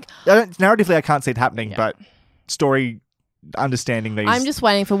 Narratively, I can't see it happening, but story understanding these. I'm just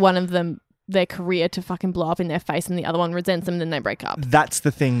waiting for one of them, their career to fucking blow up in their face, and the other one resents them, and then they break up. That's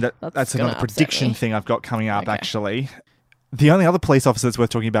the thing that's another gonna upset prediction me. thing I've got coming up. Okay. Actually, the only other police officer that's worth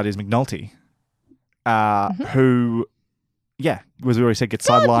talking about is McNulty, who, as we already said, gets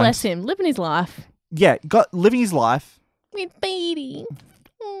God sidelined. bless him, living his life Yeah, living his life. with Beatty.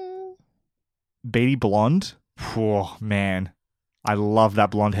 Beatty blonde. Oh man, I love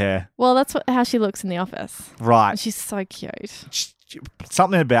that blonde hair. Well, that's how she looks in the office. Right. She's so cute.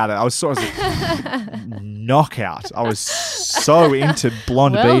 Something about it. I was sort of knockout. I was so into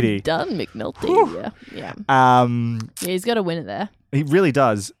blonde Well Beatty. done, McNulty. Yeah, he's got to win it there. He really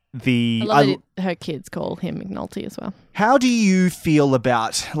does. I love that her kids call him McNulty as well. How do you feel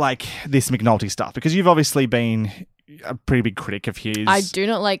about this McNulty stuff? Because you've obviously been a pretty big critic of his. I do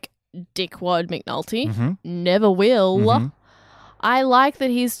not like dickwad McNulty. Mm-hmm. Never will. Mm-hmm. I like that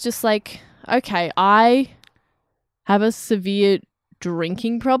he's just okay, I have a severe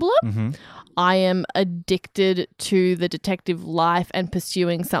drinking problem. Mm-hmm. I am addicted to the detective life and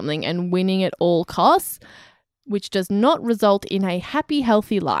pursuing something and winning at all costs, which does not result in a happy,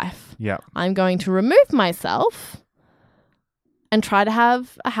 healthy life. Yeah. I'm going to remove myself and try to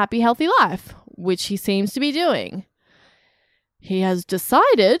have a happy, healthy life, which he seems to be doing. He has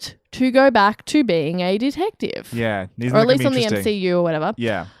decided to go back to being a detective. Yeah. Or at least on the MCU or whatever.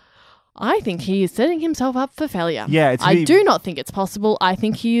 Yeah. I think he is setting himself up for failure. Yeah, I do not think it's possible. I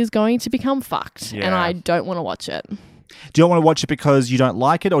think he is going to become fucked, Yeah. and I don't want to watch it. Do you want to watch it because you don't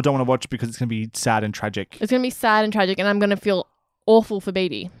like it, or don't want to watch it because it's going to be sad and tragic? It's going to be sad and tragic, and I'm going to feel awful for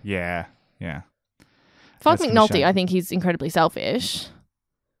Beatty. Yeah. Yeah. Fuck That's gonna be a McNulty. shame. I think he's incredibly selfish.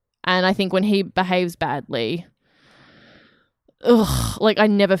 And I think when he behaves badly, like I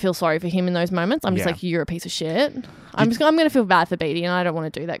never feel sorry for him in those moments. I'm just like, you're a piece of shit. I'm going to feel bad for Beatty, and I don't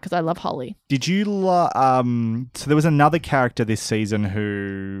want to do that because I love Holly. Did you so there was another character this season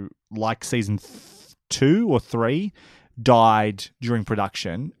who, like season 2 or 3, died during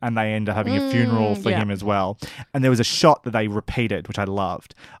production, and they ended up having a funeral for him as well. And there was a shot that they repeated, which I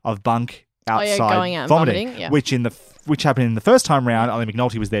loved, of Bunk outside going out and vomiting. Which happened in the first time round. Only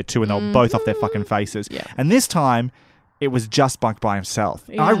McNulty was there too, and they were both off their fucking faces. Yeah. And this time, it was just Bunk by himself.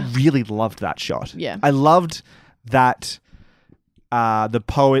 And I really loved that shot. Yeah. I loved that, the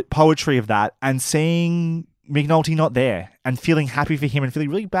poetry of that, and seeing McNulty not there and feeling happy for him and feeling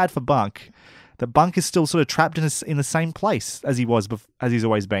really bad for Bunk. That Bunk is still sort of trapped in the same place as he was, as he's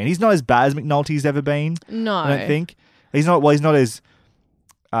always been. He's not as bad as McNulty's ever been. No, I don't think he's not. Well, he's not as.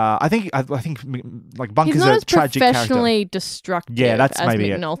 I think like Bunk he's is not a as tragic professionally character. destructive. Yeah, that's as maybe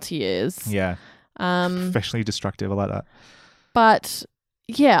McNulty is. Yeah, professionally destructive. I like that. But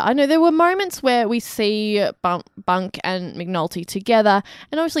yeah, I know there were moments where we see Bunk and McNulty together,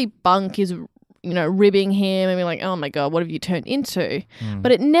 and obviously Bunk is, ribbing him and being like, oh my God, what have you turned into?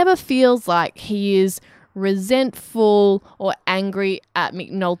 But it never feels like he is resentful or angry at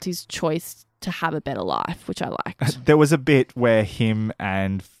McNulty's choice to have a better life, which I liked. There was a bit where him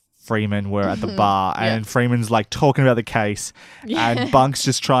and Freeman were at the bar, and Freeman's like talking about the case, and Bunk's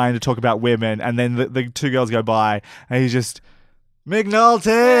just trying to talk about women, and then the two girls go by, and he's just,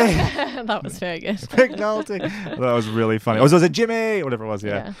 McNulty! That was very good. McNulty! That was really funny. Or was it Jimmy? Whatever it was,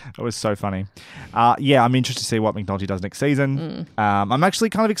 yeah. It was so funny. I'm interested to see what McNulty does next season. I'm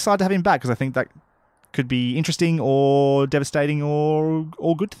actually kind of excited to have him back, because I think that could be interesting or devastating or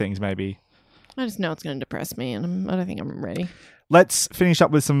all good things, maybe. I just know it's going to depress me, and I don't think I'm ready. Let's finish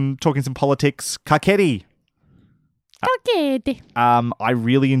up with talking some politics. Carcetti. I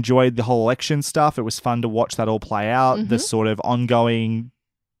really enjoyed the whole election stuff. It was fun to watch that all play out. The sort of ongoing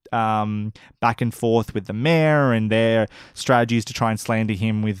back and forth with the mayor and their strategies to try and slander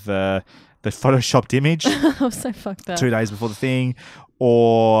him with the photoshopped image. I was so fucked up. 2 days before the thing.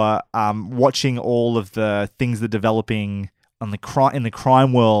 Or watching all of the things that are developing in the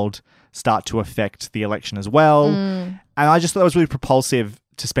crime world start to affect the election as well. And I just thought it was really propulsive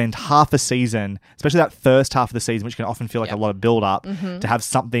to spend half a season, especially that first half of the season, which can often feel like a lot of build-up, to have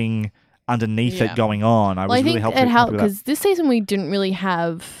something underneath it going on. I think it helped because this season we didn't really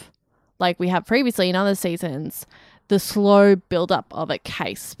have, like we have previously in other seasons, the slow build-up of a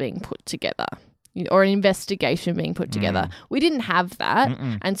case being put together or an investigation being put together. We didn't have that.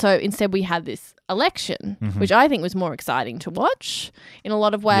 And so instead we had this election, which I think was more exciting to watch in a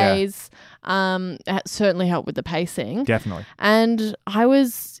lot of ways. It certainly helped with the pacing. Definitely. And I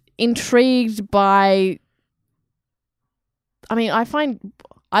was intrigued by, I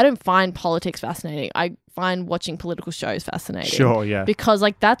don't find politics fascinating. I find watching political shows fascinating. Sure, yeah. Because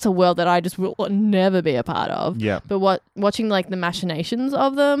that's a world that I just will never be a part of. Yeah. But watching the machinations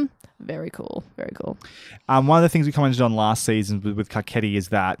of them, very cool. Very cool. One of the things we commented on last season with Carcetti is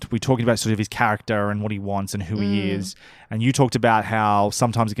that we're talking about sort of his character and what he wants and who he is. And you talked about how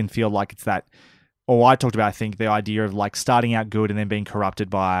sometimes it can feel like it's that, or I talked about, I think, the idea of starting out good and then being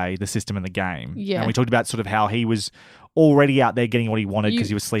corrupted by the system and the game. Yeah. And we talked about sort of how he was already out there getting what he wanted because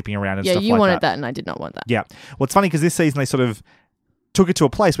he was sleeping around and stuff like that. Yeah, you wanted that and I did not want that. Yeah. Well, it's funny because this season they sort of took it to a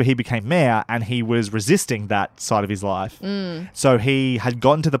place where he became mayor and he was resisting that side of his life. So he had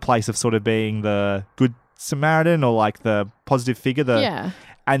gotten to the place of sort of being the good Samaritan or the positive figure.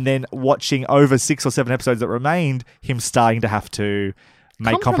 And then watching over 6 or 7 episodes that remained, him starting to have to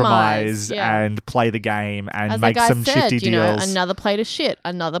make compromise and play the game and make some shifty deals. Another plate of shit.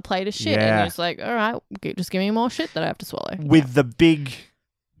 And you're just like, all right, just give me more shit that I have to swallow. With the big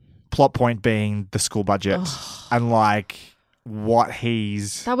plot point being the school budget and what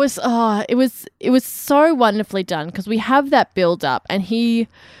he's... That was... it was so wonderfully done because we have that build-up and he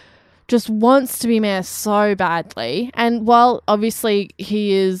just wants to be mayor so badly. And while obviously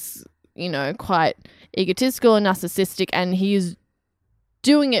he is, quite egotistical and narcissistic and he is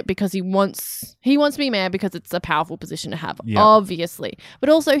doing it because he wants to be mayor because it's a powerful position to have, obviously. But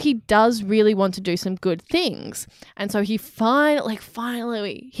also he does really want to do some good things. And so he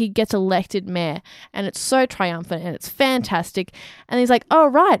finally he gets elected mayor and it's so triumphant and it's fantastic. And he's like, all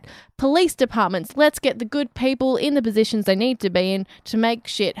right, police departments, let's get the good people in the positions they need to be in to make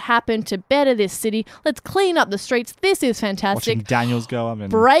shit happen, to better this city. Let's clean up the streets. This is fantastic. Watching Daniels go up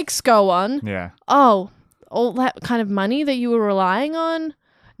and... Breaks go on. Yeah. Oh, all that kind of money that you were relying on,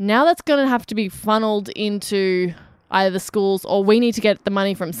 now that's going to have to be funneled into either the schools or we need to get the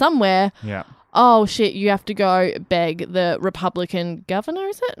money from somewhere. Yeah. Oh, shit, you have to go beg the Republican governor,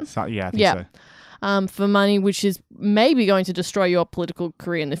 is it? I think so. for money, which is maybe going to destroy your political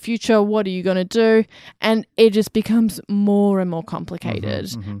career in the future. What are you going to do? And it just becomes more and more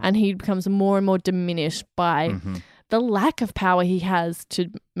complicated. And he becomes more and more diminished by the lack of power he has to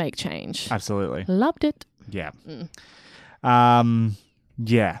make change. Absolutely. Loved it. Yeah.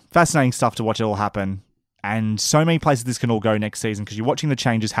 Yeah. Fascinating stuff to watch it all happen. And so many places this can all go next season because you're watching the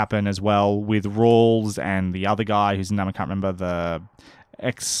changes happen as well with Rawls and the other guy whose name I can't remember, the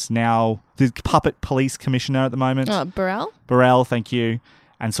puppet police commissioner at the moment. Burrell, thank you.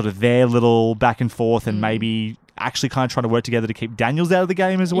 And sort of their little back and forth and maybe actually kind of trying to work together to keep Daniels out of the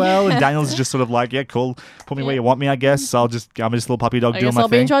game as well. And Daniels is just sort of like, yeah, cool. Put me where you want me, I guess. I'm just a little puppy dog doing my thing. I'll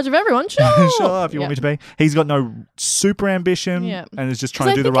be in charge of everyone. Sure. Sure, if you want me to be. He's got no super ambition and is just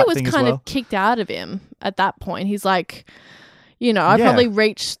trying to do the right thing as well. I think it was kind of kicked out of him at that point. He's like, I probably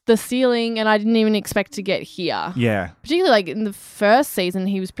reached the ceiling and I didn't even expect to get here. Yeah. Particularly like in the first season,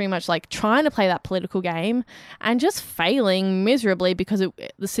 he was pretty much like trying to play that political game and just failing miserably because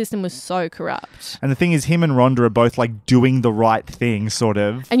the system was so corrupt. And the thing is, him and Rhonda are both like doing the right thing, sort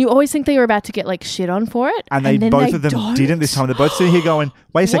of. And you always think they were about to get like shit on for it. And both of them didn't this time. They're both sitting here going,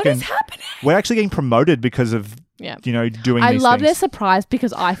 wait a second. What is happening? We're actually getting promoted because of doing these things. I love their surprise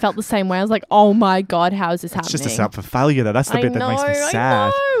because I felt the same way. I was like, oh my God, how is this happening? It's just a setup for failure though. That's the bit that makes me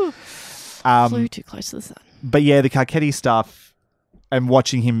sad. Flew too close to the sun. But yeah, the Carcetti stuff and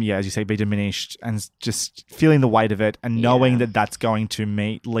watching him, as you say, be diminished and just feeling the weight of it and knowing that that's going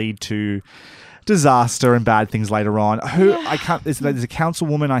to lead to disaster and bad things later on. There's a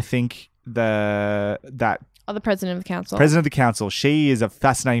councilwoman, I think, the president of the council. President of the council. She is a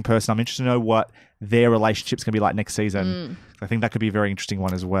fascinating person. I'm interested to know what their relationship's going to be like next season. I think that could be a very interesting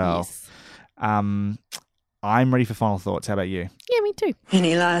one as well. Yes. I'm ready for final thoughts. How about you? Yeah, me too.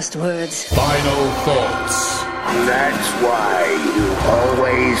 Any last words? Final thoughts. That's why you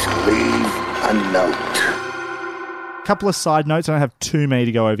always leave a note. Couple of side notes. I don't have too many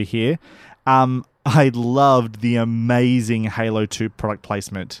to go over here. I loved the amazing Halo 2 product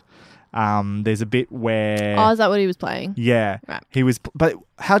placement. There's a bit where... Oh, is that what he was playing? Yeah. Right. He was... But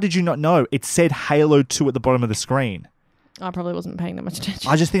how did you not know? It said Halo 2 at the bottom of the screen. I probably wasn't paying that much attention.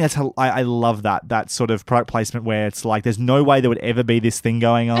 I just think that's how... I love that sort of product placement where it's like there's no way there would ever be this thing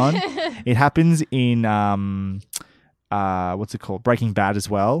going on. It happens in... what's it called? Breaking Bad as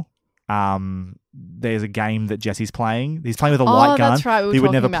well. There's a game that Jesse's playing. He's playing with a light gun. That's right. He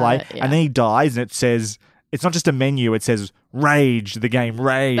would never play. Yeah. And then he dies and it says... It's not just a menu. It says Rage, the game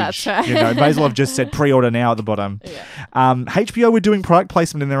Rage. That's right. May as well have just said pre-order now at the bottom. Yeah. HBO were doing product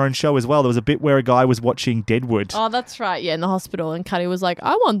placement in their own show as well. There was a bit where a guy was watching Deadwood. Oh, that's right. Yeah, in the hospital. And Cuddy was like,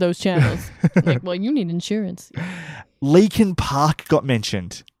 I want those channels. Like, well, you need insurance. Leakin Park got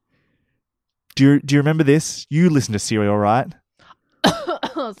mentioned. Do you remember this? You listen to Serial, right?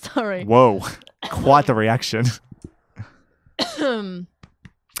 Oh, sorry. Whoa. Quite the reaction.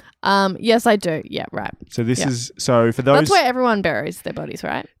 Yes, I do. Yeah, right. So this is for those. That's where everyone buries their bodies,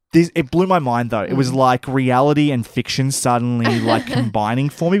 right? It blew my mind though. It was like reality and fiction suddenly like combining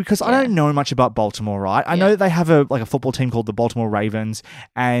for me because I don't know much about Baltimore, right? I know that they have a football team called the Baltimore Ravens,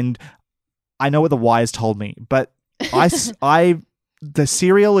 and I know what The Wire's told me, but the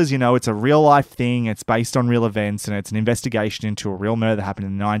Serial is, it's a real life thing. It's based on real events, and it's an investigation into a real murder that happened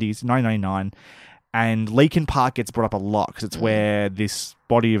in the 90s, 1999. And Leakin Park gets brought up a lot because it's where this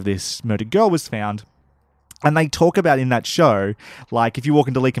body of this murdered girl was found. And they talk about in that show, like if you walk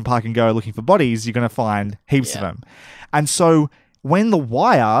into Leakin Park and go looking for bodies, you're going to find heaps of them. And so when The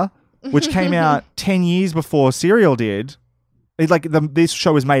Wire, which came out 10 years before Serial did, this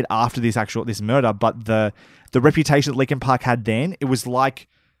show was made after this murder, but the reputation that Leakin Park had then, it was like,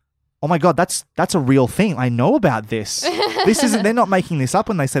 oh my God, that's a real thing. I know about this. They're not making this up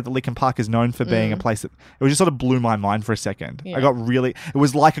when they said that Leakin Park is known for being a place that, it just sort of blew my mind for a second. Yeah. It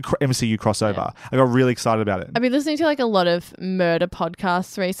was like a MCU crossover. Yeah. I got really excited about it. I've been listening to like a lot of murder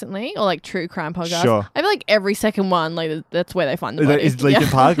podcasts recently, or like true crime podcasts. Sure. I feel like every second one, like that's where they find the body. Is Leakin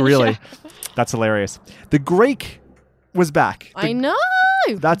Park? Really? Yeah. That's hilarious. The Greek was back. I know.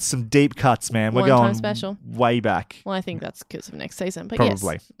 That's some deep cuts, man. We're One-time going special. Way back. Well, I think that's because of next season, but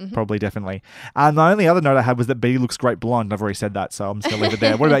probably. Yes. Mm-hmm. Probably, definitely. And the only other note I had was that Betty looks great blonde. I've already said that, so I'm just going to leave it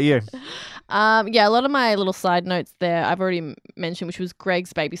there. What about you? Yeah, a lot of my little side notes there I've already mentioned, which was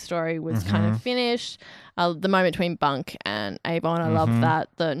Greg's baby story was kind of finished. The moment between Bunk and Avon, I love that.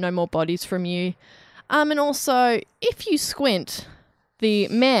 The no more bodies from you. And also, if you squint, the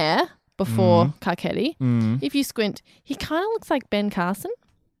mayor before Carcetti, if you squint, he kind of looks like Ben Carson.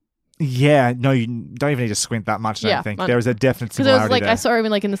 Yeah, no, you don't even need to squint that much, I don't think. There is a definite similarity because it was like, there. I saw him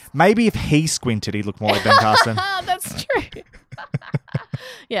in the... Maybe if he squinted, he'd look more like Ben Carson. That's true.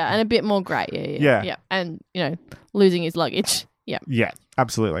 Yeah, and a bit more grey. Yeah. Yeah. And, losing his luggage. Yeah. Yeah,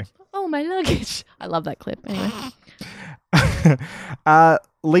 absolutely. Oh, my luggage. I love that clip. Anyway.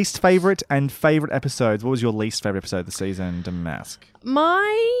 Least favourite and favourite episodes. What was your least favourite episode of the season, Damask?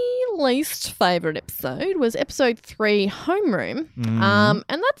 My least favourite episode was episode 3, Homeroom. And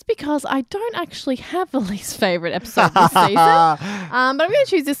that's because I don't actually have a least favourite episode this season. But I'm going to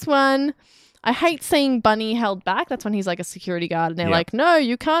choose this one. I hate seeing Bunny held back. That's when he's like a security guard and they're like, no,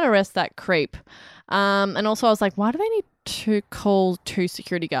 you can't arrest that creep. And also I was like, why do they need to call 2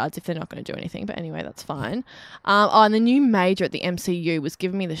 security guards if they're not going to do anything? But anyway, that's fine. And the new major at the MCU was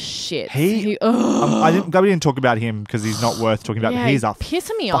giving me the shit. We didn't talk about him because he's not worth talking about. Yeah, but he's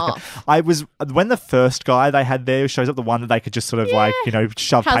pissing me off. When the first guy they had there shows up, the one that they could just sort of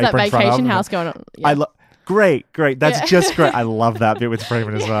shove How's paper that in front of. vacation house going on? Yeah. Great. That's just great. I love that bit with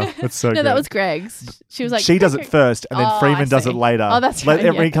Freeman as well. That's so good. No, that was Greg's. She was like... She does it first, and then Freeman does it later. Oh, that's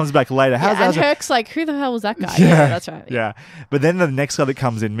right. He comes back later. And Herc's like, who the hell was that guy? Yeah, that's right. Yeah. But then the next guy that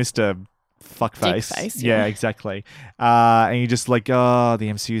comes in, Mr. Fuckface. Dickface, yeah, exactly. And you're just like, oh, the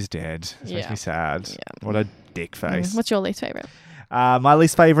MCU's dead. It makes me sad. Yeah. What a dick face. What's your least favourite? My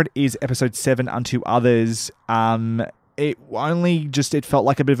least favourite is episode 7, Unto Others. It felt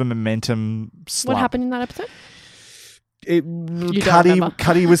like a bit of a momentum slump. What happened in that episode?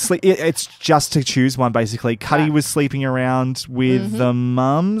 Cuddy was it's just to choose one basically. Cuddy was sleeping around with the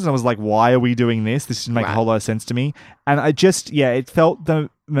mums. I was like, why are we doing this? This didn't make a whole lot of sense to me. And it felt the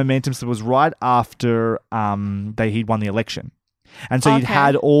momentum was right after he'd won the election. And so you'd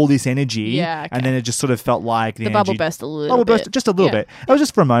had all this energy, and then it just sort of felt like the bubble burst a little bit. Just a little bit. It was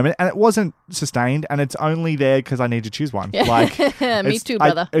just for a moment, and it wasn't sustained, and it's only there because I need to choose one. Like, me too,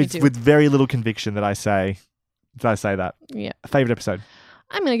 brother. It's with very little conviction that I say that. Yeah. Favorite episode?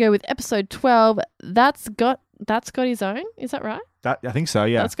 I'm going to go with episode 12. That's got his own. Is that right? I think so,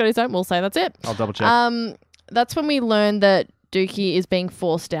 yeah. That's got his own. We'll say that's it. I'll double check. That's when we learned that Dookie is being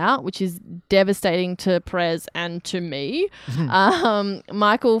forced out, which is devastating to Perez and to me.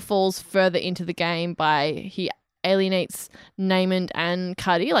 Michael falls further into the game he alienates Namond and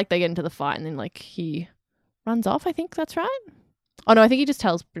Cuddy. Like, they get into the fight and then he runs off. I think that's right. Oh, no, I think he just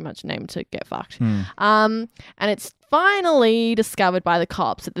tells pretty much Namond to get fucked. And it's finally discovered by the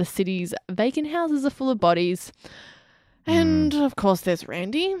cops that the city's vacant houses are full of bodies. And, of course, there's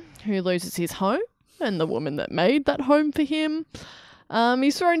Randy, who loses his home, and the woman that made that home for him.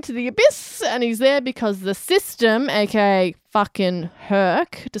 He's thrown into the abyss, and he's there because the system, aka fucking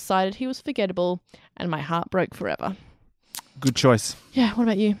Herc, decided he was forgettable, and my heart broke forever. Good choice. Yeah, what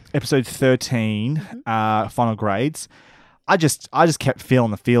about you? Episode 13, final grades. I just kept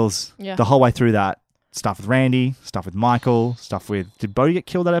feeling the feels the whole way through that. Stuff with Randy, stuff with Michael, stuff with... Did Bodhi get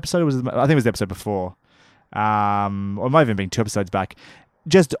killed that episode? I think it was the episode before. Or it might have even been 2 episodes back.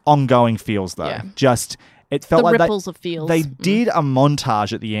 Just ongoing feels, though. Yeah. It felt like ripples of feels. They did a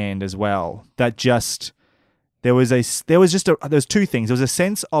montage at the end as well. That just... There was 2 things. There was a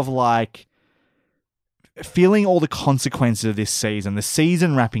sense of feeling all the consequences of this season, the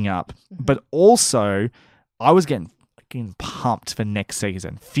season wrapping up, but also I was getting pumped for next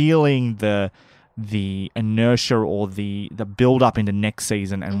season, feeling the inertia or the build up into next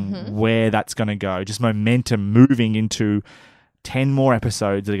season and where that's going to go. Just momentum moving into 10 more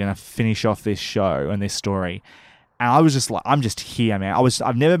episodes that are going to finish off this show and this story. And I was just like, I'm just here, man.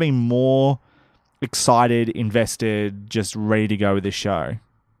 I've never been more excited, invested, just ready to go with this show.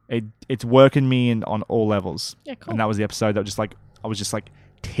 It's working me on all levels. Yeah, cool. And that was the episode that I was just like,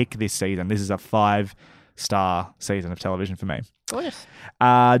 tick this season. This is a 5-star season of television for me. Gorgeous.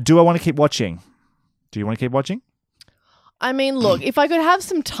 Do I want to keep watching? Do you want to keep watching? I mean, look, if I could have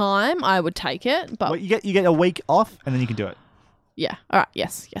some time, I would take it. But you get a week off, and then you can do it. Yeah. All right.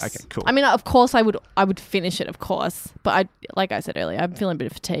 Yes. Okay. Cool. I mean, of course, I would finish it, of course. But like I said earlier, I'm feeling a bit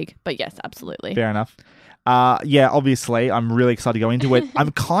of fatigue. But yes, absolutely. Fair enough. Yeah, obviously, I'm really excited to go into it.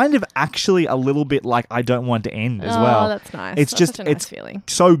 I'm kind of actually a little bit like I don't want it to end as well. Oh, that's nice. It's such a nice feeling.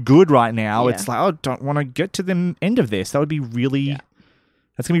 So good right now. Yeah. It's like, I don't want to get to the end of this. That would be really... Yeah.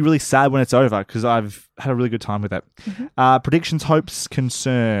 That's going to be really sad when it's over because I've had a really good time with it. Predictions, hopes,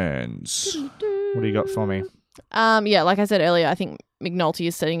 concerns. What do you got for me? Yeah, like I said earlier, I think McNulty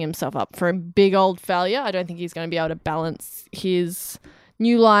is setting himself up for a big old failure. I don't think he's going to be able to balance his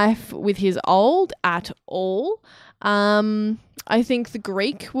new life with his old at all. I think the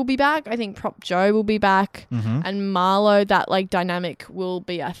Greek will be back. I think Prop Joe will be back. And Marlo, that dynamic will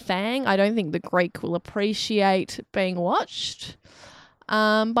be a thing. I don't think the Greek will appreciate being watched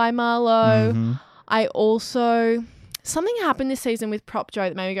by Marlo. I also Something happened this season with Prop Joe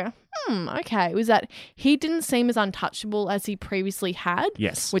that made me go, okay. It was that he didn't seem as untouchable as he previously had.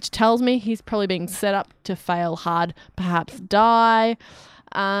 Yes. Which tells me he's probably being set up to fail hard, perhaps die.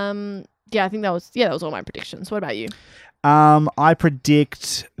 I think that was all my predictions. What about you? I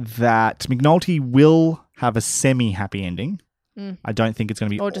predict that McNulty will have a semi-happy ending. I don't think it's going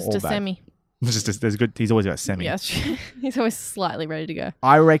to be or just all a bad. semi. There's good. He's always got a semi. Yes, he's always slightly ready to go.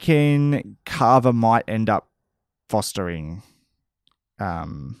 I reckon Carver might end up fostering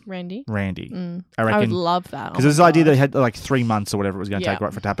Randy. I reckon I would love that. because there's this idea that he had like 3 months or whatever it was going to take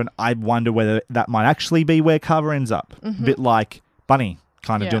right for it to happen. I wonder whether that might actually be where Carver ends up. A bit like Bunny,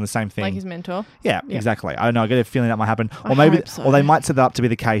 kind of doing the same thing, like his mentor. Yeah, exactly. I don't know. I get a feeling that might happen, or hope so. or they might set that up to be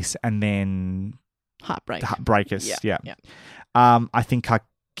the case and then break us. Yeah. I think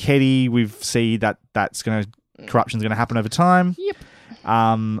Ketty, we've seen that's going to corruption's going to happen over time. Yep.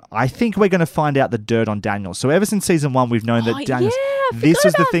 I think we're going to find out the dirt on Daniel. So ever since season 1, we've known that Daniel. This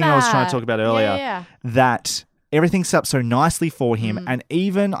was the thing I was trying to talk about earlier. That everything's set up so nicely for him, and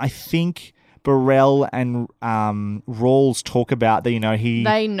even I think Burrell and Rawls talk about that.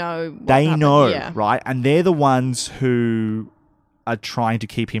 They know, right? And they're the ones who are trying to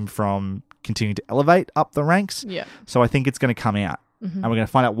keep him from continuing to elevate up the ranks. Yeah. So I think it's going to come out, and we're going to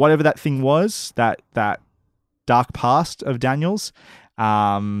find out whatever that thing was, that dark past of Daniel's.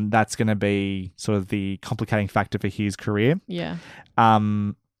 That's going to be sort of the complicating factor for his career. Yeah.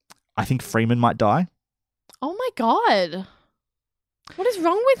 I think Freeman might die. Oh my God. What is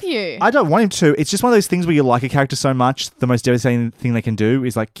wrong with you? I don't want him to. It's just one of those things where you like a character so much, the most devastating thing they can do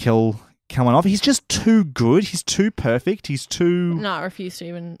is like kill one off. He's just too good. He's too perfect. He's too... No, I refuse to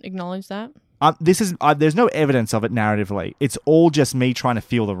even acknowledge that. There's no evidence of it narratively. It's all just me trying to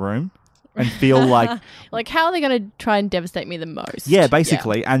feel the room and feel like... like, how are they going to try and devastate me the most? Yeah,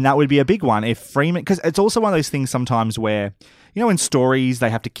 basically. Yeah. And that would be a big one if Freeman... Because it's also one of those things sometimes where, in stories, they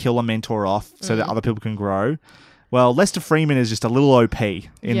have to kill a mentor off so that other people can grow. Well, Lester Freeman is just a little OP in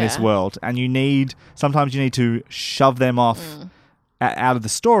this world. And sometimes you need to shove them off out of the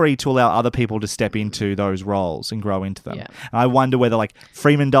story to allow other people to step into those roles and grow into them. Yeah. And I wonder whether like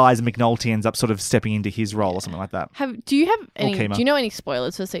Freeman dies and McNulty ends up sort of stepping into his role or something like that. Do you know any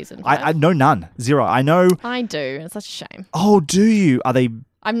spoilers for season 5? I know none. Zero. I know. I do. It's such a shame. Oh, do you? Are they?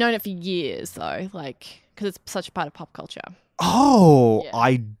 I've known it for years though, because it's such a part of pop culture. Oh, yeah.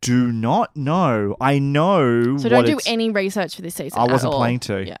 I do not know. I know. So don't do any research for this season. I wasn't planning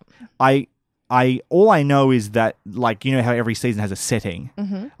to. Yeah. All I know is that, like, how every season has a setting.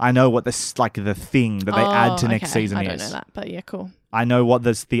 Mm-hmm. I know what the thing that they add to next season is. I don't know that, but yeah, cool. I know what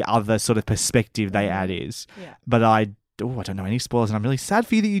the other sort of perspective they add is. Yeah. But I don't know any spoilers, and I'm really sad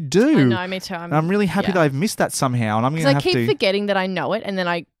for you that you do. I know, me too. I'm really happy that I've missed that somehow, and I'm going to have to... I keep forgetting that I know it, and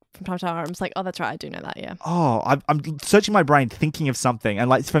then from time to time, I'm just like, oh, that's right, I do know that, yeah. Oh, I'm searching my brain thinking of something. And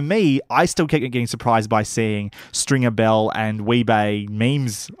like for me, I still keep getting surprised by seeing Stringer Bell and Weebay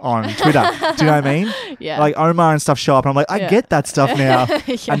memes on Twitter. Do you know what I mean? Yeah. Like Omar and stuff show up and I'm like, I get that stuff now.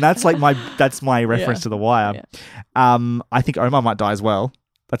 And that's like my reference to The Wire. Yeah. I think Omar might die as well.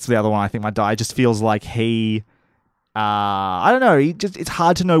 That's the other one I think might die. It just feels like he... I don't know. It's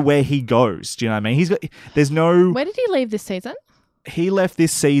hard to know where he goes. Do you know what I mean? There's no... Where did he leave this season? He left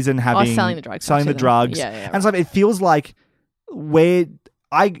this season selling the drugs. Yeah, and so it feels like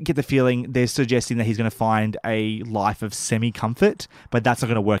I get the feeling they're suggesting that he's going to find a life of semi-comfort, but that's not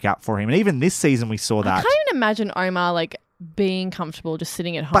going to work out for him. And even this season we saw that. I can't even imagine Omar like being comfortable just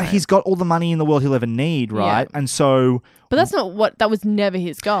sitting at home. But he's got all the money in the world he'll ever need, right? Yeah. And so... But that was never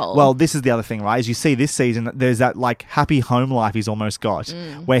his goal. Well, this is the other thing, right? As you see this season, there's that like happy home life he's almost got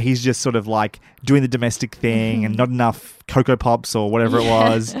where he's just sort of like doing the domestic thing and not enough Cocoa Pops or whatever it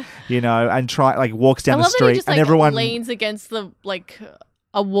was, and walks down the street just, and everyone leans against the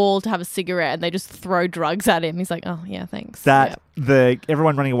a wall to have a cigarette and they just throw drugs at him. He's like, oh yeah, thanks.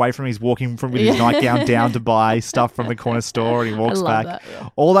 Everyone running away from him, he's walking with his nightgown down to buy stuff from the corner store and he walks back. That, yeah.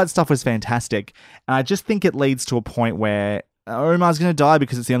 All that stuff was fantastic. And I just think it leads to a point where Omar's going to die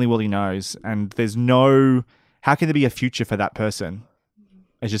because it's the only world he knows. And there's how can there be a future for that person?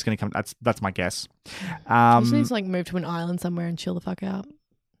 It's just going to come. That's my guess. He just needs to move to an island somewhere and chill the fuck out.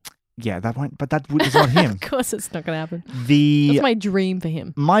 Yeah, that won't. But that is not him. Of course, it's not going to happen. That's my dream for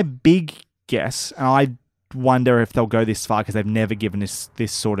him. My big guess, and I wonder if they'll go this far because they've never given us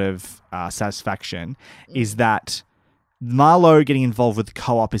this sort of satisfaction, is that Marlo getting involved with the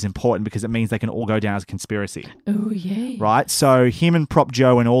co-op is important because it means they can all go down as a conspiracy. Oh, yeah. Right? So him and Prop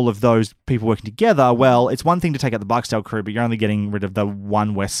Joe and all of those people working together, well, it's one thing to take out the Barksdale crew, but you're only getting rid of the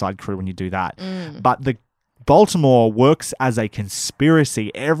one West Side crew when you do that. But Baltimore works as a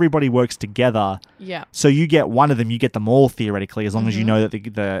conspiracy. Everybody works together. Yeah. So you get one of them, you get them all theoretically, as long as you know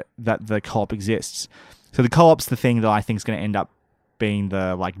that the co-op exists. So the co-op's the thing that I think is going to end up being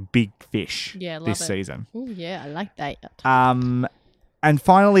the like big fish this season. Oh yeah, I like that. And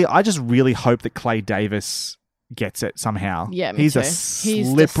finally, I just really hope that Clay Davis gets it somehow. Yeah, me he's too. a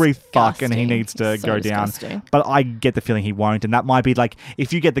slippery fuck, and he needs to go down. But I get the feeling he won't, and that might be like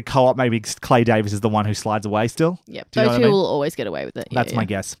if you get the co-op, maybe Clay Davis is the one who slides away still. Yep, those two will always get away with it. That's my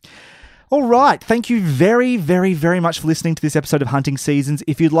guess. All right. Thank you very, very, very much for listening to this episode of Hunting Seasons.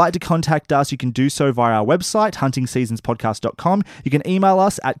 If you'd like to contact us, you can do so via our website, huntingseasonspodcast.com. You can email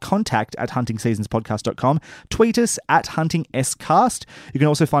us at contact@huntingseasonspodcast.com. Tweet us at huntingscast. You can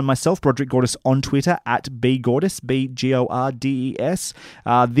also find myself, Broderick Gordis, on Twitter at bgordis, BGORDES.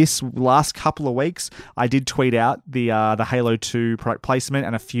 This last couple of weeks, I did tweet out the Halo 2 product placement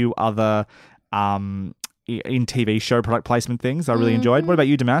and a few other in TV show product placement things I really enjoyed. What about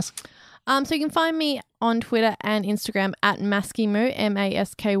you, Damask? So you can find me on Twitter and Instagram at Maskymmoo,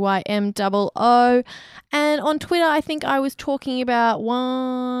 MASKYMOO. And on Twitter, I think I was talking about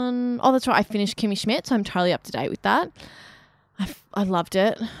that's right, I finished Kimmy Schmidt, so I'm totally up to date with that. I loved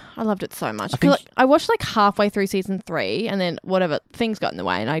it. I loved it so much. I watched like halfway through season 3 and then whatever, things got in the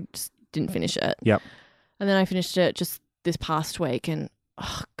way and I just didn't finish it. Yep. And then I finished it just this past week and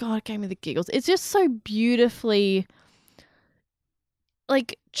oh God, it gave me the giggles. It's just so beautifully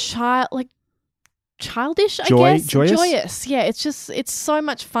childish, I guess. Joyous. Yeah, it's so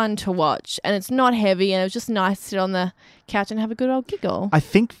much fun to watch and it's not heavy and it was just nice to sit on the couch and have a good old giggle. I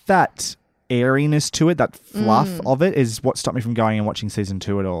think that airiness to it, that fluff of it is what stopped me from going and watching season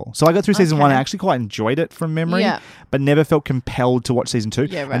 2 at all. So I got through season 1 and I actually quite enjoyed it from memory, but never felt compelled to watch season 2.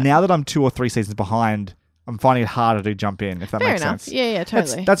 Yeah, right. And now that I'm 2 or 3 seasons behind, I'm finding it harder to jump in, if that makes sense. Yeah,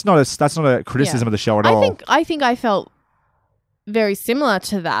 totally. That's not a criticism of the show at all. I think I felt very similar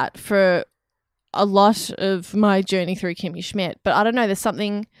to that for a lot of my journey through Kimmy Schmidt. But I don't know, there's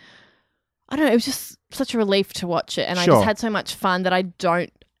something, I don't know, it was just such a relief to watch it. And I just had so much fun that I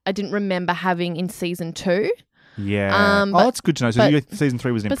didn't remember having in season 2. Yeah. That's good to know. So season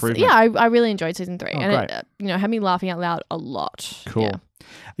 3 was an improvement. Yeah, I really enjoyed season 3. And great. it had me laughing out loud a lot. Cool. Yeah.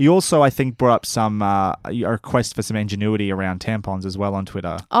 You also, I think, brought up some a request for some ingenuity around tampons as well on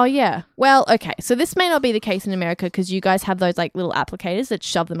Twitter. Oh, yeah. Well, okay. So this may not be the case in America because you guys have those like little applicators that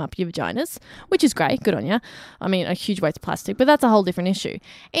shove them up your vaginas, which is great. Good on you. I mean, a huge waste of plastic, but that's a whole different issue.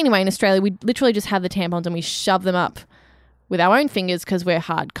 Anyway, in Australia, we literally just have the tampons and we shove them up with our own fingers because we're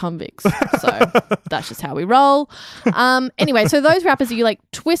hard convicts. So that's just how we roll. Anyway, so those wrappers, you like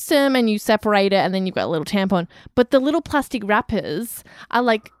twist them and you separate it and then you've got a little tampon. But the little plastic wrappers are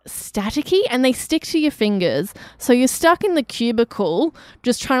like staticky and they stick to your fingers. So you're stuck in the cubicle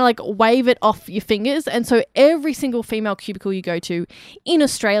just trying to like wave it off your fingers. And so every single female cubicle you go to in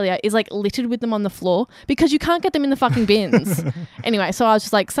Australia is like littered with them on the floor because you can't get them in the fucking bins. Anyway, so I was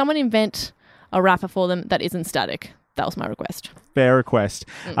just like, someone invent a wrapper for them that isn't static. That was my request. Fair request.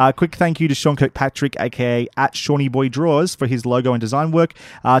 Quick thank you to Sean Kirkpatrick, aka at Shawnee Boy Draws, for his logo and design work.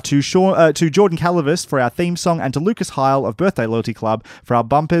 To Jordan Calavis for our theme song, and to Lucas Heil of Birthday Loyalty Club for our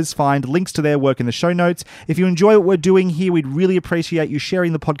bumpers. Find links to their work in the show notes. If you enjoy what we're doing here, we'd really appreciate you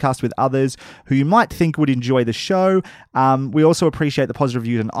sharing the podcast with others who you might think would enjoy the show. We also appreciate the positive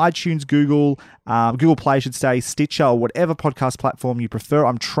reviews on iTunes, Google Play, I should say, Stitcher, or whatever podcast platform you prefer.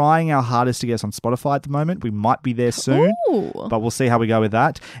 I'm trying our hardest to get us on Spotify at the moment. We might be there soon. Ooh. But we'll see how we go with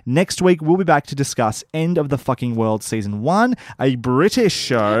that. Next week, we'll be back to discuss End of the Fucking World Season 1, a British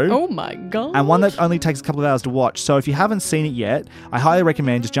show. Oh my God. And one that only takes a couple of hours to watch. So if you haven't seen it yet, I highly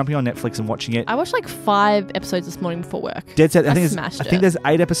recommend just jumping on Netflix and watching it. I watched like 5 episodes this morning before work. Dead set. I smashed it. think there's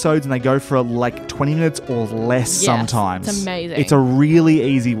 8 episodes and they go for like 20 minutes or less sometimes. It's amazing. It's a really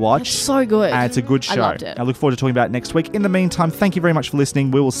easy watch. It's so good. And it's a good show. I loved it. I look forward to talking about it next week. In the meantime, thank you very much for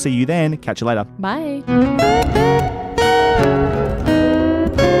listening. We will see you then. Catch you later. Bye.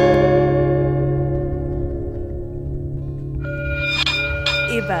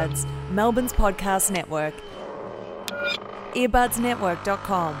 Earbuds, Melbourne's podcast network.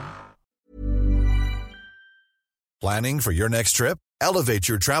 Earbudsnetwork.com. Planning for your next trip? Elevate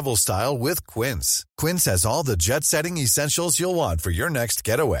your travel style with Quince. Quince has all the jet-setting essentials you'll want for your next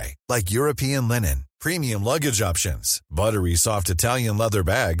getaway, like European linen, premium luggage options, buttery soft Italian leather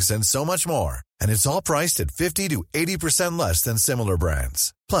bags, and so much more. And it's all priced at 50 to 80% less than similar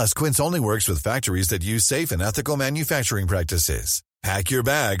brands. Plus, Quince only works with factories that use safe and ethical manufacturing practices. Pack your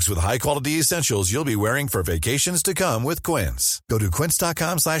bags with high-quality essentials you'll be wearing for vacations to come with Quince. Go to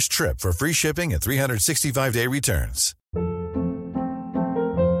quince.com/trip for free shipping and 365-day returns.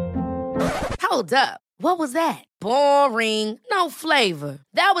 Hold up. What was that? Boring. No flavor.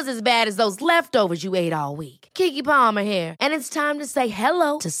 That was as bad as those leftovers you ate all week. Keke Palmer here, and it's time to say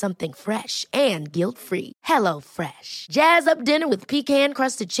hello to something fresh and guilt-free. Hello Fresh. Jazz up dinner with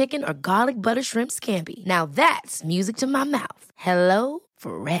pecan-crusted chicken or garlic butter shrimp scampi. Now that's music to my mouth. Hello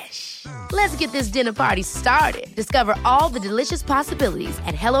Fresh. Let's get this dinner party started. Discover all the delicious possibilities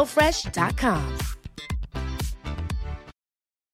at HelloFresh.com.